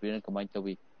ꯅꯤꯐꯇꯤꯒꯤ ꯕꯤꯍꯦꯕꯤꯌꯔꯅ ꯀꯃꯥꯏꯅ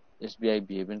ꯇꯧꯋꯤ SBI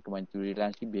ꯕꯤꯍꯦꯕꯤꯌꯔꯅ ꯀꯃꯥꯏꯅ ꯇꯧꯋꯤ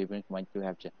ꯔꯤꯂꯥꯌꯟꯁꯀꯤ ꯕꯤꯍꯦꯕꯤꯌꯔꯅ ꯀꯃꯥꯏꯅ ꯇꯧꯋꯤ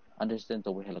ꯍꯥꯏꯕꯁꯦ ꯑꯟꯗꯔꯁꯇꯦꯟ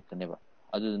ꯇꯧꯕ ꯍꯦꯜꯂꯛꯀꯅꯦꯕ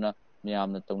ꯑꯗꯨꯗꯨꯅ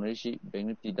ꯃꯌꯥꯝꯅ ꯇꯧꯅꯔꯤꯁꯤ ꯕꯦꯡ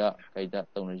ꯅꯤꯐꯇꯤꯗ ꯀꯩꯗ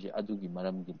ꯇꯧꯅꯔꯤꯁꯤ ꯑꯗꯨꯒꯤ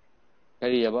ꯃꯔꯝꯒꯤꯅꯤ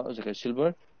ꯀꯔꯤꯑꯕ ꯍꯧꯖꯤꯛ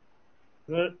ꯁꯤꯜꯚꯔ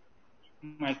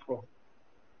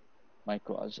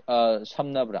ꯃꯥꯏꯀ꯭ꯔꯣ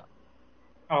ꯁꯝꯅꯕ꯭ꯔꯥ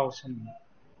ꯑꯥꯎ ꯁꯝꯅ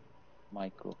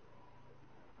ꯃꯥꯏꯀ꯭ꯔꯣ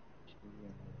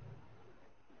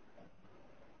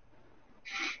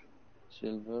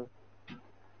silver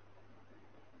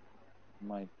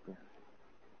micro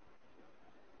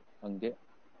ꯈꯪꯗꯦ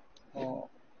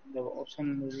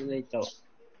ꯑꯣꯞꯁꯟꯗꯁꯨ ꯂꯩꯇꯕ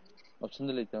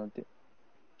ꯑꯣꯞꯁꯟꯗ ꯂꯩꯇꯕ ꯅꯠꯇꯦ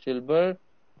ꯁꯤꯜꯚꯔ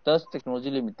ꯇꯁ ꯇꯦꯛꯅꯣꯂꯣꯖꯤ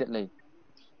ꯂꯤꯃꯤꯇꯦꯗ ꯂꯩ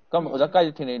ꯑꯣꯖꯥ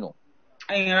ꯀꯥꯏꯗ ꯊꯦꯡꯅꯩꯅꯣ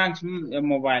ꯑꯩ ꯉꯔꯥꯡ ꯁꯨꯝ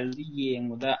ꯃꯣꯕꯥꯏꯜꯗ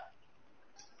ꯌꯦꯡꯕꯗ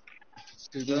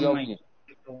ꯁꯤꯗ ꯌꯥꯎꯗꯦ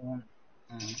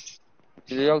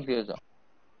ꯁꯤꯗ ꯌꯥꯎꯗꯦ ꯑꯣꯖꯥ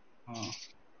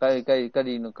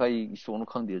ꯀꯔꯤꯅꯣ ꯀꯔꯤ ꯏꯁꯇꯣꯛꯅꯣ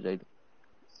ꯈꯪꯗꯦ ꯑꯣꯖꯥ ꯑꯩꯗꯣ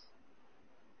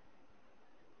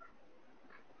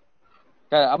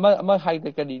ꯑꯃ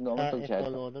ꯍꯥꯏꯗ ꯀꯔꯤꯅꯣ ꯑꯃ ꯁꯥꯔ ꯇꯧꯁꯦ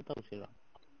ꯍꯥꯏꯗꯣ ꯑꯦꯄꯣꯂꯣꯗ ꯇꯧꯁꯤꯔꯣ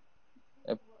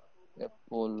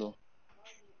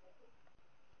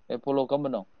Apollo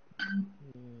kambano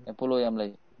Apollo yam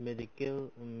lay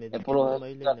medical Apollo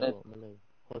mai hospital lei na malai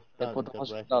hospital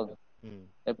hospital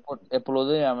enterprise Apollo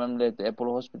de yam lay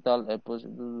Apollo hospital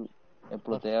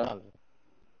Apollo there hospital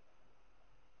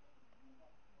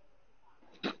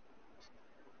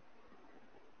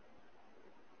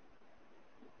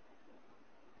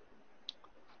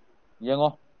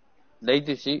yango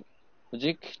leidisi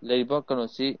hujik leiba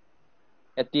kanosi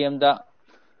ATM da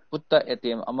putta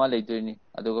ATM ama leidoini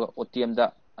aduga OTM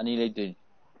da ani leidoini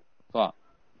ko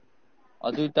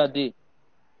adu itadi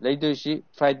leidoisi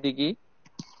Friday gi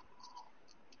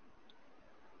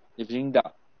evening da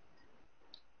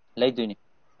leidoini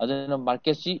aduna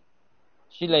market si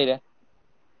leire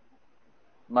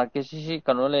market si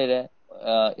kano leire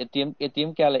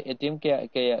ATM kya le ATM kya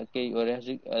ore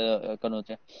hujik kano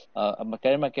che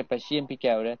makare market pa CMP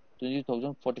kya ore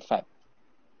 20045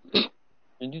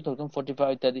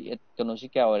 20045 itadi kano si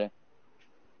kya ore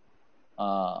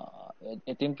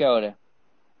ATM kya ore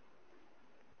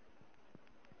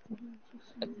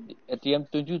ATM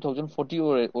 20040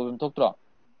 ore ovum toktra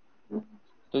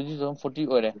 20040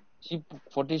 ore si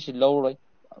 40 si low roi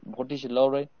 40 si low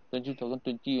roi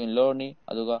 20020 in low ni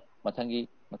aduga mathangi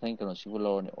kano si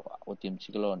low ni OTM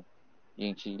si low ni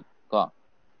yengchi ka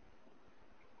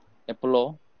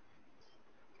Apollo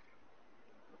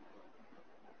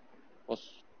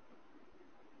os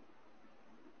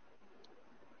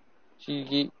si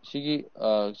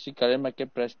current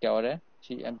market price kya ore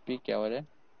CMP kya ore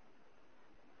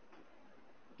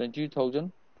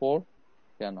 20,004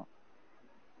 kya no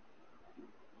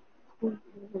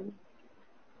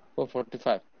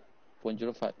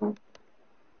 445.05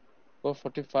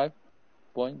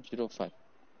 445.05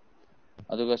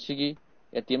 aduga sigi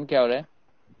ATM kya ore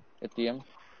ATM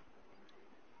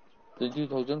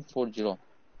 20,040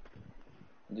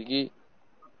 adigi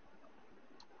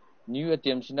new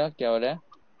ATM sina kya ore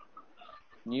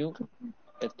new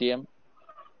ATM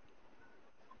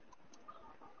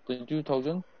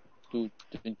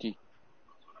 22,220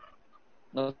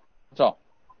 no so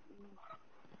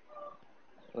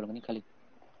oramani khali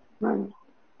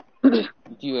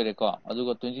ti ore ko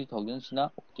aduga 20,000 sina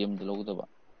ATM da logudaba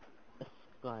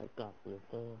kai kap le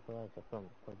to koi sa from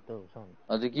to son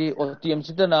adigi OTM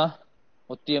sidana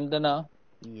OTM dana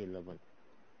E11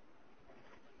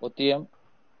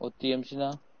 OTM sina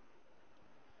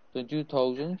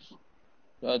 20,000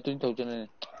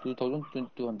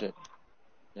 2,200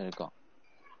 yare ko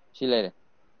si leire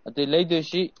ati leido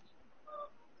si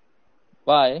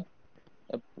by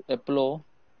Apollo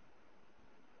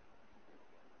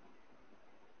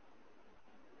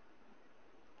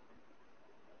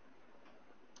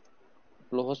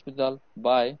hospital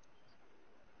by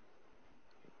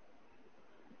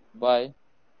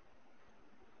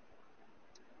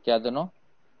kya dano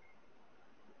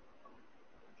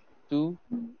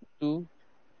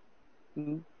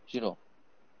 2220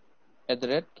 at the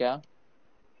rate kya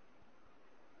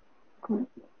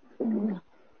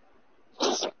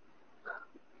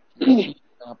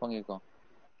pangi ko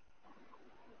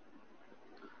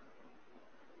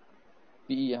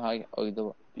PE hai oido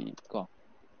PE ko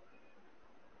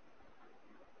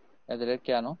at the rate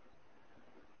kya no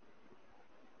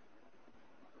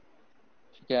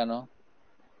kya no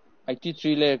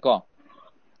IT3 layer ko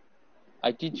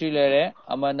IT3 layer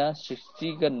amana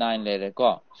 60 ka 9 layer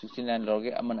ko 69 loge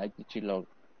amana IT3 log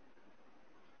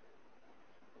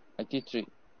IT3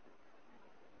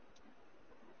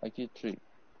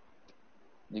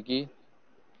 digi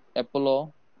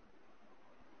Apollo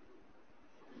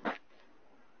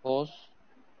host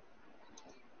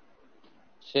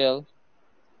cell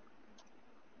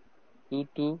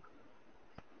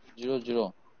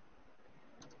 2200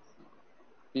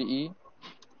 PE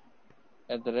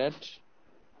at the rate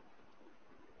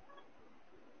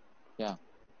yeah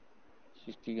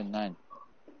 69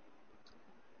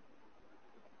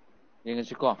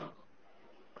 yengasi ko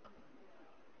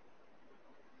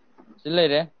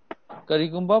silere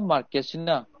karigumba market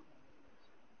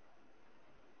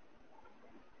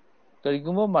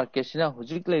sina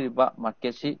hujik leiriba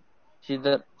market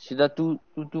sida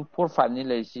 2245 ni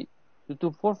leisi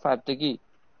 2245 tagi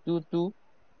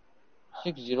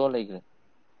 2260 leigre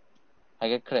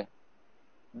hagakre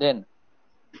then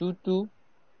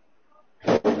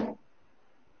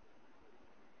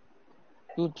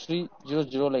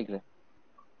 2300 leigre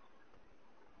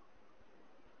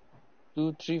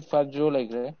 2350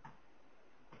 leigre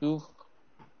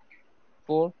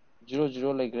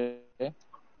 2400 leigre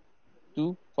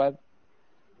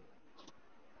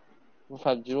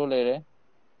 2550 leire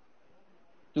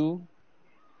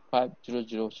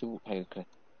 2500 sibu hagakre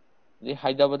The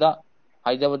Hyderabad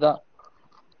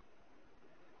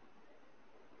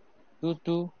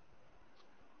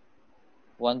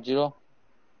 2210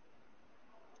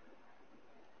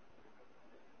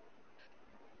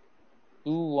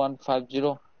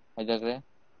 2150 Hyderabad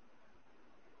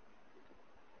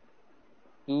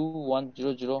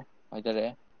 2100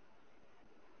 Hyderabad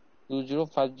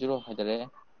 2050 Hyderabad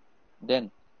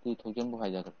then 2000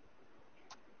 Hyderabad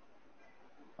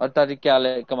और तारीख क्या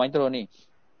ले कमाई तो नहीं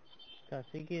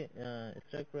ꯁꯤꯒꯤ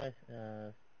strike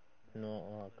price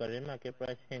current market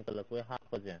price ꯍꯦꯟꯒꯠꯂꯛꯄꯩ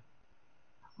ꯍꯥꯞꯄꯁꯦ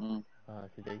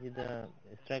ꯁꯤꯗꯩꯁꯤꯗ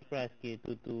strike ꯄ꯭ꯔꯥꯏꯁꯀꯤ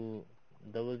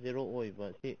 2200 ꯑꯣꯏꯕ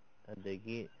ꯁꯤ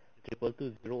ꯑꯗꯒꯤ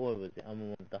 2220 ꯑꯣꯏꯕꯁꯦ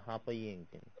ꯑꯃꯃꯝꯇ ꯍꯥꯞꯄ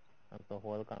ꯌꯦꯡꯁꯤꯅꯦ ꯑꯝꯇ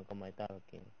ꯍꯣꯜꯀꯥꯟ ꯀꯃꯥꯏꯅ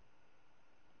ꯇꯥꯔꯛꯀꯦ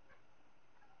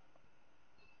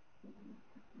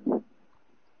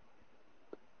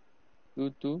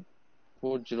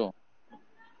 2240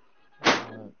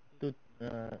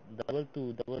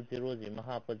 2200 ꯁꯤꯃ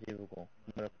ꯍꯥꯞꯄꯁꯦꯕꯀꯣ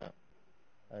ꯃꯔꯛꯇ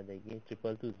ꯑꯗꯒꯤ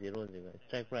 2220 ꯁꯤꯒ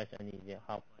ꯁ꯭ꯇ꯭ꯔꯥꯏꯛ ꯄ꯭ꯔꯥꯏꯁ ꯑꯅꯤꯁꯦ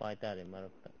ꯍꯥꯞꯄ ꯍꯥꯏꯇꯥꯔꯦ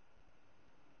ꯃꯔꯛꯇ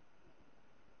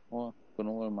oh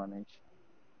kuno or manage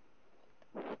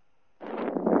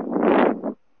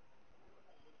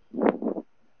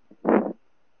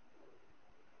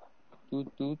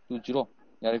 2220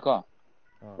 यारेको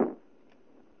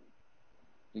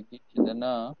이게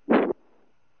되나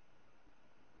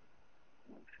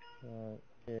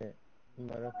ꯁꯦ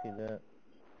ꯃꯔꯛꯁꯤꯗ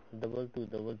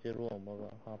 2200 ꯑꯃꯒ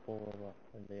ꯍꯥꯞꯄꯣꯕ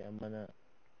ꯑꯗꯩ ꯑꯃꯅ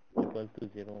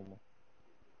 2220 ꯑꯃ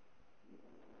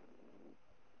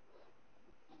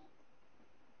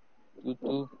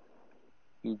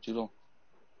 2220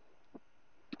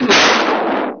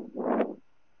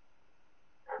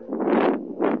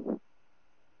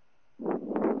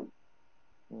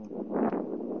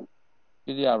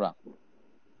 Ini apa?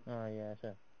 Ya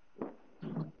sir.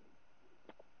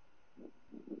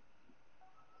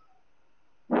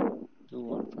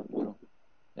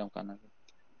 Yang kanan.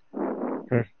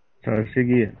 Sir,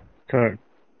 sige. Sir,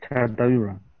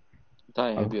 tayo.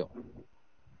 Tayo, hebyo.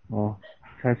 Oh,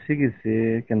 sir, sige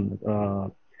si kan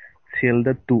sale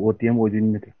da 2 OTM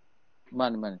odin nito.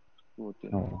 Man. 2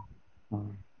 OTM. Oh.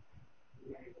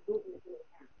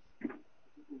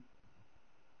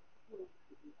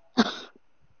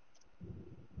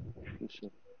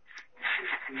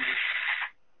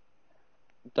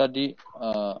 Tadi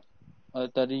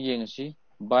yang si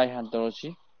buy hunter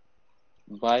si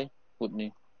buy put ni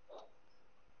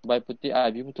buy put ti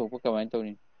IB putok pa kamain tau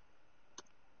ni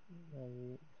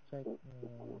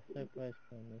Strike price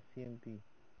minus CMP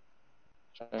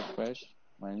strike price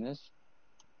minus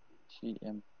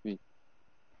CMP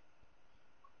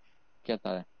क्या आता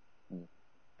है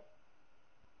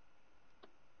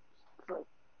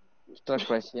strike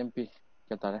price CMP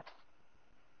क्या आता है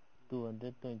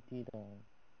 220 था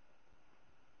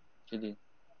jadi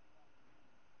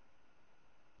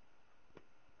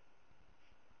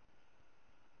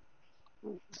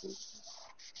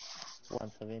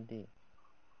 170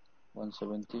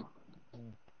 170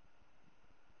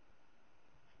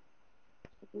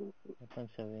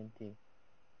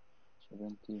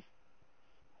 70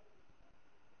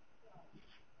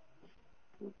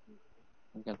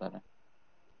 क्या आता है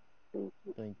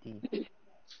 20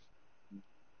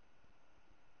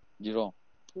 zero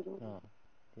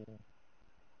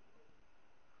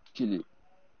jadi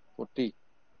 40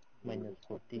 minus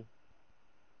 40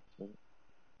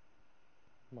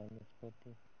 minus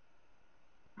 40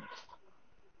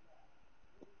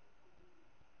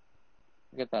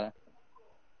 क्या आता है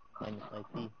minus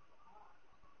 80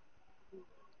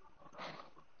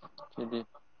 jadi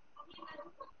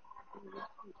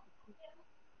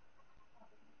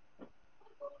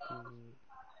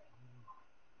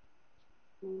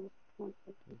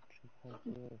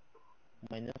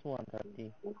minus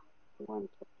 130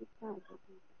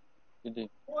 jadi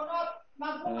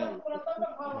minus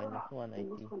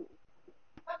 180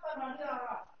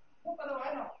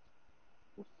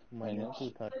 minus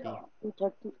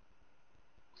 230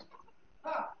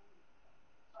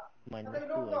 minus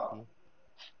 280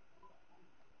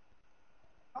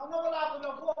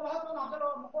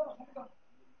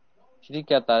 jadi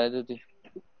क्या आता है तो ये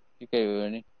क्या हुआ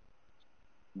नहीं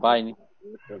buy नहीं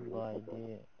buy the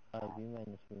IB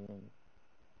minus premium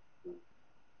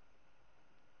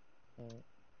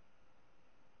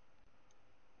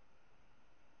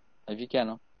IB क्या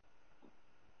ना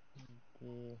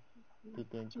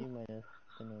 220 minus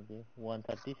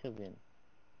 137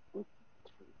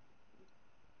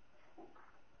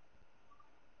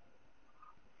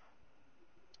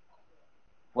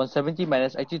 170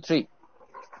 minus 83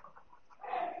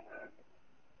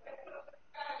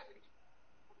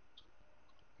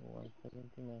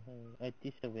 170 minus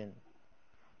 87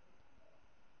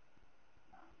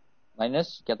 minus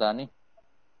kya tani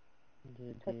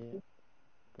ꯑꯗꯨꯗꯤ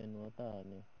ꯀꯩꯅꯣ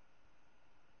ꯇꯥꯔꯅꯤ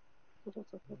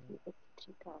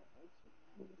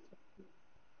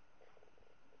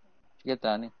kya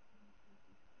tani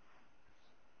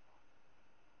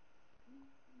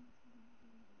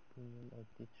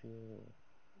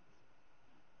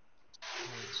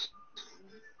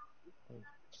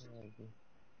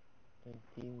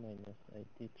 80 minus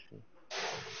 83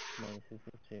 minus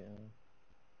 63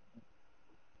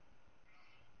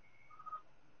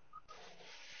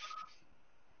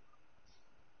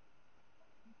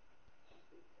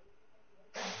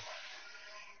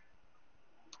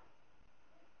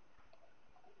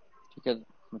 ठीक है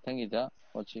मथंगीदा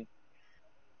होची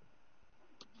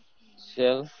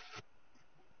cell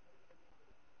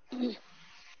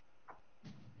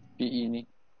PE ni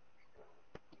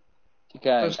ठीक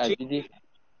है IPD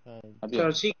अभी Sir,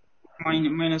 si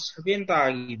minus 7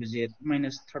 तागिबजे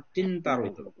minus 13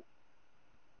 तारोइदो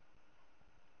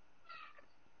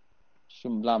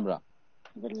sum lambra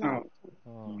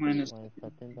minus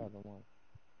 13 ꯇꯥꯗꯧ ꯃꯥꯜꯂꯦ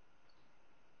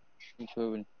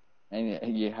show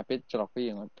ये हाफेट चलक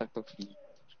येंगो तक तक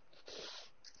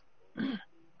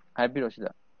हाइबिरो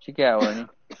सिदा सी क्या होरनी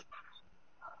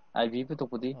IV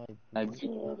पुतोपुदी IV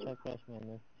strike price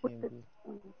minus CMP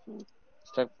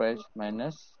strike price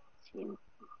minus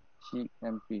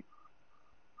CMP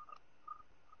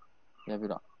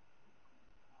याबिरो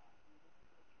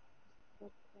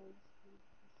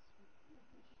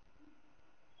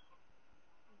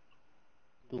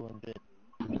 200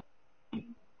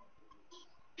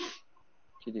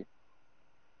 किदी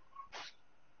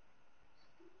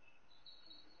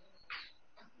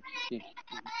ठीक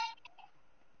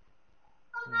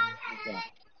चलो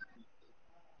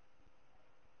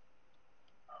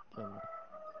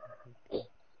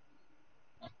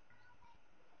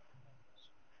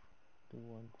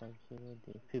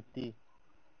 2150 50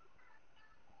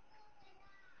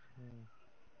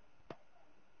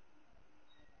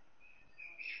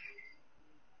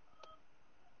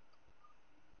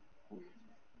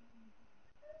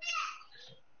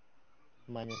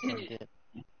 minus 100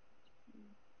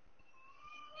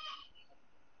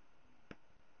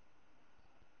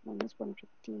 minus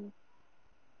 150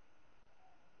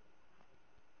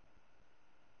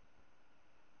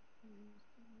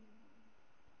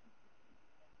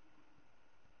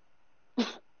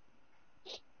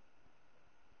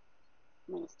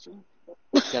 minus 3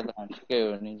 क्या था क्या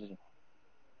होरनी जी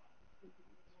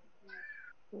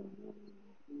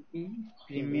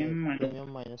premium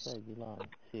minus ID laan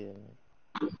share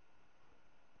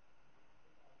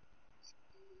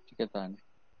ठीक है था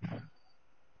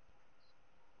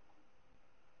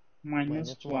minus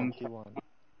 1 131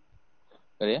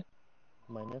 करिए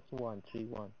minus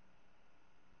 131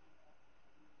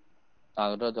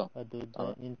 आगरा जो aduda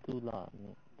into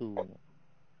laan 2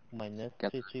 minus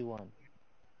 331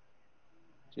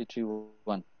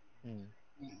 331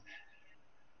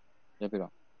 याबिरो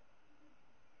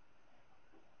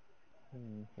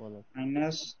wala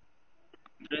minus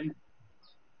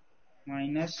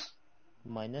minus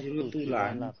minus 02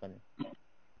 231 lakane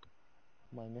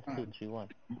minus 231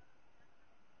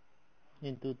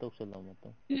 into tawsala to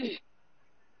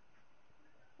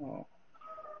oh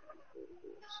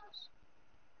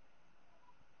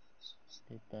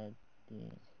data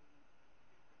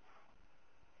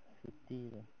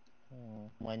 50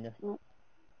 minus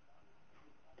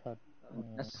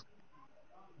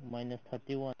minus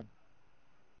 31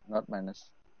 not minus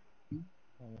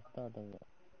minus start of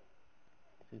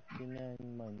 69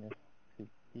 minus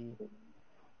 50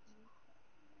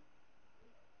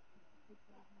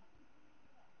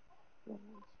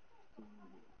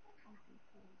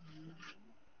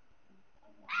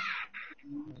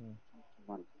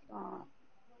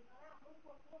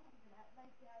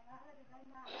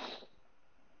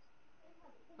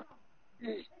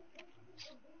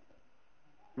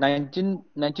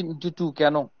 19 into 2 क्या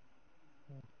no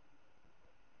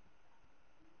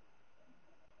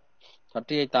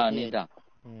 38 तानी दा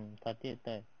 38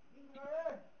 tay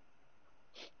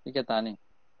ठीक है तानी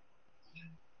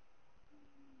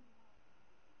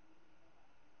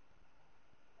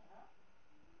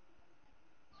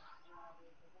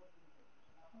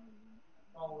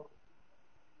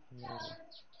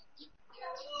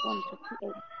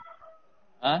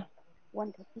हाँ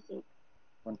 138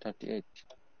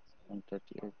 138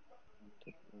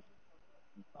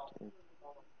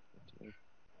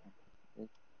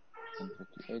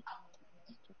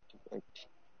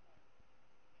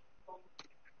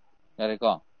 यारे को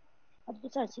अब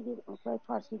सर सीधी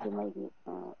फारसी के मैं भी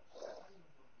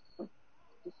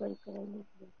कोई कराई नहीं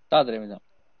तादरे में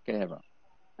क्या है बा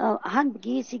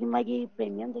ꯑꯍꯥꯟꯕꯒꯤ ꯁꯤꯒꯤ ꯃꯥꯒꯤ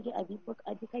ꯄ꯭ꯔꯤꯃꯤꯌꯝꯗꯒꯤ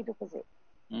ꯑꯥꯏꯕꯤ ꯈꯥꯏꯗꯣꯛꯄꯁꯦ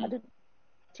ꯑꯗꯨ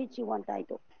 331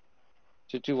 ꯇꯥꯏꯗꯣ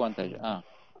 331 ꯇꯥꯏ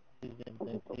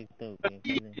ꯆꯦꯛ ꯇꯧꯒꯦ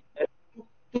ꯈꯜꯂꯤ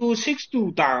 262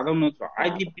 ꯇꯥꯒꯗꯧ ꯅꯠꯇ꯭ꯔꯣ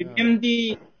ꯍꯥꯏꯗꯤ ꯄ꯭ꯔꯤꯃꯤꯌꯝꯗꯤ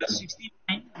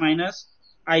 69 minus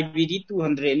IBD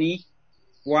 200 नी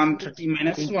 130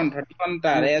 minus 131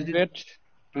 तारे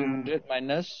 200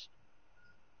 minus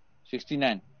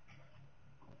 69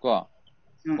 को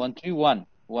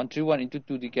 131 into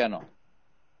 2 दी क्या नो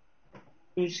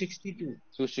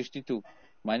 262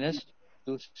 minus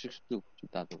 262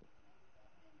 चुता दो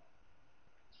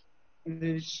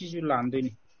시주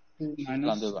란도니 2 minus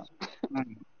लांदोगा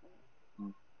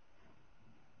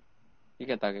ये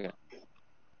क्या ताके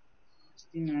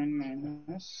 69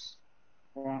 minus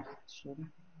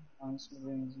 160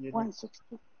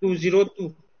 160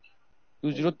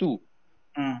 202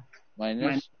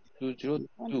 minus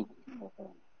 202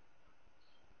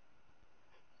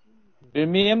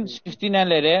 प्रीमियम 69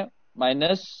 ले रहे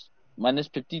minus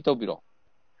 50 तो बिरो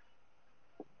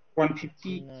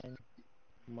 150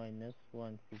 minus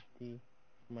 150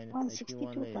 minus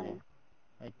 81 ले रहे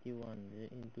 81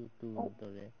 into 2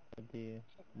 तले अभी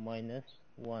minus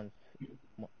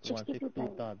 162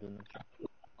 तादो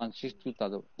 162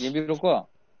 तादो ये बिरो को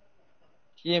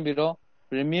ये बिरो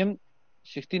प्रीमियम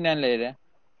 69 ले रहे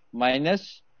minus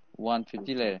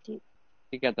 150 ले रहे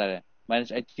ठीक है तारे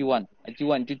minus 81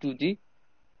 into 2 दी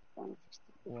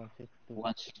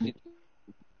 160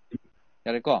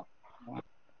 यारे को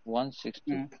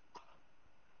 160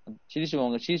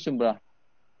 시 수mbra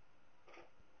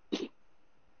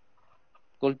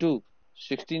equal to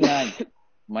 69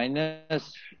 minus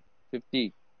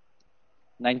 50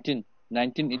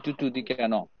 19 into 2 दी क्या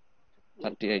नो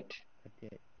 38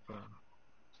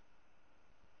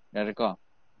 यारे को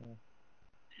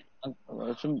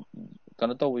좀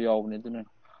कनो तो यावने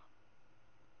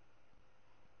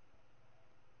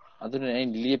अदुने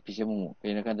ऐन लिए पिसे मु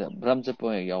केना कांदा भ्रम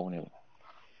चपो यावने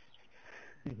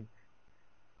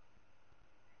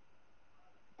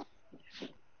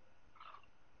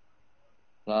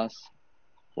plus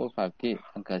 4 5 की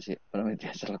अंक से परमित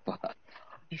चलता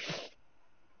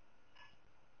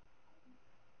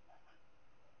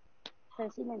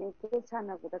सर मैंने के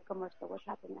सानबदा कमर्स तो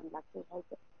साथ में लागते भाई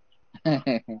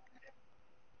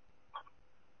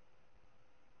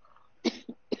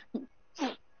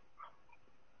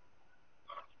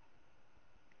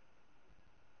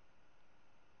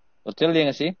hotel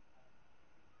yang sih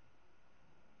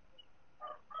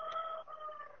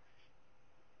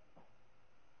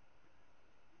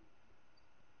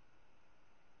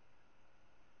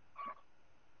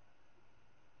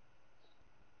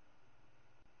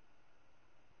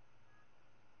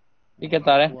Ini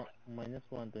tare minus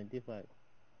 125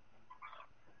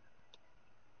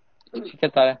 ini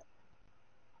tare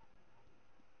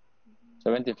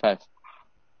 75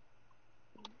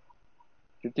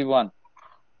 51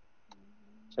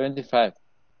 75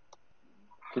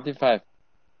 55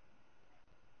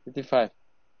 55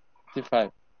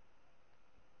 55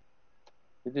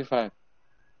 55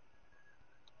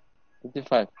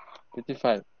 55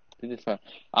 55 55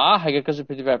 하게 그래서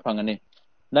 55 방안이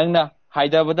낭나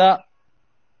하이다보다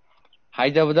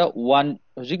 1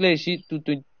 hojik leisi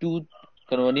 222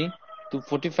 kanoni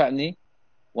 245 ni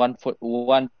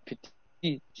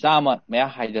 150 sama maya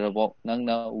haidarabo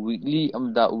nangna weekly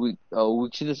amda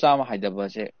week sida sama haidaba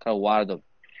se kara wardo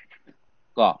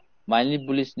ko mildly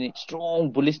bullish ni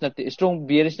strong bullish nate strong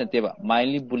bearish nate ba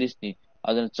mildly bullish ni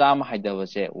adana sama haidaba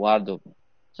se wardo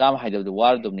sama haidaba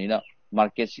wardo ni na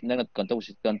market nangna kanto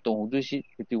si kanto hudu si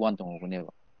 51 tong hobune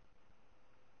ba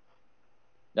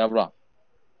dabra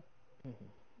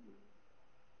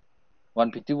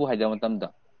 150 bu haida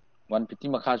matamda 150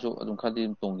 makhasu adum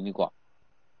khadi tongini ko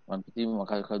 150 bu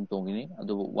makha khadi tongini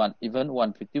adu 1 even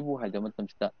 150 bu haida matam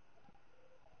sita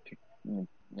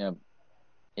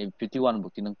 51 bu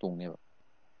tinang tongne ba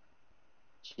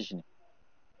sisini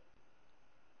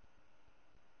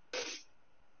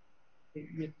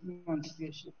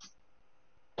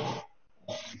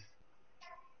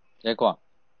ko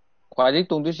khwadi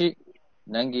tongdu si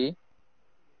nangi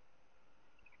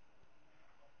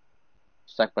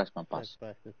strike price ma pass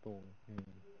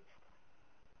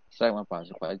strike ma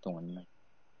pass kwai tong an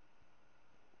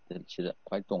sida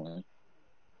kwai tong an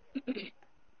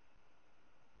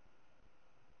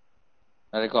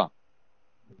are ko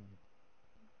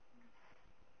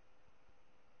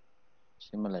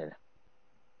similar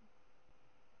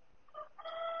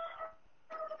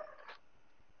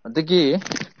adagi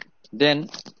then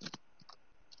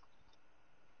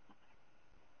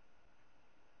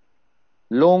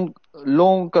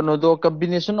long kano do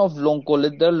combination of long call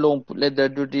leather long leather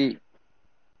duty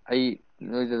ai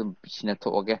ꯅꯣꯏꯗ ꯑꯗꯨꯝ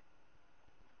ꯁꯤꯟꯅꯊꯣꯛꯑꯒꯦ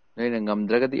ꯅꯣꯏꯅ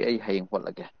ꯉꯝꯗ꯭ꯔꯒꯗꯤ ꯑꯩ ꯍꯌꯦꯡ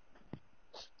ꯍꯣꯠꯂꯒꯦ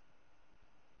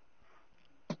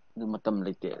ꯑꯗꯨ ꯃꯇꯝ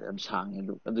ꯂꯩꯇꯦ ꯌꯥꯝ ꯁꯥꯡꯉꯦ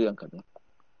ꯑꯗꯨ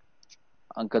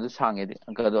ꯑꯪꯀꯗꯨ ꯁꯥꯡꯉꯦꯗꯤ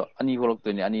ꯑꯪꯀꯗꯣ ꯑꯅꯤ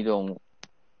ꯍꯣꯠꯂꯛꯇꯣꯏꯅꯦ ꯑꯅꯤꯗꯣ ꯑꯃꯨꯛ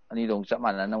ꯆꯞ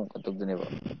ꯃꯥꯟꯅꯅ ꯑꯃꯨꯛ ꯇꯧꯗꯣꯏꯅꯦꯕ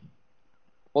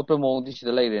ꯍꯣꯠꯄ ꯃꯑꯣꯡꯗꯤ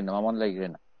ꯁꯤꯗ ꯂꯩꯔꯦꯅ ꯃꯃꯥꯡ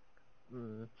ꯂꯩꯈ꯭ꯔꯦꯅ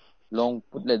ꯂꯣꯡ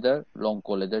ꯄꯨꯠ ꯂꯦꯗꯔ ꯂꯣꯡ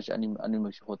ꯀꯣꯜ ꯂꯦꯗꯔꯁꯦ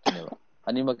ꯑꯅꯤꯃꯛꯁꯤ ꯍꯣꯠꯇꯣꯏꯅꯦꯕ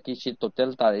ꯑꯅꯤꯃꯛꯀꯤ ꯁꯤ ꯇꯣꯇꯦꯜ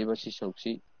ꯇꯥꯔꯛꯏꯕ ꯁꯤ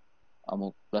ꯁꯔꯨꯛꯁꯤ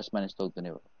ꯑꯃꯨꯛ ꯄ꯭ꯂꯁ ꯃꯥꯏꯅꯁ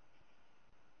ꯇꯧꯗꯣꯏꯅꯦꯕ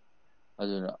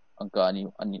ꯑꯗꯨꯅ ꯑꯪꯀ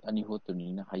ꯑꯅꯤ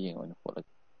ꯍꯣꯠꯇꯣꯏꯅꯤꯅ ꯍꯌꯦꯡ ꯑꯣꯏꯅ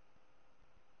ꯍꯣꯠꯂꯒꯦ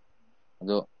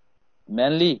ꯑꯗꯣ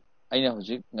ꯃꯦꯟꯂꯤ ꯑꯩꯅ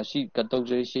ꯍꯧꯖꯤꯛ ꯉꯁꯤ ꯀꯠ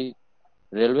ꯇꯧꯖꯔꯤꯁꯤ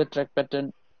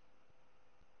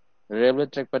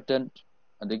ꯔꯦꯜꯋꯦ ꯇ꯭ꯔꯦꯛ ꯄꯦꯇꯔꯟ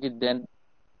ꯑꯗꯒꯤ ꯗꯦꯟ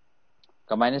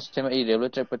ꯀꯃꯥꯏꯅ ꯁꯦꯝꯃꯛꯏ ꯔꯦꯜꯋꯦ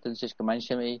ꯇ꯭ꯔꯦꯛ ꯄꯦꯇꯔꯟꯁꯤ ꯀꯃꯥꯏꯅ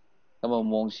ꯁꯦꯝꯃꯛꯏ ꯀꯔꯝꯕ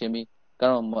ꯃꯑꯣꯡ ꯁꯦꯝꯃꯤ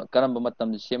ꯀꯔꯝꯕ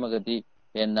ꯃꯇꯝꯗ ꯁꯦꯝꯃꯒꯗꯤ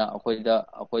ꯍꯦꯟꯅ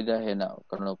ꯑꯩꯈꯣꯏꯗ ꯍꯦꯟꯅ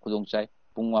ꯈꯨꯗꯣꯡ ꯆꯥꯏ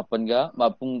ꯄꯨꯡ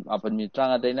 8:35 ꯄꯨꯡ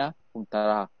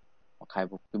 10:30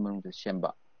 ꯃꯅꯨꯡꯗ ꯁꯦꯝꯕ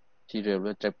ꯁꯤ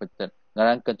ꯔꯦꯜꯋꯦ ꯇ꯭ꯔꯦꯛ ꯄꯦꯇꯔꯟ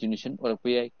ꯉꯔꯥꯡ ꯀꯟꯇꯤꯅ꯭ꯌꯨꯁꯟ ꯑꯣꯏꯔꯛꯄ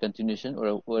ꯌꯥꯏ ꯀꯟꯇꯤꯅ꯭ꯌꯨꯁꯟ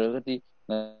ꯑꯣꯏꯔꯒꯗꯤ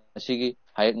ꯉꯁꯤꯒꯤ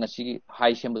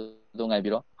ꯍꯥꯏ ꯁꯦꯝꯕꯗꯣ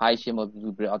ꯉꯥꯏꯕꯤꯔꯣ ꯍꯥꯏ ꯁꯦꯝꯕꯗꯨ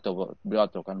ꯕ꯭ꯔꯦꯛ ꯑꯥꯎꯠ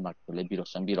ꯇꯧꯔꯀꯥꯟꯗ ꯃꯥꯔꯀꯦꯠꯇ ꯂꯩꯕꯤꯔꯣ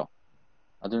ꯆꯪꯕꯤꯔꯣ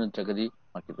ꯑꯗꯨ ꯅꯠꯇ꯭ꯔꯒꯗꯤ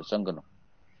ꯃꯥꯔꯀꯦꯠꯇ ꯆꯪꯒꯅꯨ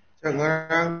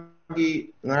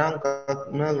ꯉꯔꯥꯡ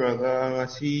ꯀꯛꯅꯈ꯭ꯔꯒ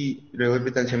ꯉꯁꯤ ꯔꯦꯜꯋꯦ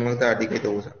ꯄꯦꯇꯔꯟ ꯁꯦꯝꯃꯛ ꯇꯥꯔꯗꯤ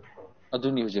ꯀꯩꯗꯧꯕ ꯁꯥꯔ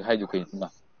ꯑꯗꯨꯅꯤ ꯍꯧꯖꯤꯛ ꯍꯥꯏꯗꯨ ꯀꯩꯅꯣ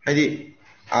ꯍꯥꯏꯗꯤ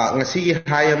ꯉꯁꯤꯒꯤ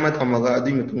ꯍꯥꯏ ꯑꯃ ꯊꯝꯃꯒ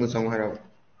ꯑꯗꯨꯒꯤ ꯃꯇꯨꯡꯗ ꯆꯪꯉꯨ ꯍꯥꯏꯔꯕ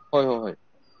ꯍꯣꯏ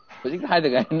ꯍꯧꯖꯤꯛ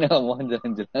ꯍꯥꯏꯗꯒꯥꯏꯅ ꯑꯃꯨꯛ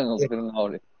ꯍꯟꯖꯤꯟ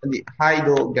ꯉꯥꯎꯔꯦ ꯍꯥꯏꯗꯤ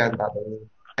ꯍꯥꯏꯗꯣ ꯒ꯭ꯌꯥꯟ ꯇꯥꯗꯕꯅꯤ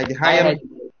ꯍꯥꯏꯗꯤ ꯍꯥꯏ ꯑꯃ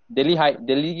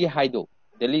ꯗꯦꯜꯂꯤꯒꯤ ꯍꯥꯏꯗꯣ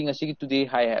ꯗꯦꯜꯂꯤ ꯉꯁꯤꯒꯤ ꯇꯨꯗꯦ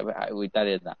ꯍꯥꯏ ꯍꯥꯏꯕ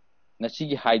ꯑꯣꯏꯇꯥꯔꯦꯗꯅ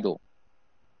ꯉꯁꯤꯒꯤ ꯍꯥꯏꯗꯣ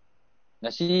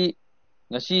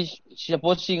ꯉꯁꯤ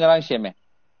ꯁꯄꯣꯁ ꯉꯔꯥꯡ ꯁꯦꯝꯃꯦ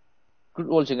ꯀ꯭ꯔꯨꯠ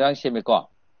ꯑꯣꯏꯜꯁꯤ ꯉꯔꯥꯡ ꯁꯦꯝꯃꯦꯀꯣ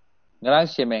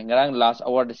ꯉꯔꯥꯡ ꯂꯥꯁ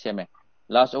ꯑꯋꯥꯔꯗ ꯁꯦꯝꯃꯦ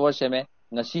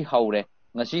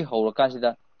ꯉꯁꯤ ꯍꯧꯔꯀꯥꯟꯁꯤꯗ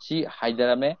ꯁꯤ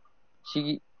ꯍꯥꯏꯊꯔꯝꯃꯦ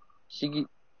ꯁꯤꯒꯤ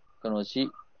ꯀꯩꯅꯣꯁꯤ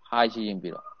ꯍꯥꯏꯁꯤ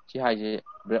ꯌꯦꯡꯕꯤꯔꯣ ꯁꯤ ꯍꯥꯏꯁꯦ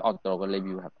ꯕ꯭ꯔꯦꯛ ꯑꯥꯎꯠ ꯇꯧꯔꯒ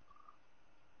ꯂꯩꯕꯤꯌꯨ ꯍꯥꯏꯕ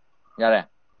ꯌꯥꯔꯦ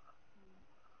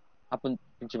ꯍꯥꯄꯨꯟ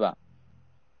ꯄ꯭ꯔꯤꯟꯁꯤꯄꯥ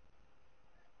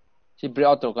ꯁꯤ ꯕ꯭ꯔꯦꯛ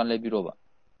ꯑꯥꯎꯠ ꯇꯧꯔꯀꯥꯟꯗ ꯂꯩꯕꯤꯔꯣꯕ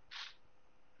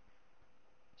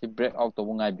ꯁꯤ ꯕ꯭ꯔꯦꯛ ꯑꯥꯎꯠ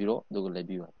ꯇꯧꯕ ꯉꯥꯏꯕꯤꯔꯣ ꯑꯗꯨꯒ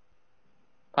ꯂꯩꯕꯤꯌꯨ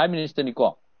 5 ꯃꯤꯅꯤꯠꯁꯇꯅꯤꯀꯣ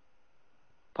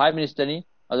 5 ꯃꯤꯅꯤꯠꯁꯇꯅꯤ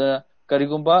ꯑꯗꯨꯅ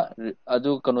ꯀꯔꯤꯒꯨꯝꯕ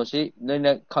ꯑꯗꯨ ꯀꯩꯅꯣꯁꯤ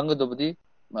ꯅꯣꯏꯅ ꯈꯪꯒꯗꯕꯗꯤ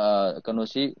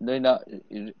ꯀꯩꯅꯣꯁꯤ ꯅꯣꯏꯅ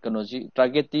ꯀꯩꯅꯣꯁꯤ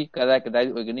ꯇꯥꯔꯒꯦꯠꯇꯤ ꯀꯗꯥꯏꯗ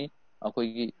ꯑꯣꯏꯒꯅꯤ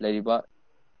ꯑꯩꯈꯣꯏꯒꯤ ꯂꯩꯔꯤꯕ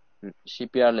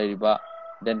CPR ꯂꯩꯔꯤꯕ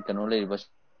ꯗꯦꯟ ꯀꯩꯅꯣ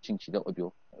ꯂꯩꯔꯤꯕꯁꯤꯡꯁꯤꯗ ꯑꯣꯏꯕꯤꯌꯣ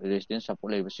ꯔꯦꯁꯤꯁꯇꯦꯟꯁ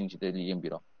ꯁꯄꯣꯔꯠ ꯂꯩꯔꯤꯕꯁꯤꯡꯁꯤꯗ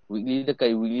ꯌꯦꯡꯕꯤꯔꯣ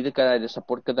ꯋꯤꯛꯂꯤꯗ ꯀꯗꯥꯏꯗ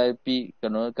ꯁꯄꯣꯔꯠ ꯀꯗꯥꯏ ꯄꯤ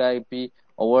ꯀꯩꯅꯣ ꯀꯗꯥꯏ ꯄꯤ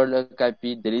ꯑꯋꯥꯔꯗ ꯀꯗꯥꯏ ꯄꯤ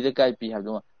ꯗꯦꯂꯤꯗ ꯀꯗꯥꯏ ꯄꯤ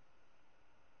ꯍꯥꯏꯕꯗꯨ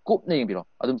ꯀꯨꯞꯅ ꯌꯦꯡꯕꯤꯔꯣ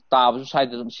ꯑꯗꯨꯝ ꯇꯥꯕꯁꯨ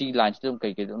ꯁ꯭ꯋꯥꯏꯗ ꯑꯗꯨꯝ ꯁꯤꯒꯤ ꯂꯥꯏꯟꯁꯤꯗ ꯑꯗꯨꯝ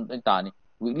ꯀꯩ ꯑꯗꯨꯝ ꯂꯣꯏ ꯇꯥꯅꯤ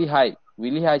ꯋꯤꯛꯂꯤ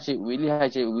ꯍꯥꯏꯁꯦ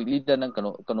ꯋꯤꯛꯂꯤꯗ ꯅꯪ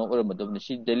ꯀꯩꯅꯣ ꯑꯣꯏꯔꯝꯃꯗꯕꯅꯤ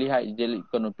ꯁꯤ ꯗꯦꯂꯤ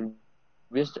ꯀꯩꯅꯣ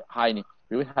ꯄ꯭ꯔꯤꯚꯤꯌꯁ ꯍꯥꯏꯅꯤ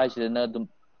ꯄ꯭ꯔꯤꯚꯤꯌꯁ ꯍꯥꯏꯁꯤꯗꯅ ꯑꯗꯨꯝ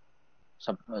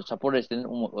ꯁꯄꯣꯔꯠ ꯔꯦꯁꯤꯁꯇꯦꯟꯁ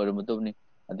ꯑꯣꯏꯔꯝꯃꯗꯕꯅꯤ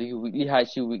ꯑꯗꯒꯤ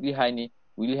ꯋꯤꯛꯂꯤ ꯍꯥꯏꯅꯤ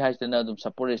ꯋꯤꯛꯂꯤ ꯍꯥꯏꯁꯤꯗꯅ ꯑꯗꯨꯝ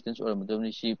ꯁꯄꯣꯔꯠ ꯔꯦꯁꯤꯁꯇꯦꯟꯁ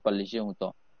ꯑꯣꯏꯔꯝꯃꯗꯕꯅꯤ ꯁꯤ ꯄꯜꯂꯤꯁꯤ ꯑꯃꯨꯛꯇꯣ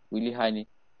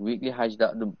ꯋꯤꯛꯂꯤ ꯍꯥꯏꯁꯤꯗ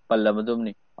ꯑꯗꯨꯝ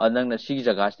ꯄꯜꯂꯝꯃꯗꯕꯅꯤ ꯅꯪꯅ ꯁꯤꯒꯤ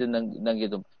ꯖꯒꯥꯁꯤꯗ ꯅꯪꯒꯤ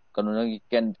ꯑꯗꯨꯝ ꯀꯩꯅꯣ ꯅꯪꯒꯤ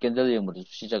ꯀꯦꯟꯗꯜ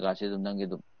ꯌꯦꯡꯕꯗꯁꯨ ꯁꯤ ꯖꯒꯥꯁꯤ ꯑꯗꯨꯝ ꯅꯪꯒꯤ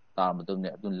ꯑꯗꯨꯝ ꯇꯥꯔꯝꯃꯗꯕꯅꯤ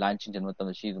ꯑꯗꯨꯝ ꯂꯥꯏꯟ ꯆꯤꯡꯁꯤꯟꯕ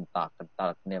ꯃꯇꯝꯗ ꯁꯤ ꯑꯗꯨꯝ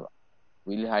ꯇꯥꯔꯛꯀꯅꯦꯕ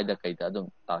ꯋꯤꯛꯂꯤ ꯍꯥꯏꯗ ꯀꯩꯗ ꯑꯗꯨꯝ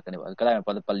ꯇꯥꯔꯛꯀꯅꯦꯕ ꯑꯗꯨ ꯀꯗꯥꯏ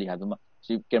ꯃꯄꯥꯗ ꯄꯜꯂꯤ ꯍꯥꯏꯕꯗꯨꯃ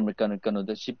ꯁꯤ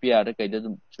ꯀꯩꯅꯣꯗ CPRꯗ ꯀꯩꯗ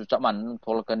ꯑꯗꯨꯝ ꯆꯞ ꯃꯥꯟꯅꯅ ꯑꯗꯨꯝ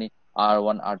ꯊꯣꯛꯂꯛꯀꯅꯤ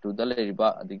R1 R2ꯗ ꯂꯩꯔꯤꯕ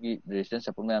ꯑꯗꯒꯤ ꯔꯦꯁꯤꯁꯇꯦꯟꯁ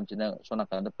ꯁꯄꯣꯔꯠ ꯃꯌꯥꯝꯁꯤꯅ ꯁꯣꯝ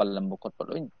ꯅꯥꯀꯟꯗ ꯄꯜꯂꯝꯕ ꯈꯣꯠꯄ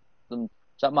ꯂꯣꯏ ꯑꯗꯨꯝ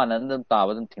ꯆꯞ ꯃꯥꯟꯅꯅ ꯑꯗꯨꯝ ꯇꯥꯕ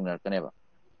ꯑꯗꯨꯝ ꯊꯦꯡꯅꯔꯛꯀꯅꯦꯕ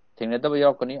ꯊꯦꯡꯅꯗꯕ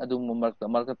ꯌꯥꯎꯔꯛꯀꯅꯤ ꯑꯗꯨꯒꯨꯝꯕ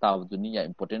ꯃꯔꯛꯇ ꯇꯥꯕꯗꯨꯅꯤ ꯌꯥꯝ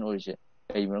ꯏꯝꯄꯣꯔꯇꯦꯟ ꯑꯣꯏꯔꯤꯁꯦ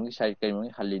ꯀꯔꯤ ꯃꯔꯝꯒꯤ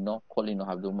ꯍꯜꯂꯤꯅꯣ ꯈꯣꯠꯂꯤꯅꯣ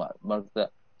ꯍꯥꯏꯕꯗꯨ ꯃꯔꯛꯇ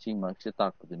ꯁꯤꯒꯤ ꯃꯔꯛꯁꯤꯗ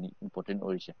ꯇꯥꯔꯛꯄꯗꯨꯅꯤ ꯏꯝꯄꯣꯔꯇꯦꯟ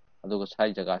ꯑꯣꯏꯔꯤꯁꯦ ꯑꯗꯨꯒ ꯁ꯭ꯋꯥꯏ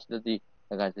ꯖꯒꯥꯁꯤꯗꯗꯤ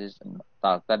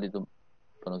ꯇꯥꯔꯛꯇꯥꯔꯗꯤ ꯑꯗꯨꯝ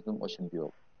ꯀꯩꯅꯣꯁꯨ ꯑꯗꯨꯝ ꯑꯣꯏꯁꯤꯟꯕꯤꯌꯣ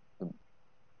ꯑꯗꯨꯝ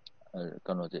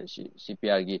ꯀꯩꯅꯣꯁꯦ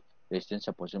ꯔꯦꯁꯤꯁꯇꯦꯟꯁ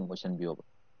ꯁꯄꯣꯔꯠꯁꯦ ꯑꯗꯨꯝ ꯑꯣꯏꯁꯤꯟꯕꯤꯌꯣꯕ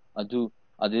ꯑꯗꯨꯗ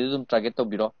ꯑꯗꯨꯝ ꯇꯥꯔꯒꯦꯠ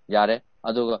ꯇꯧꯕꯤꯔꯣ ꯌꯥꯔꯦ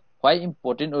ꯑꯗꯨꯒ ꯈ꯭ꯋꯥꯏ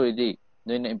ꯏꯝꯄꯣꯔꯇꯦꯟ ꯑꯣꯏꯔꯤꯗꯤ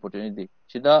ꯅꯣꯏꯅ ꯏꯝꯄꯣꯔꯇꯦꯟ ꯑꯣꯏꯔꯤꯗꯤ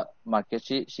ꯁꯤꯗ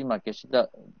ꯃꯥꯔꯀꯦꯠꯁꯤꯗ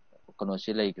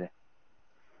ꯀꯩꯅꯣꯁꯤ ꯂꯩꯈ꯭ꯔꯦ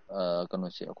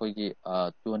ꯀꯩꯅꯣꯁꯤ ꯑꯩꯈꯣꯏꯒꯤ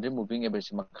 200 ꯃꯨꯚꯤꯡ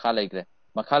ꯑꯦꯚꯔꯦꯖ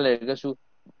ꯃꯈꯥ ꯂꯩꯔꯒꯁꯨ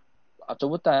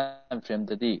ꯑꯆꯧꯕ ꯇꯥꯏꯝ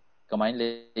ꯐ꯭ꯔꯦꯝꯗꯗꯤ ꯀꯃꯥꯏꯅ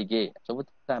ꯂꯩꯒꯦ ꯑꯆꯧꯕ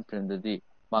ꯇꯥꯏꯝ ꯐ꯭ꯔꯦꯝꯗꯗꯤ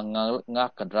ꯃꯥ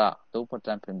ꯉꯥꯛꯀꯗ꯭ꯔꯥ ꯑꯆꯧꯕ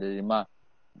ꯇꯥꯏꯝ ꯐ꯭ꯔꯦꯝꯗꯗꯤ ꯃꯥ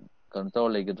ꯀꯩꯅꯣ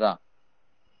ꯇꯧꯔ ꯂꯩꯒꯗ꯭ꯔꯥ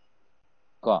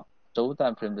ꯀꯣ ꯑꯆꯧꯕ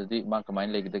ꯇꯥꯏꯝ ꯐ꯭ꯔꯦꯝꯗꯗꯤ ꯃꯥ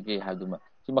ꯀꯃꯥꯏꯅ ꯂꯩꯒꯗꯒꯦ ꯍꯥꯏꯕꯗꯨꯃ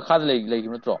ꯁꯤ ꯃꯈꯥꯗ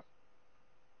ꯂꯩꯈꯤꯕ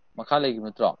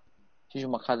ꯅꯠꯇ꯭ꯔꯣ ꯁꯤꯁꯨ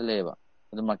ꯃꯈꯥꯗ ꯂꯩꯌꯦꯕ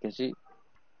ꯑꯗꯨ ꯃꯥꯔꯀꯦꯠꯁꯤ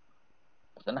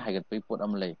ꯐꯖꯅ ꯍꯥꯏꯒꯠꯄꯒꯤ ꯄꯣꯠ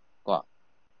ꯑꯃ ꯂꯩ ꯀꯣ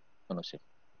ꯀꯩꯅꯣꯁꯦ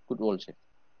ꯀ꯭ꯔꯨꯠ ꯑꯣꯏꯜꯁꯦ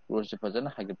ꯐꯖꯅ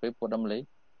ꯍꯥꯏꯒꯠꯄꯒꯤ ꯄꯣꯠ ꯑꯃ ꯂꯩ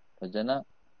ꯐꯖꯅ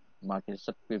ꯃꯥꯔꯀꯦꯠ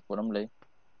ꯆꯠꯄꯒꯤ ꯄꯣꯠ ꯑꯃ ꯂꯩ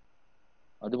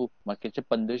ꯑꯗꯨꯕꯨ ꯃꯥꯔꯀꯦꯠꯁꯦ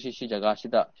ꯄꯟꯗꯣꯏꯁꯤ ꯁꯤ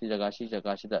ꯖꯒꯥꯁꯤꯗ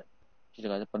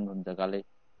ꯄꯟꯐꯝ ꯖꯒꯥ ꯂꯩ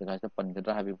ꯖꯒꯥꯁꯤꯗ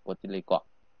ꯄꯟꯒꯗ꯭ꯔꯥ ꯍꯥꯏꯕꯒꯤ ꯄꯣꯠꯇꯤ ꯂꯩꯀꯣ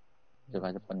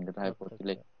ꯖꯒꯥꯁꯤꯗ ꯄꯟꯒꯗ꯭ꯔꯥ ꯍꯥꯏꯕ ꯄꯣꯠꯇꯤ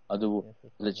ꯂꯩ ꯑꯗꯨꯕꯨ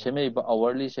ꯁꯦꯝꯃꯛꯏꯕ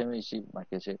ꯑꯋꯥꯔꯂꯤ ꯁꯦꯝꯃꯛꯏꯁꯤ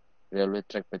ꯃꯥꯔꯀꯦꯠꯁꯦ ꯔꯦꯜꯋꯦ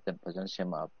ꯇ꯭ꯔꯦꯛ ꯄꯦꯇꯔꯟ ꯐꯖꯅ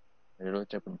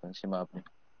ꯁꯦꯝꯃꯛꯑꯕꯅꯤ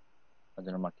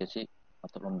ꯑꯗꯨꯅ ꯃꯥꯔꯀꯦꯠꯁꯤ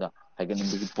ꯃꯊꯛꯂꯣꯝꯗ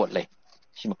ꯍꯥꯏꯒꯠꯅꯤꯡꯕꯒꯤ ꯄꯣꯠ ꯂꯩ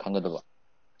ꯁꯤꯃ ꯈꯪꯒꯗꯕ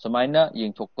ꯁꯨꯃꯥꯏꯅ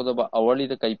ꯌꯦꯡꯊꯣꯛꯀꯗꯕ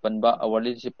ꯑꯋꯥꯔꯂꯤꯗ ꯀꯩ ꯄꯟꯕ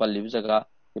ꯑꯋꯥꯔꯂꯤꯗ ꯁꯤ ꯄꯜꯂꯤꯕ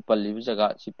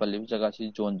ꯖꯒꯥ ꯁꯤ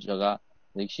ꯖꯣꯟ ꯖꯒꯥ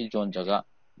ꯑꯗꯒꯤ ꯁꯤ ꯖꯣꯟ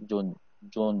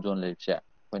ꯂꯩꯔꯤꯕꯁꯦ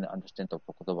ꯑꯩꯈꯣꯏꯅ understand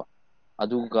ꯇꯧꯊꯣꯛꯀꯗꯕ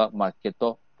aduga market to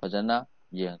fajana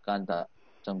yengkanda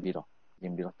changbiro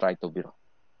yengbiro try tobiro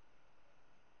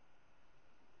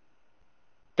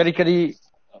kari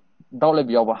dawle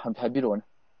biyawa han habiro ne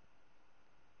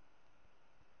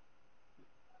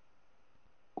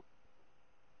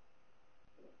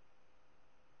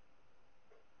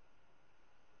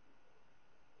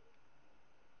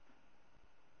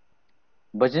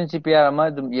bajin CPR ama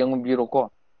dum yang biro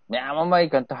ko myam ama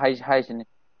kan ta hai sini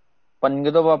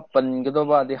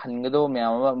pangadoba di hangado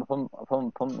myam ama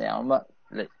phom myam ama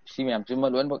si myam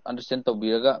chima loin bak understand to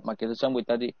biraga market sang bui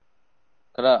tadi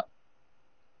kara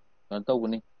kan to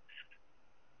guni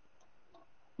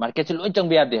market chi loin chang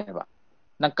biya de ba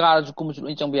nakar ju kum chu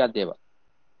loin chang biya de ba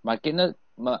market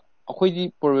na akhoi di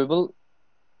probable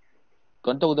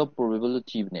kan to do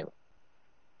probability ne ba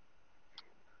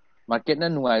market na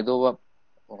nuai do ba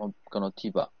kano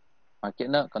thiba market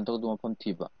na kanto du mafam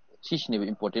thiba sisne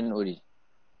important ori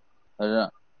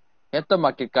adana hetta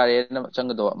market kare na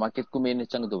changdo market kume ne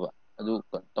changdo ba adu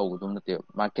taw dum nate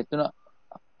market na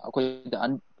akoi da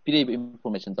an pire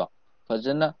information to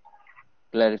fajana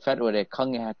clarified ore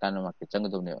khang ha kan market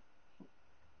changdo ne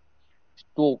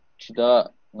stock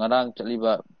sida ngarang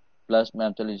chaliba plus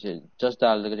ma'am chali se just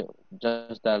dal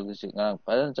se ngarang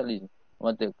fajan chali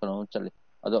mate kano chali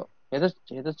ado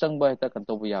heda changba heta kan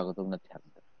to ya go na thak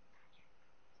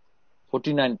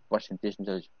 49%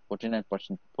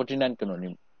 49 kano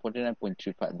ni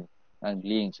 49.35 ni ang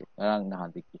ling se ang na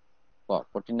handi ki ko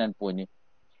 49 point ni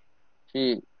si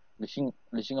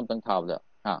lising am tang thaw da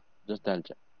ha just dal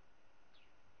cha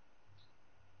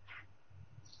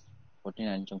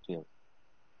 49 chung che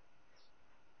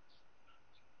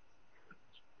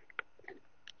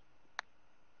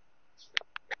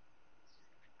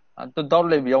to dot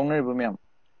le yong ne bu myam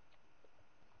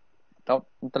dot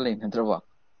intale ne tra ba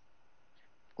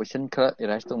question kha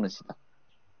erase tong na sita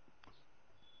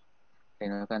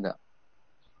kaina kanda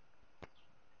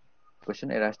question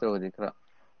erase to di kra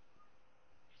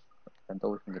kan to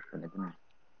sing get ne dun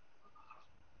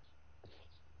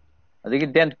adigi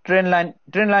then trend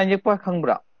line yek pa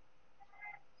khangbra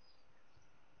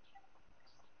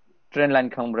trend line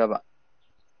khangbra ba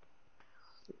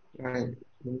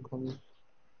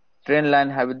trend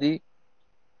line habdi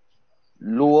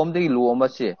loom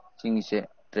se sing se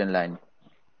trend line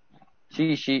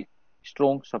si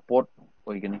strong support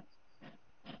oigani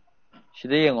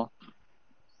sida yengo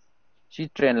si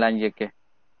trend line yeke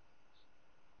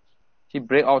si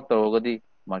break out tawgadi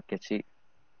market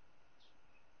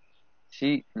si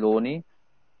low ni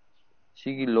si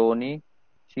low ni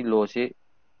si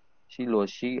low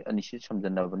si ani si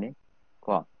samjanabani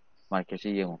ko market si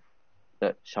yengo the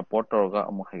support tawga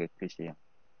amu hagek pisi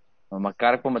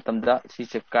makar ko matamda si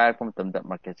se kar ko matamda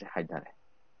market si haidare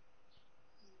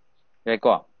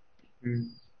ko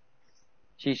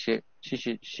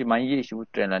si man yi si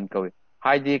trend line kawe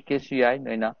high de ke si ai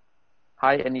noina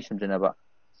high ani samjanaba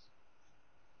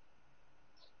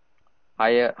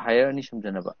higher ani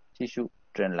samjanaba si su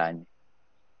trend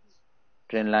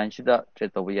line sida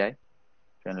trade to yai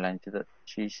trend line sida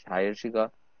si higher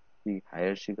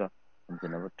siga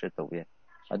samjanaba trade to yai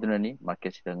aduna ni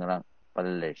market sida ngarang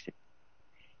palle si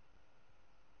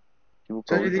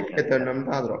Jadi pattern nam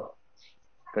tadro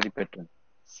kari pattern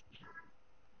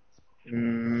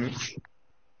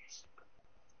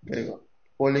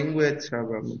falling wedge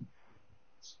sabam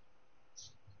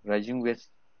rising wedge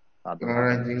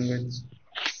rising wedge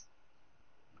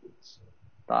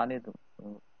tane to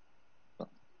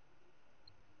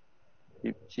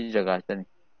si jaga chani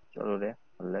chalo re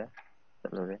alle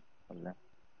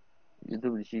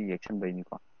idu si action bai ni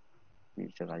ko si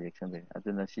jaga action bai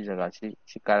aduna si jaga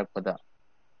si karak pada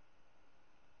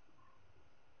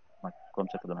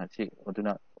concept don si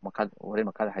aduna makad ore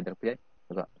makad haidar pi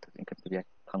daga inkat pi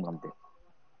khangam de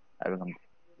abangam de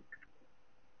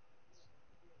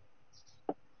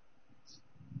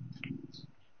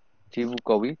tibu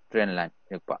kawi trend line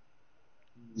yakpa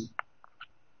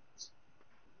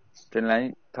trend line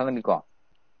thangani ko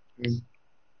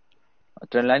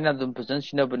trend line na dum present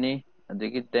sinabani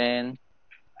adegi then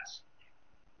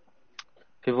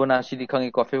Fibonacci di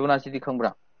khangi ko Fibonacci di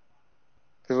khangbra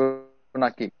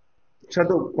Fibonacci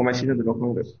chado komasi do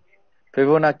lokong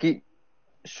Fibonacci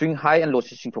swing high and low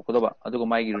sing thokodoba adugo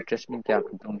mai gi retracement kya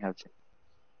khantong habse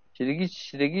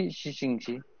sidegi sing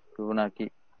si Fibonacci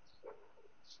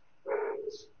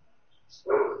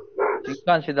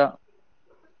Chikan sida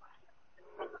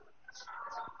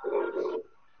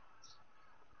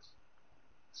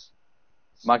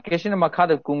market sina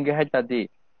makada kumge haitadi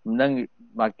nang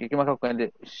market ki makha kan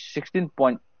 16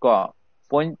 point ko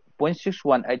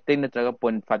 0.61 ai ten natraga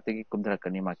 0.5 tagi kumdra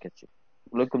kani market si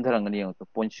loi kumtharangani yang to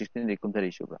 0.16 de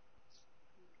kumthari shubra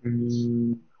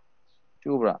음,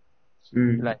 shubra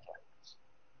ila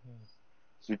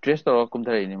retrace to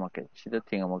kumthari ni market sida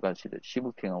thinga maka sida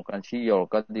shibu thinga kan si yor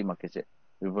ka di market se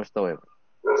reverse to web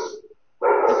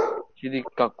sidi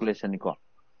calculation ni ko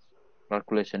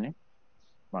calculation ni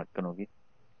mark kanogi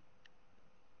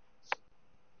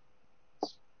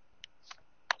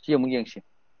si amung yang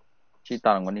si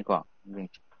tarangani ko yang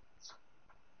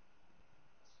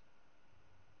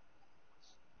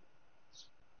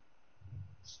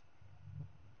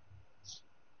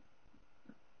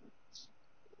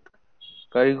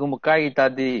karigum kai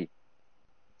tadi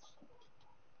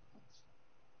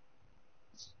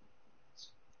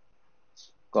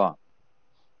ko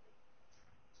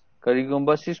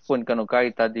karigumba 6 point kanu kai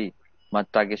tadi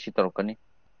mata ke si tarokani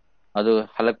adu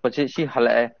halak pache si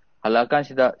halakan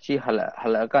sida si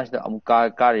halakan sida am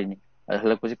kari ni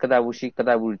halak pache kada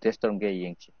bu test tarom ge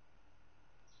yengchi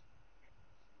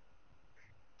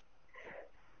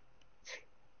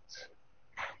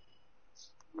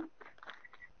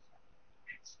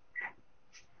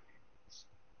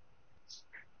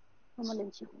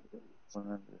Malenci.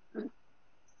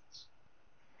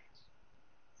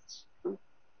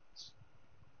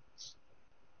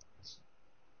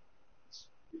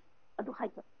 Adu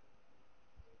haita.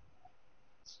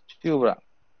 Tiubra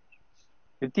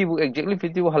 50 bu exactly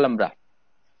 50 bu halambra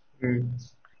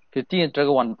 50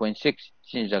 ntraga 1.6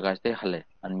 sin jaga ste hale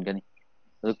angani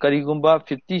karigumba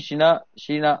 50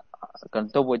 sina kan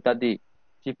to boitadi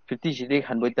si 50 sidi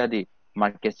han boitadi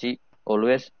market si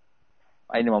always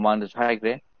aina mamang da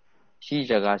haigre si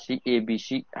jaga si abc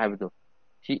habdo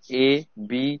si a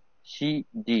b c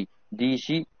d d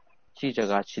si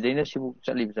jaga sidaina sibu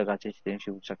chali jaga si sidaina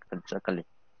sibu chakali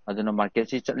aduna market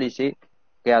si chali si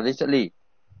kaya dai chali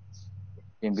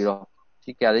yembiro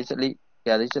si kaya dai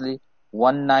chali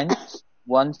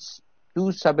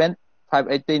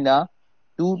 1912758 na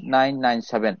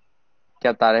 2997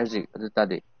 क्या तार है जी अदता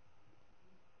दे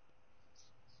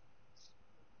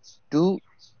 2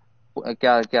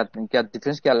 क्या क्या क्या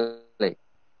difference क्या ले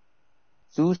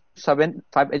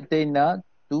 27588 ना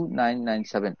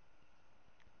 2997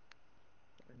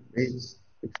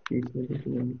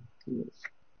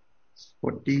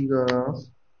 40 का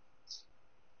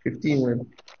 50 में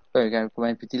क्या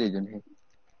कमेंट 50 ले जोन है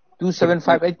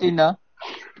 27588 ना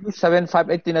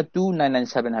 27588 ना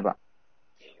 2997 है बा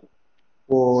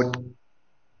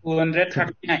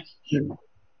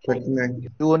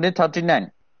 239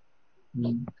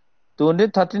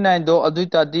 239 दो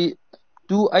अदुइता दी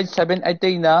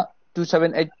 2878 ना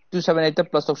 278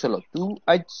 प्लस ऑप्शन लो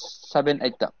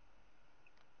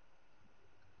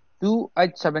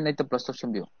 2878 प्लस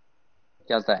ऑप्शन दियो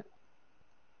क्या आता है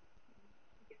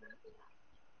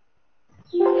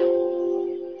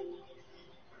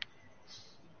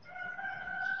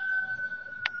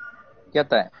क्या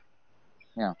आता है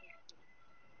यहाँ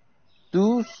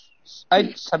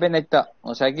 2878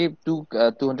 ngosai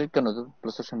 200 kan itu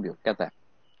plus option bio kata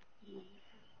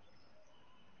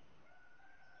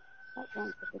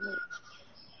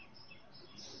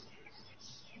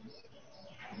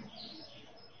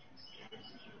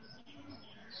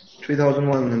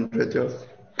 3112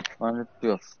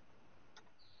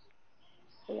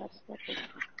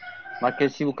 market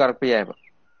si bukar pe ya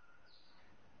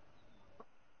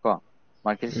ko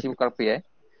market si bukar pe ya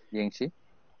yang si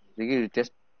jadi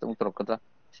retest tung terok kata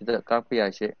sida kar pe ya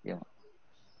se yang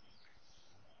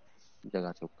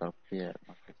jaga sukar pe ya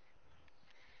market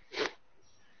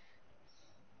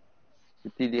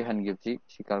itu di han gipsi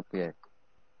sikar pe ya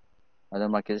ada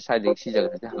market side si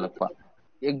jaga se halakpa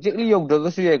exactly yok daga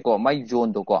su ya ko mai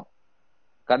zone to ko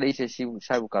kada ise si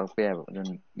sai bukar pe ya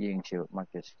dan yang se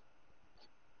market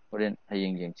oren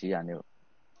hayeng yang si ya ne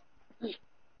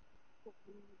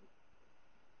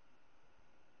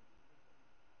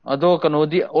ado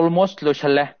kanodi almost lo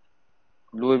challe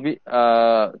loibi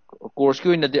course ki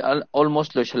oina di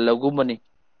almost lo challagu mani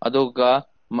adoga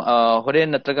horen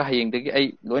natraga hayeng dagi ai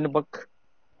loina bak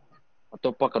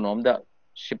atopa kanomda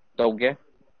ship tauge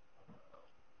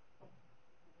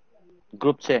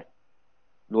group se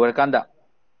lower kanda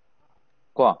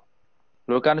ko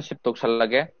lower kanda ship tok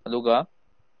challage aduga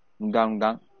dang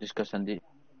discussion di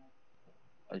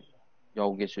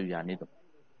yauge su yani do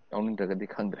yauning daga di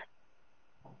khangre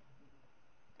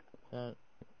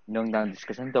nungdang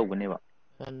discussion taugani ba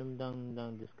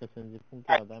nungdang discussion ji pung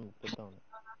kya da mukta tauna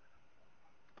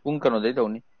pung kano dai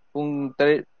tauni pung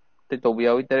tare te tobi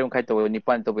yawi tare khai tobi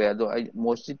nipan tobi ado ai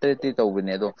mostly tare te tobi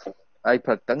ne do ai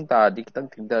phak tang ta di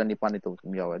tang thing ta nipan to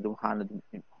tum yawi ado han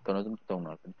kano dum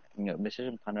tauna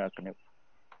message phana rakne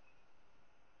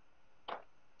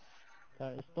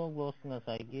Stock loss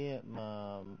ngasai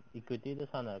equity da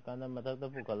sana kana mathakta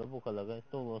pukalaga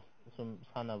stock loss sum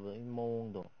sanaba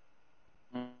mawong do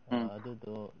adu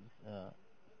do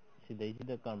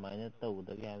sidaisida karmaina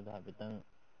tawdagi habda habitang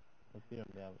piram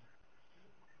yaba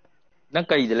nang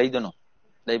kai da leidono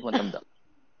lei matamda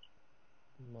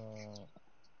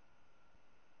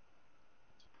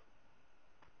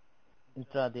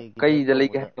intraday kai da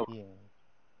leige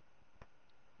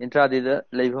intraday da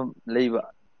leiba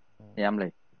yam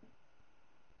lei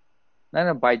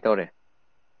nana buy tore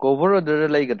cover order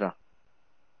leigadra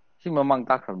si mamang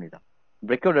takrabni da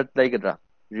break order leigadra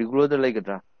regular order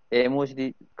leigadra amo di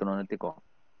kanonati ko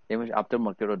amo after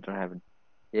market order have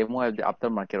amo have the after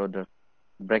market order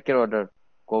breaker order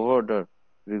cover order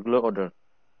regular order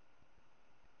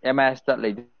ms da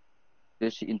leidu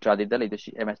si intraday da leidu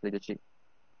si ms leidu si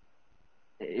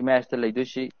ms da leidu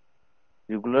si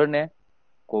regular ne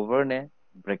cover ne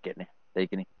bracket ne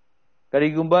leikini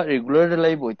karigumba regular da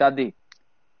leibo itadi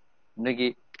nagi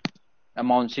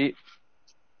amount si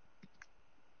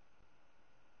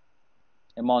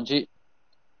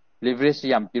leverage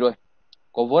yam piroi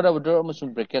cover order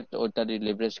amasung bracket order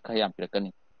leverage kha yam pirakani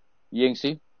yengsi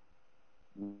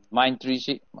mine 3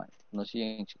 si no si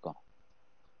yengsi ko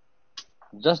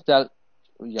just dal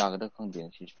yagada khangde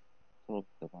si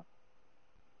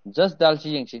just dal si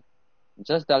yengsi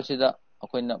just dal si da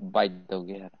akoina buy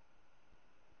tawge ha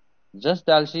just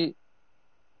dal si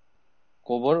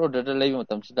cover order da lei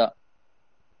matam sida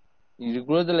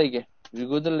regular da lege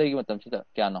matam sida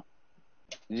kyano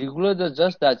regular da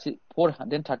just that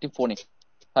 434 ni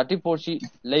 34 si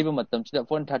leiba matam sida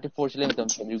 434 si leiba matam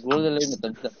sida regular da leiba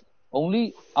matam sida only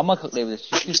ama khak leiba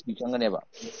 60 changane ba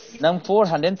nang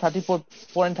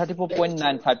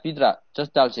 434.95 pidra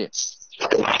just dal si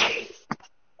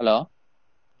hello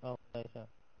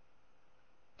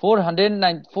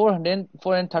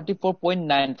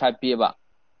 434.95 pi ba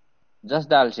just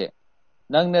dal se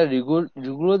nang na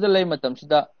regular da lei matam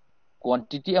sida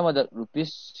quantity amada rupees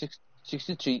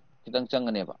 63 kitang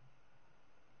changane ba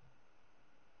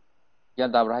yan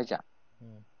dabra hacha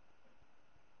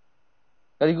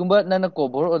karigumba nana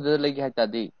cover order legi haita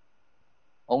di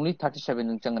only 37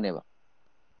 nang changane ba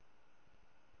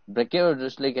bracket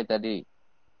orders legi haita di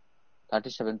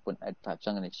 37.85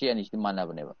 changane si ani si mana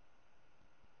bane ba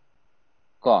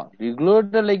ko regular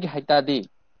da legi haita di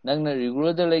nang na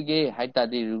regular da legi haita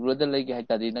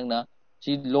di nang na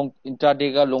si long intraday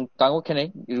ga long tango kene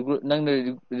nang na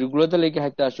regular da legi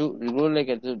haita su regular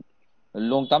legi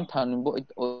long term thanbo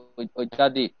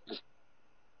oitadi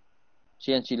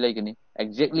CNC legani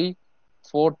exactly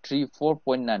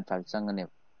 434.95 changane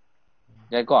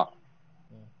yai ko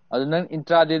adu nang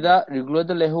intraday da regular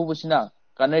da lehu busina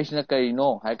kanai karino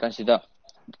hai kansida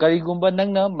karigumba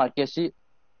nang na market si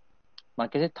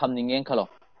thamningen khalo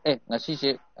ngasi se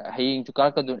haying chu kar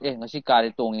ka dun ngasi kare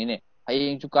tongi ne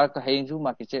haying chu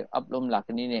market se uplom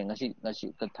lakani ne ngasi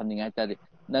ka thamningai ta de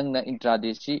nang na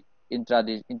intraday si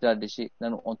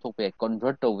nang on thok pe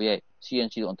convert to we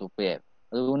CNC on thok pe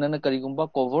adu nang karigumba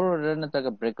cover order na ta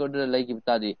breaker order lai gi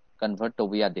ta de convert to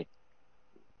we ade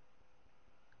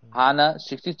hana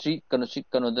 63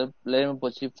 kano da level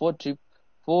posi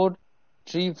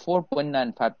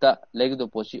 434.95 ta legi do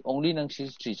posi only nang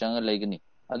 63 chang legani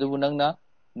adu nang na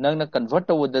convert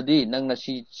to wadadi nang na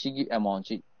si gi amount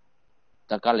si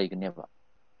taka legani ba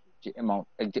si amount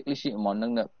exactly si amount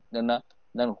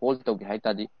nang hold to gi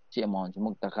haita di si amount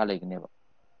muk taka legani ba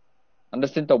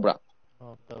understand to bra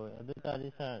tawe adu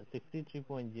tadi sa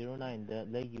 63.09 da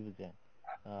legi buje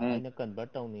aina convert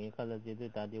tawni khala je du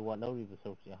tadi wa lawi bu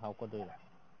sok si how ko do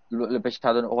le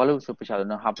pesa don walu su pesa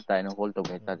don hapta ina hold to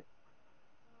gi haita di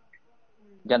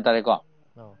jantare ko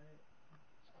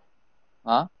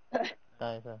ha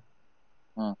tai sa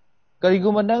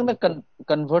kariguma nang na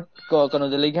convert ko kano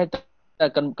de legi haita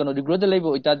kano di grow de lebo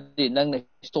itadi nang na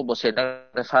stop bo se na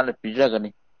sa na pija gani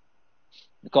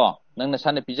ko nang na sa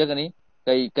na pija gani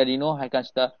kai karino hai kan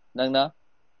sta nang na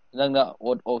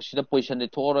sida position de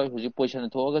thoroi huji position de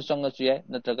thoga changa chuye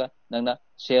natraga nang na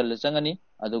sell changani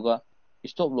aduga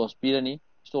stop loss pirani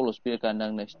stop loss pir kan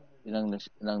nang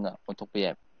na othok pe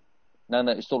nang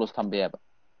na stop loss thambe ba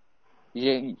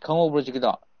ye khango bro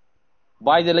jikida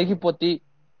buy de legi poti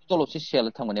stop loss sell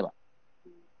thamane ba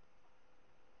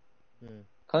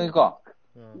khangi ko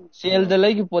sell de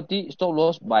legi poti stop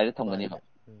loss buy de thamani ba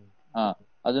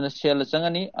aduna sell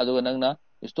changani aduga nang na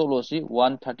stop loss si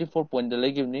 134 point de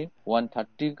legi ni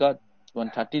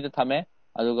 130 da thame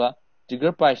aduga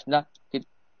trigger price na hit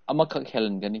amakak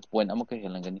helangani point amakak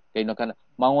helangani kaino kana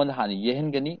mangon hani yehen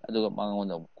gani aduga mangon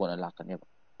kona lakani ba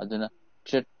aduna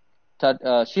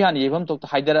si han yebam tok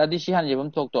haidar adi si han yebam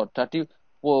tok to 30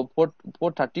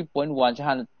 430.1 ꯁꯦ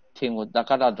ꯍꯥꯟꯅ ꯊꯦꯡꯕ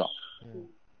ꯗꯔꯀꯥꯔ ꯇꯥꯗ꯭ꯔꯣ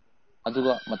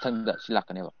ꯑꯗꯨꯒ ꯃꯊꯪꯗ ꯁꯤ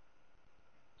ꯂꯥꯛꯀꯅꯦꯕ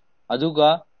ꯑꯗꯨꯒ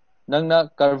ꯅꯪꯅ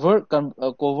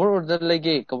cover order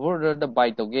ꯂꯩꯒꯦ cover order ꯕꯥꯏ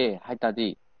ꯇꯧꯒꯦ ꯍꯥꯏꯇꯥꯗꯤ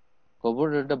cover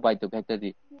order ꯕꯥꯏ ꯇꯧꯒꯦ ꯍꯥꯏꯇꯥꯗꯤ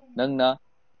ꯅꯪꯅ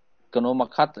ꯀꯩꯅꯣ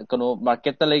ꯃꯈꯥ ꯀꯩꯅꯣ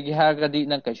ꯃꯥꯔꯀꯦꯠꯇ ꯂꯩꯒꯦ ꯍꯥꯏꯔꯒꯗꯤ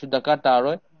ꯅꯪ ꯀꯩꯁꯨ ꯗꯔꯀꯥꯔ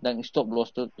ꯇꯥꯔꯣꯏ ꯅꯪ stop loss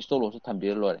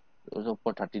ꯊꯝꯕꯤꯔ ꯂꯣꯏꯔꯦ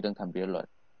 430 ꯗꯪ ꯊꯝꯕꯤꯔ ꯂꯣꯏꯔꯦ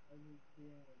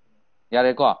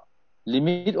ꯌꯥꯔꯦꯀꯣ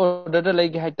limit order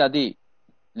ꯂꯩꯒꯦ ꯍꯥꯏꯇꯥꯗꯤ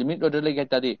limit order ꯂꯩꯒꯦ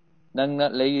ꯍꯥꯏꯇꯥꯗꯤ ꯅꯪꯅ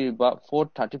ꯂꯩꯔꯤꯕ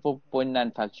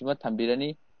 434.95 ꯁꯤꯃ ꯊꯝꯕꯤꯔꯅꯤ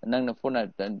ꯅꯪꯅ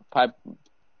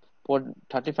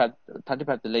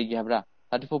 35 ꯇ ꯂꯩꯒꯦ ꯍꯥꯏꯕ꯭ꯔꯥ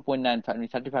 34.95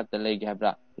 35 ꯇ ꯂꯩꯒꯦ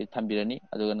ꯍꯥꯏꯕ꯭ꯔꯥ ꯊꯝꯕꯤꯔꯅꯤ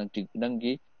ꯑꯗꯨꯒ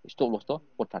ꯅꯪꯒꯤ stop loss ꯇꯣ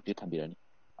 430 ꯊꯝꯕꯤꯔꯅꯤ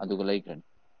ꯑꯗꯨꯒ ꯂꯩꯈ꯭ꯔꯅꯤ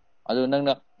ꯑꯗꯨ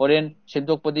ꯅꯪꯅ ꯍꯣꯔꯦꯟ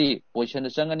ꯁꯦꯝꯗꯣꯛꯄꯗꯤ ꯄꯣꯖꯤꯁꯟꯗ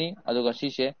ꯆꯪꯒꯅꯤ ꯑꯗꯨꯒ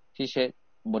ꯁꯤꯁꯦ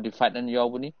ꯃꯣꯗꯤꯐꯥꯏꯠ ꯑꯅ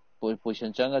ꯌꯥꯎꯕꯅꯤ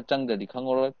ꯄꯣꯖꯤꯁꯟ ꯆꯪꯗ꯭ꯔꯗꯤ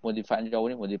ꯈꯪꯉꯔꯣꯏ ꯃꯣꯗꯤꯐꯥꯏꯠ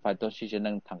ꯌꯥꯎꯕꯅꯤ ꯃꯣꯗꯤꯐꯥꯏꯠ ꯇꯣ ꯁꯤꯁꯦ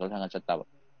ꯅꯪ ꯊꯥꯡꯒꯠ ꯆꯠꯇꯥꯕ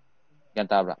ꯒ꯭ꯌꯥꯟ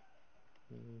ꯇꯥꯕ꯭ꯔꯥ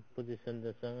ꯄꯣꯖꯤꯁꯟꯗ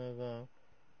ꯆꯪꯉꯒ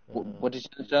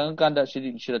ꯄꯣꯖꯤꯁꯟ ꯆꯪꯉꯀꯥꯟꯗ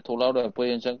ꯁꯤꯗ ꯊꯣꯛꯂꯛꯑꯔꯣꯏ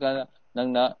ꯄꯣꯖꯤꯁꯟ ꯆꯪꯉꯀꯥꯟꯗ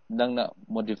ꯅꯪꯅ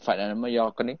ꯃꯣꯗꯤꯐꯥꯏꯠ ꯑꯃ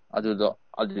ꯌꯥꯎꯔꯛꯀꯅꯤ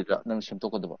ꯑꯗꯨꯗ ꯅꯪ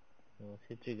ꯁꯦꯝꯗꯣꯛꯀꯗꯕ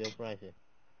ꯁꯤ ꯇ꯭ꯔꯤꯒꯔ ꯄ꯭ꯔꯥꯏꯁꯁꯦ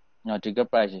ꯇ꯭ꯔꯤꯒꯔ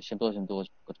ꯄ꯭ꯔꯥꯏꯁꯁꯦ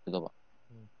ꯁꯦꯝꯗꯣꯛꯀꯗꯕ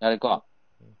ꯌꯥꯔꯦꯀꯣ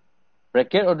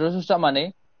bracket order ꯆꯞ ꯃꯥꯟꯅꯩ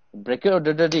bracket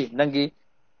order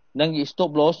ꯅꯪꯒꯤ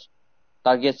stop loss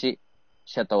target ꯁꯤ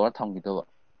ꯁꯦꯠ ꯇꯧꯔ ꯊꯝꯈꯤꯗꯧꯕ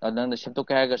ꯅꯪꯅ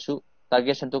ꯁꯦꯝꯗꯣꯛꯀꯦ ꯍꯥꯏꯔꯒꯁꯨ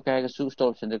target ꯁꯦꯝꯗꯣꯛꯀꯦ ꯍꯥꯏꯔꯒꯁꯨ stop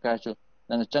loss ꯁꯦꯝꯗꯣꯛꯀꯦ ꯍꯥꯏꯔꯒꯁꯨ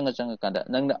ꯅꯪꯅ ꯆꯪꯉꯀꯥꯟꯗ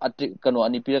ꯅꯪꯅ ꯀꯩꯅꯣ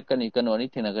ꯑꯅꯤ ꯄꯤꯔꯛꯀꯅꯤ ꯀꯩꯅꯣ ꯑꯅꯤ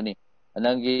ꯊꯦꯡꯅꯒꯅꯤ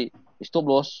ꯅꯪꯒꯤ stop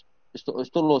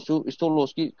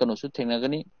lossꯀꯤ ꯀꯩꯅꯣꯁꯨ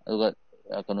ꯊꯦꯡꯅꯒꯅꯤ ꯑꯗꯨꯒ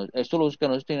stop loss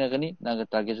ꯀꯩꯅꯣꯁꯨ ꯊꯦꯡꯅꯒꯅꯤ ꯅꯪꯒ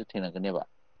targetꯁꯨ ꯊꯦꯡꯅꯒꯅꯦꯕ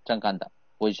ꯆꯪꯀꯥꯟꯗ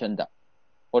ꯄꯣꯖꯤꯁꯟꯗ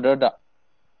orderꯗ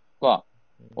ꯀꯣ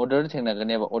order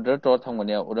ꯊꯦꯡꯅꯒꯅꯦꯕ order ꯇꯧꯔ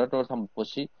ꯊꯝꯒꯅꯦꯕ order ꯇꯧꯔ ꯊꯝꯕ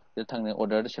ꯄꯣꯠꯁꯤ ꯊꯪꯅ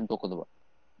order ꯁꯦꯝꯗꯣꯛꯀꯗꯕ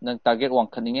ꯅꯪ target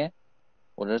ꯋꯥꯡꯈꯠꯅꯤꯡꯉꯦ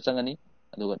order ꯆꯪꯒꯅꯤ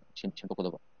ꯑꯗꯨꯒ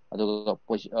ꯁꯦꯝꯗꯣꯛꯀꯗꯕ ꯑꯗꯨꯒ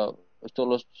stop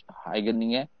loss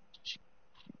ꯍꯥꯏꯒꯠꯅꯤꯡꯉꯦ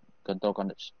ꯀꯩꯅꯣ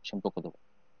ꯇꯧꯔꯀꯥꯟꯗ ꯁꯦꯝꯗꯣꯛꯀꯗꯕ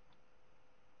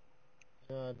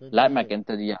ꯂꯥꯏꯐ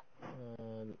ꯃꯥꯔꯀꯦꯠꯇꯗꯤ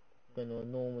ꯀꯩꯅꯣ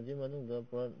ꯅꯣꯡꯃꯒꯤ ꯃꯅꯨꯡꯗ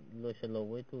ꯄꯨꯔꯥ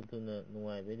ꯂꯣꯏꯁꯤꯜꯍꯧꯕꯩ ꯊꯨꯅ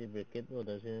ꯅꯨꯡꯉꯥꯏꯕꯩꯗꯤ ꯕ꯭ꯔꯦꯀꯦꯠ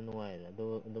ꯑꯣꯔꯗꯔꯁꯤꯅ ꯅꯨꯡꯉꯥꯏꯔꯦ ꯑꯗꯣ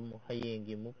ꯑꯗꯨꯝ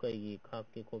ꯍꯌꯦꯡꯒꯤ ꯑꯃꯨꯛ ꯀꯩꯒꯤ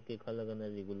ꯈꯥꯛꯀꯦ ꯈꯣꯠꯀꯦ ꯈꯜꯂꯒꯅ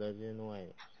ꯔꯤꯒꯨꯂꯔꯁꯤꯅ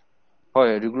ꯅꯨꯡꯉꯥꯏꯔꯦ ꯍꯣꯏ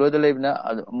ꯔꯤꯒꯨꯂꯔꯗ ꯂꯩꯕꯅ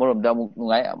ꯑꯃꯔꯣꯝꯗ ꯑꯃꯨꯛ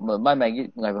ꯅꯨꯡꯉꯥꯏ ꯃꯥꯒꯤ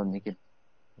ꯅꯨꯡꯉꯥꯏꯐꯝꯅꯤ ꯀꯩꯅꯣ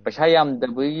ꯄꯩꯁꯥ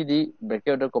ꯌꯥꯝꯗꯕꯒꯤꯗꯤ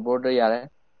bracket order cover order ꯌꯥꯔꯦ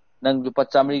ꯅꯪ ꯂꯨꯄꯥ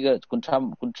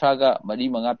 150 ꯃꯔꯤ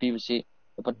ꯃꯉꯥ ꯄꯤꯕꯁꯤ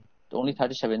ꯂꯨꯄꯥ only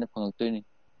 37ꯗ ꯐꯪꯉꯛꯇꯣꯏꯅꯤ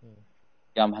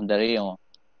ꯌꯥꯝ ꯍꯟꯊꯔꯦ ꯌꯦꯡꯉꯣ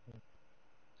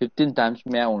 15 times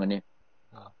ꯃꯌꯥ ꯑꯣꯏꯒꯅꯤ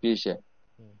ꯄꯤꯔꯤꯁꯦ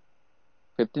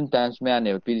 15 times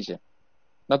ꯃꯌꯥꯅꯦꯕ ꯄꯤꯔꯤꯁꯦ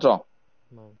ꯅꯠꯇ꯭ꯔꯣ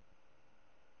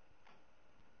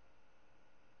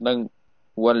ꯅꯪ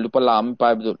ꯂꯨꯄꯥ ꯂꯥꯈ ꯑꯃ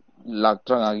ꯄꯥꯏꯕꯗꯣ ꯂꯥꯈ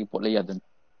 35ꯒꯤ ꯄꯣꯠ ꯂꯩ ꯌꯥꯗꯣꯏꯅꯤ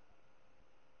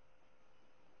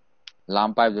ꯂꯥꯈ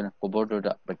ꯑꯃ ꯄꯥꯏꯕꯗꯨꯅ cover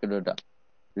order bracket order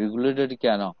regularꯗꯗꯤ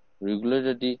ꯀꯌꯥꯅꯣ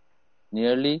regularꯗꯗꯤ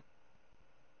nearly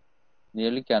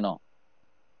ꯀꯌꯥꯅꯣ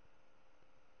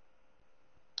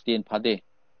 10 ꯐꯥꯗꯦ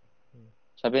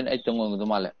 7-8 ꯇꯪ ꯑꯣꯏꯒꯗꯧ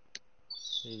ꯃꯥꯜꯂꯦ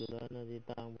ꯔꯤꯒꯨꯂꯔꯅꯗꯤ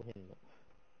ꯇꯥꯡꯕ ꯍꯦꯟꯕ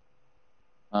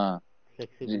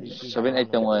ꯐ꯭ꯂꯦꯛꯁꯤꯕꯤꯂꯤꯇꯤꯁꯨ 7-8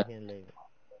 ꯇꯪ ꯃꯉꯣꯟꯗ ꯑꯣꯏ ꯍꯦꯟꯅ ꯂꯩꯕ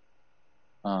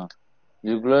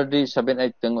ꯔꯤꯒꯨꯂꯔꯗꯤ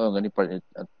 7-8 ꯇꯪ ꯑꯣꯏꯔꯝꯒꯅꯤ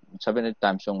 7-8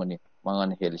 times ꯑꯣꯏꯔꯝꯒꯅꯤ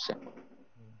ꯃꯉꯥꯅ ꯍꯦꯜꯂꯤꯁꯦ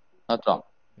ꯅꯠꯇ꯭ꯔꯣ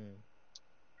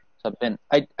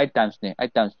 8 timesꯅꯦ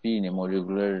 8 times ꯄꯤꯔꯤꯅꯦ ꯃꯣꯏ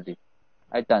ꯔꯤꯒꯨꯂꯔꯗꯤ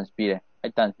 8 times ꯄꯤꯔꯦ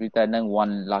 8 times ꯄꯤ ꯇꯥꯔꯦ ꯅꯪ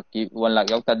 1 lakh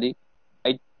ꯌꯥꯎ ꯇꯥꯔꯗꯤ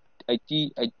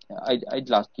 8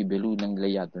 lakhꯀꯤ ꯚꯦꯂꯨ ꯅꯪ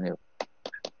ꯂꯩ ꯌꯥꯗꯣꯏꯅꯦꯕ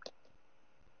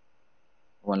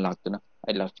 1 lakhꯇꯨꯅ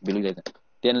 8 lakhꯀꯤ ꯚꯦꯂꯨ ꯂꯩꯗꯅ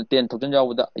 10,000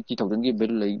 ꯌꯥꯎꯕꯗ 80,000ꯒꯤ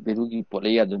ꯚꯦꯂꯨꯒꯤ ꯄꯣꯠ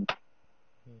ꯂꯩ ꯌꯥꯗꯣꯏꯅꯤ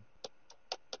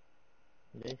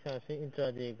ꯑꯗꯩ ꯁꯥꯔꯁꯤ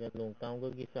ꯏꯟꯇ꯭ꯔꯥꯗꯦꯒ ꯂꯣꯡ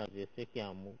ꯇꯥꯝꯒꯒꯤ ꯆꯥꯔꯖꯦꯁꯁꯦ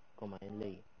ꯀꯌꯥꯃꯨꯛ ꯀꯃꯥꯏꯅ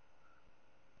ꯂꯩ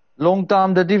ꯂꯣꯡ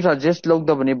ꯇꯥꯝꯗꯗꯤ charges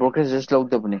ꯂꯧꯗꯕꯅꯤ brokerage charges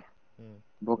ꯂꯧꯗꯕꯅꯤ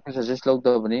brokerage charges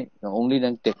ꯂꯧꯗꯕꯅꯤ ꯑꯣꯡꯂꯤ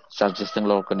ꯅꯪ ꯇꯦꯛ ꯆꯥꯔꯖꯦꯁꯇꯪ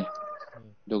ꯂꯧꯔꯛꯀꯅꯤ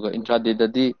ꯑꯗꯨꯒ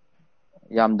ꯏꯟꯇ꯭ꯔꯥꯗꯦꯗꯗꯤ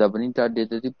ꯌꯥꯝꯗꯕꯅꯤ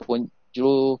ꯏꯟꯇ꯭ꯔꯥꯗꯦꯗꯗꯤ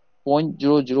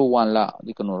 0.001 ꯂꯥ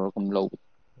ꯑꯗꯨ ꯀꯩꯅꯣꯔꯀꯝ ꯂꯧꯕꯅꯤ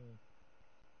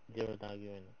ꯖꯦꯔꯣꯗꯥꯒꯤ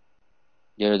ꯑꯣꯏꯅ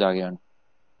ꯖꯦꯔꯣꯗꯥꯒꯤ ꯑꯣꯏꯅ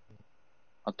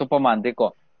ꯑꯇꯣꯞꯄ ꯃꯥꯟꯗꯦꯀꯣ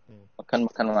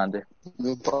ꯃꯈꯟ ꯃꯥꯟꯗꯦ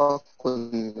ꯂꯨꯄꯥ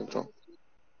 10 ꯅꯠꯇ꯭ꯔꯣ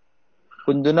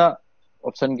 10ꯗꯨꯅ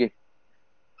ꯑꯣꯞꯁꯟꯒꯤ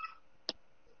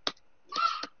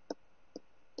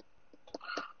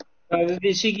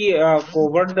ꯑꯗꯨꯗꯤ ꯁꯤꯒꯤ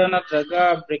ꯀꯣꯚꯔꯗ ꯅꯠꯇ꯭ꯔꯒ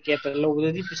ꯕ꯭ꯔꯦꯀꯦꯠꯇ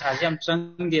ꯂꯧꯕꯗꯗꯤ ꯄꯩꯁꯥꯁꯦ ꯌꯥꯝ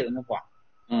ꯆꯪꯗꯦꯗꯅꯀꯣ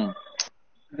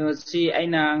ꯑꯗꯣ ꯁꯤ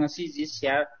ꯑꯩꯅ ꯉꯁꯤꯁꯤ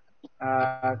ꯁꯤꯌꯥꯔ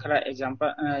ꯈꯔ ꯑꯦꯛꯖꯥꯝꯄꯜ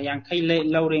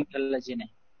 50 ꯂꯧꯔꯦꯅ ꯈꯜꯂꯁꯤꯅꯦ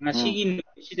ꯉꯁꯤꯒꯤ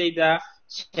ꯅꯨꯃꯤꯠꯁꯤꯗꯩꯗ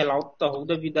ꯁꯦꯜ ꯑꯥꯎꯠ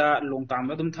ꯇꯧꯍꯧꯗꯕꯤꯗ ꯂꯣꯡ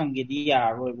ꯇꯥꯝꯗ ꯑꯗꯨꯝ ꯊꯝꯒꯦꯗꯤ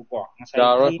ꯌꯥꯔꯔꯣꯏꯕꯀꯣ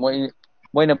ꯌꯥꯔꯣꯏ ꯉꯁꯥꯏꯒꯤ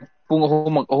ꯃꯣꯏꯅ ꯄꯨꯡ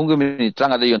 3 ꯃꯤꯅꯤꯠ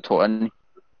 30ꯗ ꯌꯣꯟꯊꯣꯛꯑꯅꯤ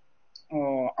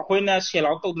ꯑꯩꯈꯣꯏꯅ ꯁꯦꯜ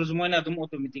ꯑꯥꯎꯠ ꯇꯧꯗ꯭ꯔꯁꯨ ꯃꯣꯏꯅ ꯑꯗꯨꯝ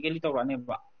ꯑꯣꯇꯣꯃꯦꯇꯤꯀꯦꯂꯤ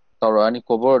ꯇꯧꯔꯛꯑꯅꯦꯕ ꯇꯧꯔꯛꯑꯅꯤ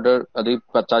ꯀꯣꯚꯔ ꯑꯣꯔꯗꯔ ꯑꯗꯨꯒꯤ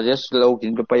ꯆꯥꯔꯖꯦꯁ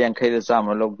ꯂꯧꯈꯤꯅꯤ ꯂꯨꯄꯥ 50ꯗ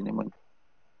 100 ꯂꯧꯈꯤꯅꯤ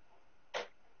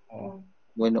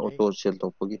ꯃꯣꯏꯅ ꯑꯣꯇꯣ ꯁꯦꯜ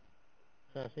ꯇꯧꯔꯛꯄꯒꯤ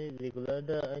ꯁꯤ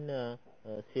ꯔꯤꯒꯨꯂꯔꯗ ꯑꯩꯅ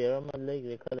ꯁꯤꯌꯔ ꯑꯃ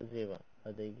ꯂꯩꯈ꯭ꯔꯦ ꯈꯜꯂꯁꯦꯕ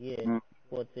ꯑꯗꯒꯤ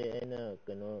ꯄꯣꯠꯁꯦ ꯑꯩꯅ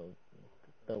ꯀꯩꯅꯣ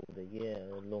ꯇꯧꯕꯗꯒꯤ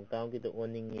ꯂꯣꯡ ꯇꯥꯝꯒꯤꯗ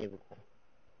ꯑꯣꯟꯅꯤꯡꯉꯦꯕꯀꯣ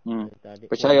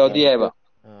पैसा यादी है बा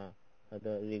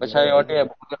पैसा यादी है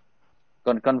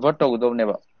convert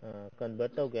tꯧꯒꯗꯧꯅꯦꯕ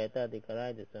convert tꯧꯒꯦ ꯍꯥꯏꯇꯥꯔꯗꯤ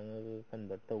ꯀꯔꯥꯏꯗ ꯆꯪꯉꯒ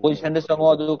convert tꯧꯒꯗꯧꯕ position ꯗ ꯆꯪꯉꯣ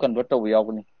ꯑꯗꯨ convert ꯇꯧꯕ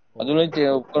ꯌꯥꯎꯒꯅꯤ ꯑꯗꯨ ꯂꯣꯏ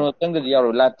ꯀꯩꯅꯣ ꯆꯪꯗꯗꯤ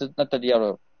ꯌꯥꯔꯣꯏ ꯂꯥꯏꯚ ꯅꯠꯇꯗꯤ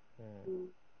ꯌꯥꯔꯣꯏ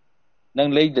ꯅꯪ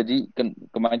ꯂꯩꯗꯗꯤ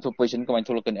ꯀꯃꯥꯏꯅ position ꯀꯃꯥꯏꯅ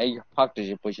ꯊꯣꯛꯂꯛꯀꯅꯤ ꯑꯩ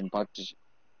ꯐꯥꯛꯇ꯭ꯔꯤꯁꯦ position ꯐꯥꯛꯇ꯭ꯔꯤꯁꯦ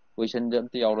position ꯗ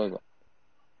ꯑꯝꯇ ꯌꯥꯎꯔꯣꯏꯕ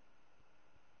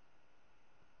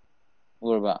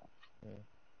ꯎꯔꯕ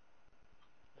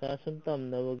ꯈꯔ ꯁꯨꯝ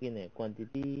ꯇꯝꯅꯕꯒꯤꯅꯦ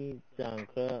ꯀ꯭ꯋꯥꯟꯇꯤꯇꯤ ꯆꯥꯡ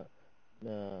ꯈꯔ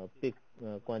ꯄꯤꯛ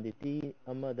ꯀ꯭ꯋꯥꯟꯇꯤꯇꯤ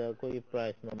ꯑꯃꯗ ꯑꯩꯈꯣꯏꯒꯤ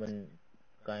ꯄ꯭ꯔꯥꯏꯁ ꯃꯃꯜ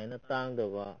ꯀꯥꯏꯅ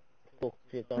ꯇꯥꯡꯗꯕ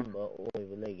ꯁ꯭ꯇꯣꯛꯁꯦ ꯀꯔꯝꯕ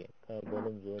ꯑꯣꯏꯕ ꯂꯩꯒꯦ ꯈꯔ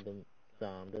ꯚꯣꯂꯨꯝꯁꯨ ꯑꯗꯨꯝ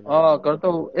ꯆꯥꯡ ꯑꯃꯗ ꯂꯩꯕ ꯀꯩꯅꯣ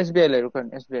ꯇꯧ SBI ꯂꯩꯔꯣ ꯀꯩꯅꯣ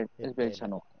SBI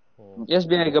ꯁꯥꯟꯅꯣ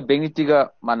SBI ꯒ ꯕꯦꯡꯛ ꯅꯤꯐꯇꯤꯒ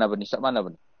ꯃꯥꯟꯅꯕꯅꯤ ꯆꯞ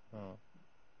ꯃꯥꯟꯅꯕꯅꯤ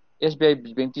SBI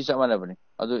ꯕꯦꯡꯛ ꯅꯤꯐꯇꯤ ꯆꯞ ꯃꯥꯟꯅꯕꯅꯤ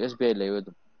ꯑꯗꯨ SBI ꯂꯩꯌꯣ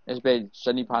ꯑꯗꯨꯝ SBI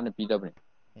 200 ꯐꯥꯅ ꯄꯤꯗꯕꯅꯤ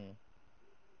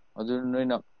ꯑꯗꯨ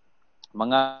ꯅꯣꯏꯅ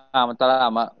 5 ꯑꯃ 10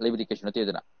 ꯑꯃ ꯂꯩꯕꯗꯤ ꯀꯩꯁꯨ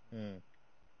ꯅꯠꯇꯦꯗꯅ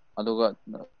ꯑꯗꯨꯒ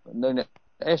ꯅꯣꯏꯅ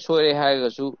ꯁꯣꯏꯔꯦ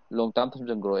ꯍꯥꯏꯔꯒꯁꯨ ꯂꯣꯡ ꯇꯥꯝ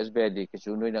ꯊꯝꯖꯟꯈ꯭ꯔꯣ SBI ꯗꯤ ꯀꯩꯁꯨ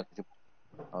ꯅꯣꯏꯅ ꯀꯩꯁꯨ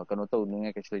ꯀꯩꯅꯣ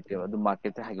ꯇꯧꯅꯤꯡꯉꯥꯏ ꯀꯩꯁꯨ ꯂꯩꯇꯦꯕ ꯑꯗꯨꯝ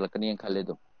ꯃꯥꯔꯀꯦꯠꯇ ꯍꯥꯏꯒꯠꯂꯛꯀꯅꯤꯅ ꯈꯜꯂꯦ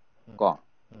ꯑꯗꯨꯝ ꯀꯣ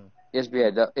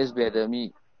SBI ꯗ ꯃꯤ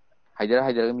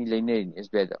ꯍꯥꯏꯗꯔꯒ ꯃꯤ ꯂꯩꯅꯔꯤꯅꯤ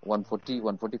SBI ꯗ 140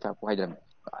 145 ꯐꯥꯎ ꯍꯥꯏꯗꯔꯝꯃꯤ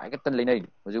ꯍꯥꯏꯒꯠꯇꯅ ꯂꯩꯅꯔꯤꯅꯤ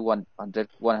ꯍꯧꯖꯤꯛ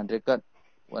 100 ꯀ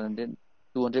 100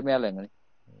 200 ꯃꯌꯥ ꯂꯩꯔꯝꯒꯅꯤ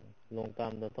ꯂꯣꯡ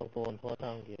ꯇꯥꯝꯗ ꯇꯣꯛꯊꯣꯛ ꯑꯣꯟꯊꯣꯛꯑ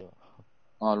ꯊꯝꯈꯤꯕ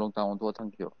ꯂꯣꯡ ꯇꯥꯝ ꯑꯣꯟꯊꯣꯛꯑ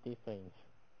ꯊꯝꯈꯤꯕ ꯁꯤ ꯐꯩ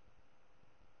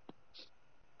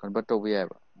convert ꯇꯧꯕ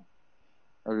ꯌꯥꯏꯕ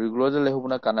ꯔꯤꯒꯨꯂꯔꯗ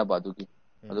ꯂꯩꯍꯧꯕꯅ ꯀꯥꯟꯅꯕ ꯑꯗꯨꯒꯤ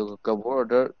ꯑꯗꯨꯒ cover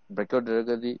order break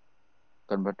orderꯒꯗꯤ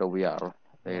convert ꯇꯧꯕ ꯌꯥꯔꯣꯏ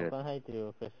ꯌꯥꯝ ꯀꯟꯅ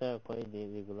ꯍꯩꯇ꯭ꯔꯤꯕ ꯐ꯭ꯔꯦꯁꯔ ꯑꯩꯈꯣꯏꯗꯤ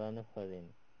ꯔꯤꯒꯨꯂꯔꯅ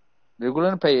ꯐꯔꯦꯅꯦ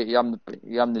ꯔꯤꯒꯨꯂꯔꯅ ꯐꯩ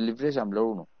ꯌꯥꯝꯅ ꯂꯤꯚꯔꯦꯖ ꯌꯥꯝ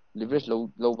ꯂꯧꯔꯨꯅꯨ ꯂꯤꯚꯔꯦꯖ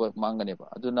ꯂꯧꯕ ꯃꯥꯡꯒꯅꯦꯕ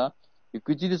ꯑꯗꯨꯅ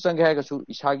ꯏꯀ꯭ꯋꯤꯇꯤꯗ ꯆꯪꯒꯦ ꯍꯥꯏꯔꯒꯁꯨ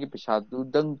ꯏꯁꯥꯒꯤ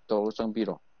ꯄꯩꯁꯥꯗꯨꯗꯪ ꯇꯧꯔꯒ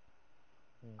ꯆꯪꯕꯤꯔꯣ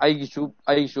ꯑꯩꯒꯤꯁꯨ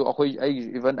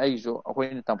ꯏꯚꯟ ꯑꯩꯒꯤꯁꯨ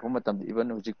ꯑꯩꯈꯣꯏꯅ ꯇꯝꯕ ꯃꯇꯝꯗ ꯏꯚꯟ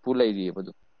ꯍꯧꯖꯤꯛꯄꯨ ꯂꯩꯔꯤꯑꯕ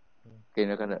ꯑꯗꯨ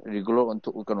ꯀꯩꯅꯣ ꯀꯥꯟꯗ ꯔꯤꯒꯨꯂꯔ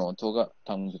ꯑꯣꯟꯊꯣꯛꯑꯒ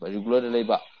ꯊꯝꯈꯤꯕ ꯔꯤꯒꯨꯂꯔꯗ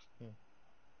ꯂꯩꯕ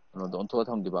ꯀꯩꯅꯣꯗ ꯑꯣꯟꯊꯣꯛꯑ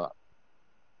ꯊꯝꯈꯤꯕ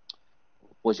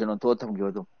ꯄꯣꯖꯤꯁꯟ ꯑꯣꯟꯊꯣꯛꯑ ꯊꯝꯈꯤꯕ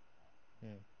ꯑꯗꯨꯝ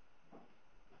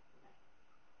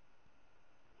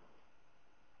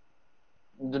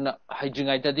ꯑꯗꯨꯅ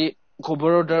ꯍꯩꯇ꯭ꯔꯤꯉꯩꯗꯗꯤ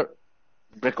cover order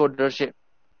break orderꯁꯦ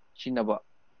ꯁꯤꯖꯤꯟꯅꯕ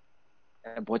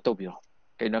ꯑꯦꯚꯣꯏꯗ ꯇꯧꯕꯤꯔꯣ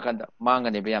ꯀꯩꯅꯣ ꯍꯥꯏꯀꯥꯟꯗ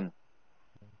ꯃꯥꯡꯒꯅꯦꯕ ꯌꯥꯝꯅ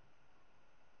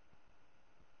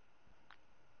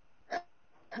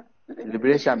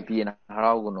ꯂꯤꯚꯔꯦꯖ ꯌꯥꯝ ꯄꯤꯌꯦꯅ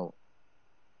ꯍꯔꯥꯎꯒꯅꯨ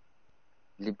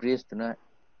ꯂꯤꯚꯔꯦꯖꯇꯨꯅ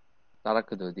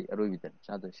ꯆꯥꯔꯛꯀꯗꯣꯏꯗꯤ ꯑꯔꯣꯏꯕꯤꯗꯅꯤ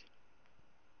ꯆꯥꯗꯣꯏꯁꯦ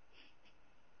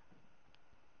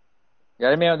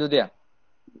ꯌꯥꯔꯦ ꯃꯌꯥꯝ ꯑꯗꯨꯗꯤ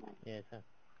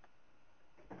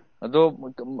ꯑꯗꯣ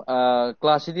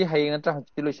ꯀ꯭ꯂꯥꯁꯁꯤꯗꯤ ꯍꯌꯦꯡ ꯅꯠꯇ꯭ꯔꯥ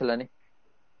ꯍꯪꯆꯤꯠꯇꯤ ꯂꯣꯏꯁꯤꯜꯂꯅꯤ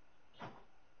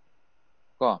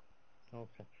ꯀꯣ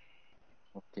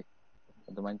ꯑꯣꯀꯦ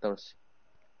ꯑꯗꯨꯃꯥꯏꯅ ꯇꯧꯔꯁꯤ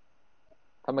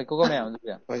ꯊꯝꯃꯦꯀꯣ ꯃꯌꯥꯝ ꯑꯗꯨꯗꯤ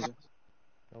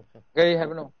ꯀꯔꯤ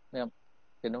ꯍꯥꯏꯕꯅꯣ ꯃꯌꯥꯝ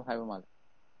ꯀꯩꯅꯣꯝ ꯍꯥꯏꯕ ꯃꯥꯜꯂꯦ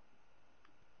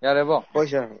ꯌꯥꯔꯦꯕꯣ ꯍꯣꯏ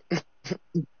ꯁꯥꯔ